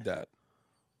you need that.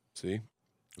 See,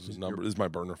 this is my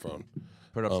burner phone.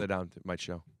 Put it upside down. It might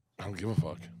show. I don't give a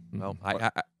fuck. Well,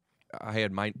 I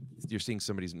had mine. You're seeing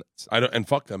somebody's. I don't, and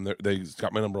fuck them. They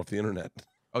got my number off the internet.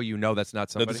 Oh, you know that's not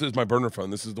No, somebody. this is my burner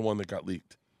phone. This is the one that got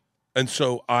leaked. And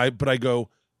so I go,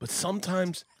 but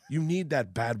sometimes you need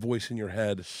that bad voice in your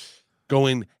head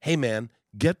going, hey man,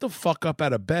 get the fuck up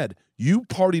out of bed. You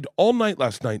partied all night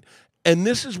last night, and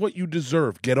this is what you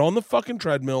deserve. Get on the fucking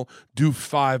treadmill, do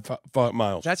 5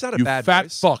 miles. That's not a you bad fat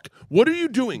voice. fuck. What are you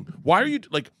doing? Why are you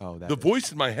like? Oh, that the is.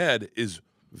 voice in my head is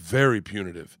very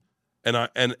punitive. And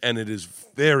it is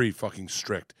very fucking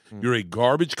strict. You're a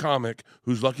garbage comic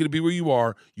who's lucky to be where you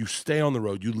are. You stay on the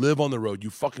road. You live on the road. You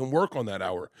fucking work on that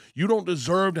hour. You don't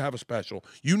deserve to have a special.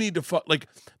 You need to fuck like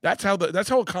that's how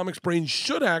a comic's brain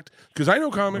should act. Because I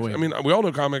know comics. I mean, we all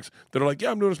know comics that are like,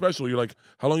 yeah, I'm doing a special. You're like,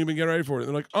 how long you been getting ready for it? And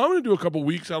they're like, I'm gonna do a couple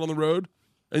weeks out on the road.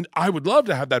 And I would love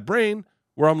to have that brain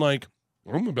where I'm like,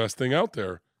 I'm the best thing out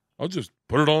there. I'll just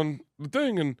put it on the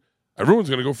thing, and everyone's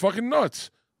gonna go fucking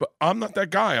nuts. But I'm not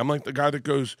that guy. I'm like the guy that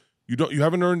goes, you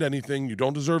haven't earned anything. You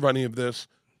don't deserve any of this.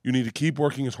 You need to keep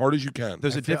working as hard as you can.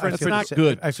 There's a difference. That's not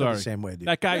good. I feel Sorry. the same way, dude.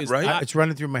 That guy is Right? not. It's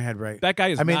running through my head, right? That guy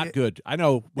is I mean, not good. I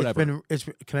know. Whatever.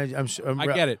 I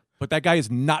get it, but that guy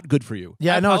is not good for you.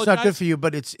 Yeah, I I know it's not good apologize. for you,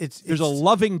 but it's There's a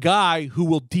loving guy who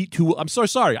will. I'm so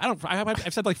sorry.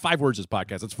 I've said like 5 words this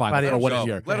podcast. It's fine. I Buddy, don't know what Go. is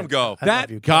here. Let him go. I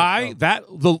love you. That guy,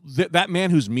 Go. that man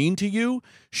who's mean to you,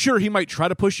 sure, he might try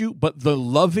to push you, but the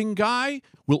loving guy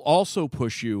will also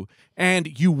push you,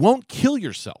 and you won't kill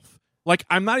yourself. Like,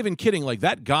 I'm not even kidding. Like,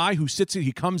 that guy who sits in,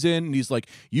 he comes in and he's like,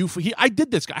 I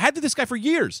did this guy. I had this guy for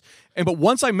years. But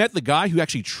once I met the guy who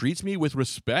actually treats me with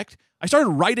respect, I started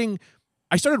writing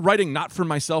not for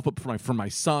myself, but for my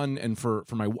son and for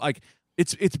my, like,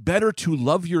 it's better to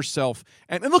love yourself.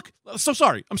 And look, I'm so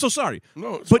sorry.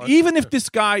 No, it's but fine. even if this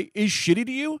guy is shitty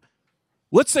to you,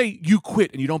 let's say you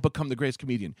quit and you don't become the greatest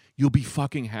comedian, you'll be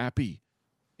fucking happy.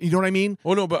 You know what I mean?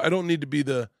 Oh no, but I don't need to be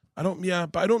the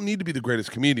greatest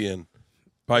comedian.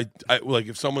 Like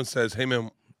if someone says, "Hey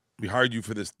man, we hired you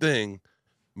for this thing,"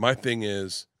 my thing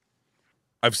is,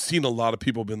 I've seen a lot of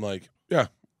people been like, "Yeah,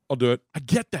 I'll do it. I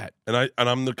get that. And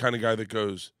I'm the kind of guy that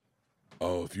goes,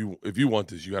 oh, if you want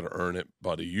this, you got to earn it,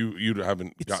 buddy. You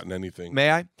haven't gotten anything.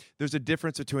 May I? There's a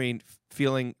difference between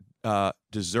feeling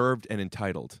deserved and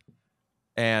entitled.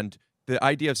 And the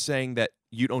idea of saying that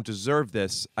you don't deserve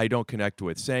this, I don't connect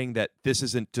with. Saying that this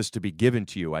isn't just to be given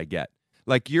to you, I get.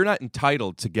 Like, you're not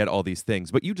entitled to get all these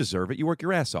things, but you deserve it. You work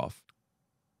your ass off.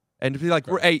 And to be like,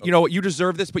 hey, you know what? You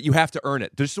deserve this, but you have to earn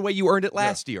it. This is the way you earned it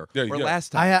last year or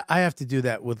last time. I have to do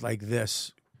that with like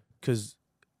this because,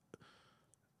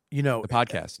 you know, The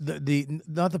podcast. The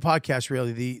not the podcast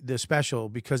really, the special,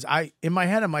 because in my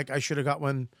head I'm like I should have got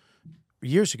one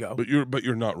years ago. But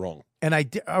you're not wrong. And I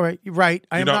did. All right, you're right.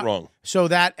 You're not wrong. So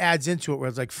that adds into it where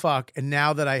it's like fuck. And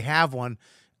now that I have one,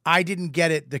 I didn't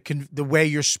get it the way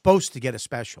you're supposed to get a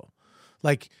special.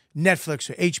 Like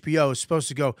Netflix or HBO is supposed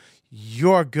to go,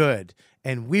 you're good,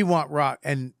 and we want rock.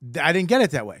 And I didn't get it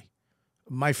that way.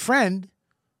 My friend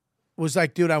was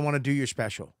like, dude, I want to do your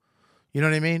special. You know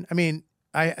what I mean? I mean,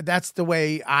 that's the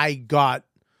way I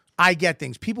get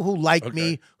things. People who like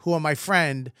me, who are my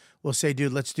friend, will say,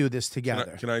 dude, let's do this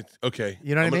together. Can I okay.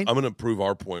 You know what I mean? I'm going to prove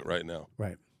our point right now.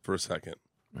 Right. For a second.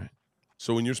 Right.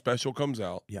 So when your special comes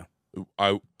out, yeah,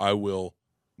 I will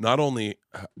not only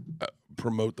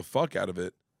promote the fuck out of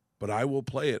it, but I will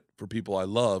play it for people I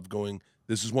love going,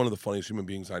 this is one of the funniest human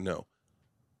beings I know.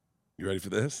 You ready for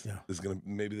this? Yeah. This is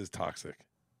maybe this is toxic.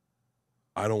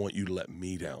 I don't want you to let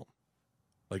me down.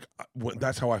 Like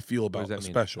that's how I feel about the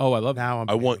special. Oh, I love now.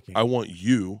 I want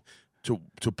you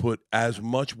to put as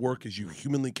much work as you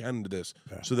humanly can into this,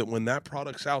 so that when that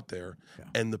product's out there,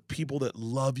 and the people that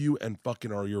love you and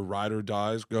fucking are your ride or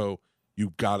dies go,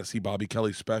 you got to see Bobby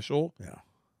Kelly's special. Yeah.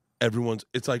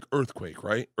 It's like Earthquake,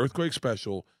 right? Earthquake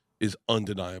special is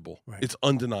undeniable. Right. It's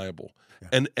undeniable.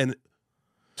 Yeah. And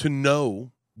to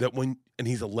know that and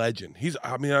he's a legend.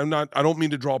 I don't mean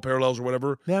to draw parallels or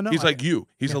whatever. Yeah, no, he's like you.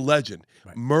 He's a legend.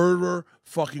 Right. Murderer,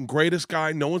 fucking greatest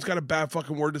guy. No one's got a bad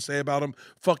fucking word to say about him.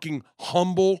 Fucking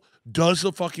humble, does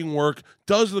the fucking work,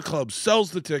 does the club,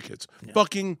 sells the tickets. Yeah.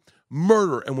 Fucking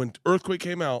murder. And when Earthquake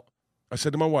came out, I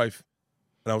said to my wife,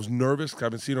 and I was nervous because I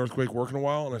haven't seen Earthquake work in a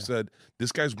while, and I said,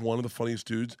 this guy's one of the funniest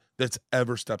dudes that's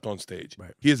ever stepped on stage.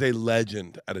 Right. He is a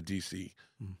legend at a DC.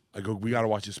 I go, we got to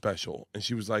watch his special. And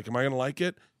she was like, am I going to like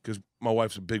it? Because my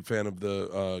wife's a big fan of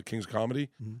the King's Comedy.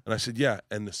 And I said, yeah.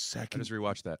 And the second... I just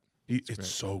rewatched that. It's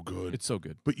so good. It's so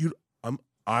good. But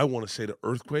I want to say to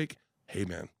Earthquake, hey,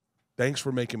 man, thanks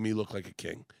for making me look like a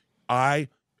king.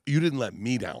 You didn't let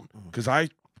me down because I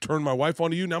turned my wife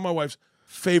onto you. Now my wife's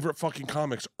favorite fucking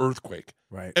comic's Earthquake.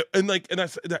 Right. And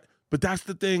that's that. But that's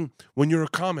the thing. When you're a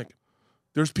comic,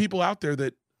 there's people out there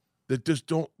that just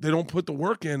don't put the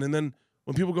work in, and then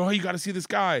when people go, hey, you got to see this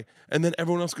guy, and then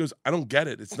everyone else goes, I don't get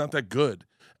it. It's not that good.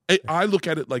 I look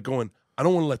at it like going, I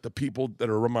don't want to let the people that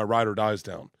are my ride or dies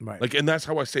down. Right. Like, and that's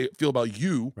how I feel about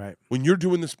you. Right. When you're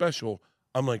doing the special,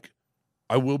 I'm like,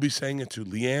 I will be saying it to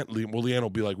Leanne. Leanne will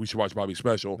be like, we should watch Bobby's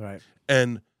special. Right.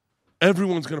 And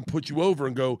everyone's going to put you over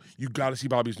and go, you got to see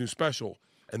Bobby's new special.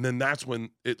 And then that's when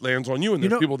it lands on you, and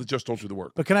there's people that just don't do the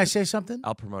work. But can I say something?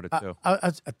 I'll promote it too.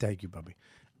 Thank you, Bobby.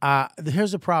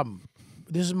 Here's the problem.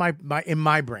 This is my in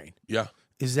my brain. Yeah.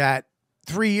 Is that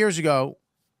 3 years ago,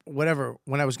 whatever,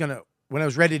 when I was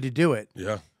ready to do it,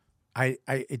 Yeah.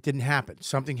 It didn't happen.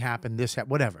 Something happened,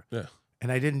 whatever. Yeah.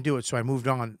 And I didn't do it, so I moved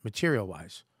on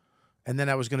material-wise. And then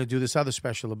I was going to do this other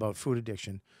special about food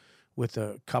addiction with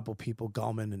a couple people,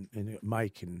 Gallman and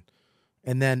Mike.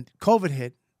 And then COVID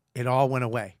hit, it all went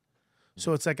away.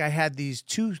 So it's like I had these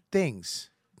two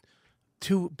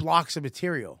blocks of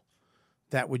material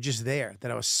that were just there,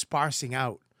 that I was sparsing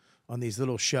out on these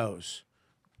little shows.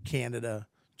 Canada,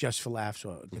 Just for Laughs,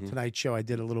 or the Tonight Show, I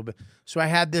did a little bit. So I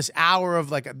had this hour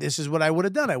of like, this is what I would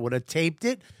have done. I would have taped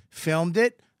it, filmed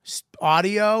it,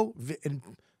 audio. And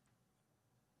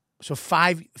so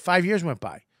 5 years went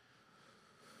by.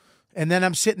 And then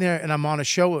I'm sitting there and I'm on a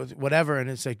show with whatever, and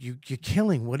it's like, you're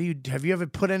killing. Have you ever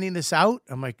put any of this out?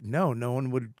 I'm like, no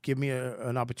one would give me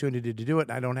an opportunity to do it.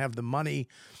 And I don't have the money.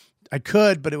 I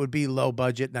could, but it would be low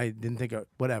budget, and I didn't think of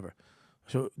whatever.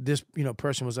 So this,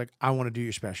 person was like, I want to do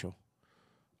your special.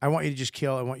 I want you to just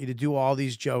kill. I want you to do all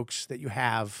these jokes that you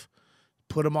have,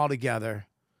 put them all together.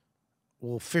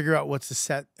 We'll figure out what's the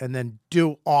set, and then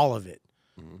do all of it.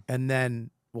 And then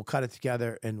we'll cut it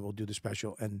together, and we'll do the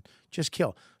special, and just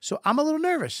kill. So I'm a little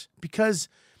nervous because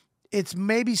it's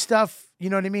maybe stuff, you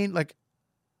know what I mean? Like,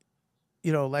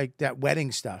 like that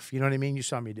wedding stuff. You know what I mean? You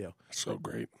saw me do. So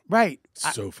great. Right.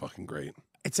 So fucking great.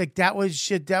 It's like that was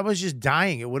just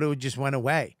dying. It would have just went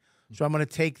away. So I'm going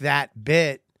to take that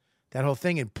bit, that whole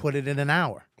thing, and put it in an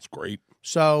hour. It's great.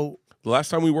 So the last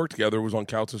time we worked together was on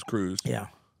Couch's Cruise. Yeah.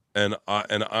 and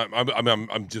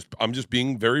I'm just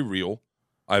being very real.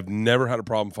 I've never had a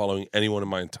problem following anyone in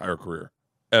my entire career,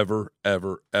 ever.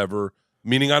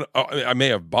 Meaning I may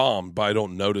have bombed, but I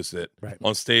don't notice it. Right.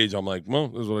 On stage, I'm like, well,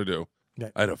 this is what I do.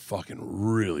 Right. I had a fucking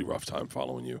really rough time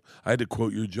following you. I had to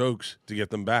quote your jokes to get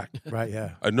them back. Right,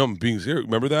 yeah. I know I'm being serious.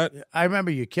 Remember that? I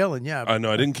remember you killing, yeah. I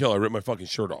know I didn't kill. I ripped my fucking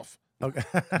shirt off. Okay.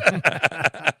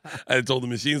 I had told the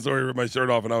machine story, ripped my shirt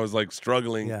off, and I was like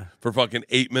struggling for fucking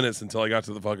 8 minutes until I got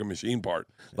to the fucking machine part.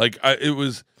 Like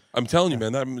I'm telling you,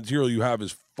 man, that material you have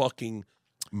is fucking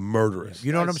murderous.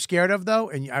 You know what I'm scared of, though?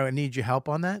 And I need your help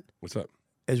on that? What's that?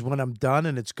 Is when I'm done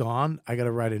and it's gone, I got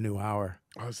to write a new hour.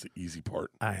 Oh, that's the easy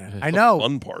part. I know. The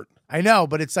fun part. I know,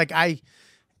 but it's like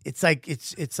it's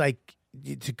like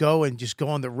to go and just go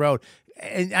on the road.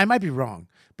 And I might be wrong,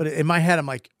 but in my head, I'm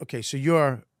like, okay, so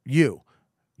your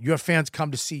fans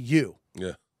come to see you.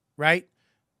 Yeah. Right?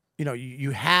 You know,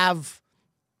 you have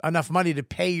enough money to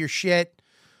pay your shit.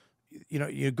 You know,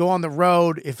 you go on the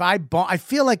road. If I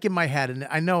feel like in my head, and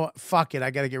I know, fuck it,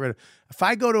 I got to get rid of. If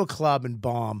I go to a club and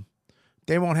bomb,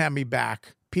 they won't have me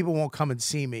back. People won't come and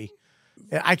see me.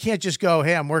 I can't just go,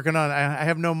 hey, I'm working on, I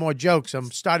have no more jokes.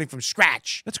 I'm starting from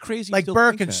scratch. That's crazy. Like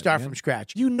Bert can start from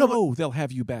scratch. You know they'll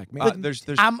have you back, man.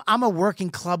 I'm a working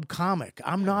club comic.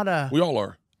 I'm not a. We all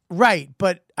are. Right,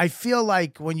 but I feel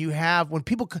like when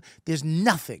people, there's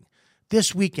nothing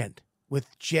this weekend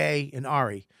with Jay and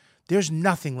Ari. There's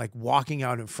nothing like walking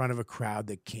out in front of a crowd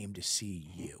that came to see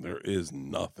you. There is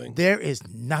nothing. There is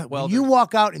nothing. Well, when you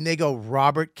walk out and they go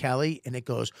Robert Kelly and it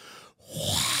goes,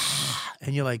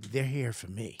 and you're like, they're here for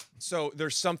me. So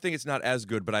there's something, it's not as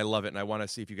good, but I love it, and I want to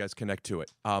see if you guys connect to it.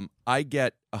 I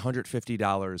get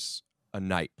 $150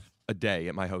 a day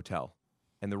at my hotel,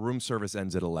 and the room service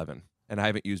ends at 11, and I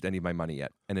haven't used any of my money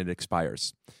yet, and it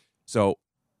expires. So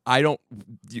I don't.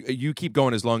 You keep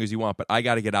going as long as you want, but I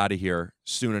got to get out of here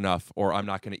soon enough, or I'm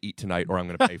not going to eat tonight, or I'm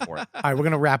going to pay for it. All right, we're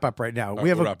going to wrap up right now.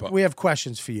 We have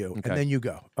questions for you, and then you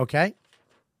go. Okay,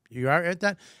 you are at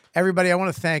that. Everybody, I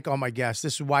want to thank all my guests.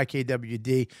 This is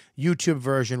YKWd YouTube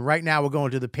version. Right now, we're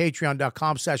going to the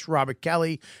Patreon.com/Robert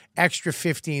Kelly. Extra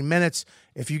 15 minutes.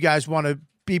 If you guys want to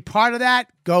be part of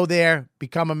that, go there,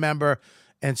 become a member,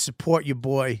 and support your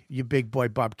big boy,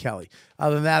 Bob Kelly.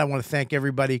 Other than that, I want to thank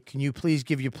everybody. Can you please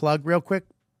give your plug real quick?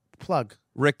 Plug.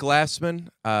 Rick Glassman,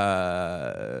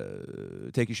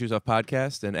 Take Your Shoes Off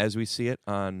podcast, and As We See It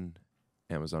on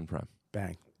Amazon Prime.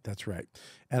 Bang. That's right.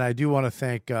 And I do want to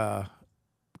thank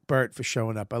Bert for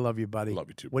showing up. I love you, buddy. Love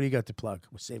you too. What do you got to plug?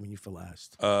 We're saving you for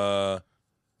last.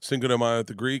 Cinco de Mayo at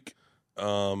the Greek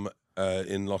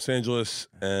in Los Angeles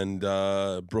and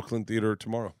Brooklyn Theater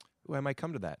tomorrow. Ooh, I might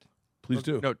come to that. Please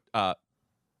do. No,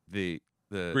 the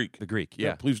Greek. The Greek,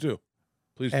 yeah. Please do.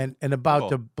 Please. And about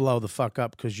to blow the fuck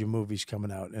up because your movie's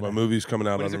coming out. My movie's coming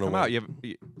out. When does I it don't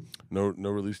come know out? No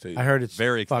release date. I heard it's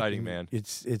very exciting, man.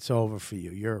 It's over for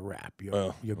you. You're a rap. I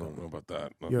don't know about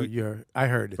that. You're. I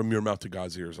heard it. From your mouth to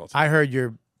God's ears. I heard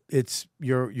you're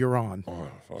on. Oh,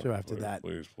 fuck, so after that,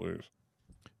 please.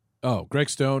 Oh, Greg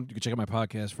Stone. You can check out my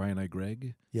podcast, Friday Night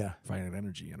Greg. Yeah. Friday Night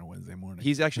Energy on a Wednesday morning.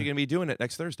 He's actually going to be doing it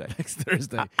next Thursday.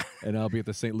 And I'll be at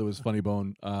the St. Louis Funny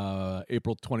Bone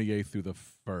April 28th through the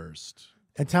 1st.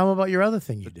 And tell them about your other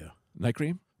thing you do. Night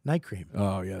Cream? Night Cream.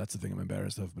 Oh, yeah, that's the thing I'm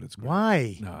embarrassed of, but it's great.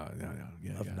 Why? No.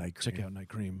 Yeah, Night Cream. Check out Night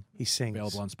Cream. He sings.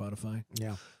 Available on Spotify.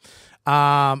 Yeah.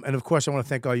 And, of course, I want to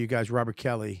thank all you guys, Robert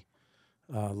Kelly,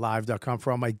 live.com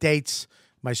for all my dates.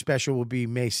 My special will be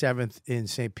May 7th in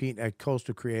St. Pete at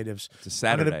Coastal Creatives. It's a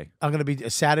Saturday. I'm going to be a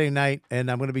Saturday night,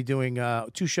 and I'm going to be doing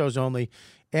 2 shows only.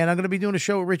 And I'm going to be doing a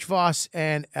show with Rich Voss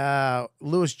and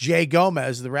Louis J.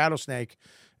 Gomez, the Rattlesnake,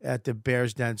 at the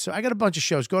Bears Den. So I got a bunch of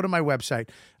shows. Go to my website.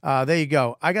 There you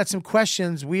go. I got some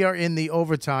questions. We are in the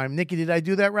overtime. Nikki, did I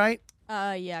do that right?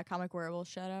 Yeah, Comic Wearables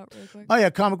shout out really quick. Oh, yeah,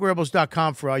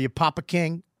 comicwearables.com for all your Papa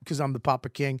King, because I'm the Papa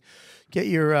King. Get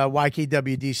your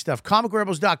YKWd stuff.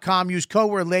 Comicwearables.com. Use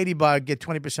code word Ladybug. Get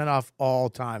 20% off all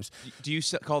times. Do you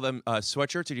call them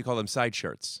sweatshirts or do you call them side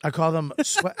shirts? I call them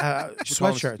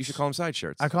sweatshirts. You should call them side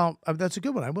shirts. I call them, that's a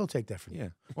good one. I will take that from you. Yeah.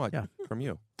 What? Yeah. From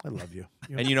you. I love you.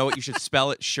 And you know what? You should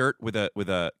spell it shirt with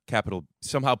a capital.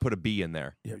 Somehow put a B in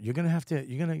there. Yeah, you're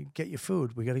gonna get your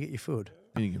food. We gotta get your food.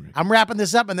 I'm wrapping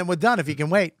this up and then we're done if you can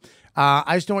wait.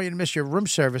 I just don't want you to miss your room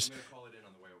service.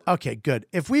 Okay, good.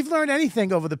 If we've learned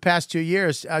anything over the past 2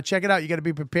 years, check it out. You got to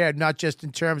be prepared, not just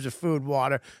in terms of food,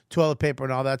 water, toilet paper,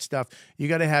 and all that stuff. You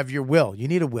got to have your will. You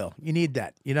need a will. You need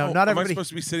that. You know, not everybody. Am I supposed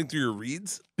to be sitting through your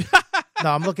reads?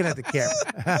 No, I'm looking at the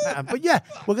camera. But yeah,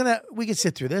 we can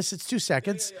sit through this. It's 2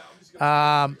 seconds.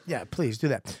 Yeah, please do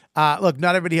that. Look,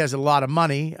 not everybody has a lot of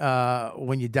money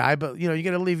when you die, but you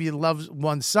got to leave your loved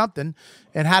ones something.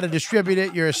 And how to distribute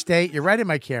it, your estate. You're right in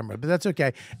my camera, but that's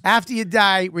okay. After you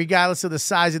die, regardless of the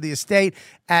size of the estate,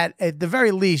 at the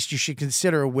very least, you should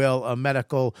consider a will, a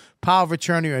medical power of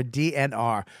attorney, or a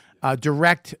DNR,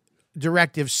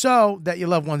 directive, so that your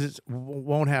loved ones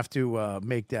won't have to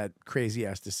make that crazy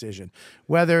ass decision,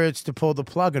 whether it's to pull the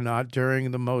plug or not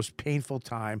during the most painful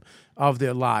time of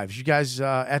their lives. You guys,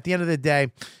 at the end of the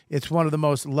day, it's one of the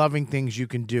most loving things you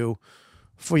can do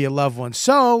for your loved ones.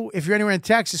 So if you're anywhere in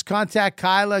Texas, contact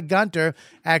Kyla Gunter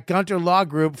at Gunter Law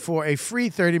Group for a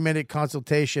free 30-minute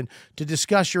consultation to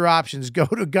discuss your options. Go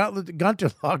to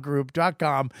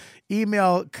gunterlawgroup.com.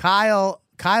 Email Kyla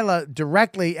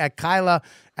directly at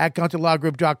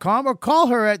Kyla@GunterLawGroup.com, or call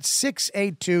her at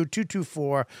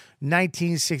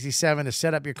 682-224-1967 to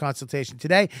set up your consultation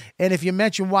today. And if you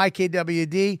mention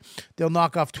YKWD, they'll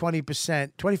knock off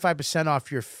 25%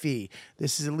 off your fee.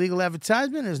 This is a legal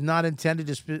advertisement. It is not intended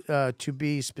to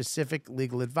be specific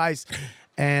legal advice.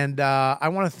 And I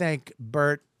want to thank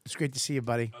Bert. It's great to see you,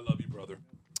 buddy. I love you, brother.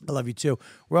 I love you, too.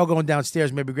 We're all going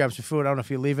downstairs, maybe grab some food. I don't know if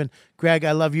you're leaving. Greg,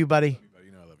 I love you, buddy.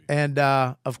 And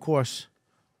of course,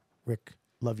 Rick,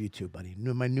 love you too, buddy.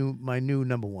 My new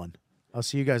number one. I'll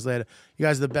see you guys later. You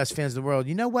guys are the best fans in the world.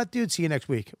 You know what, dude? See you next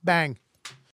week. Bang.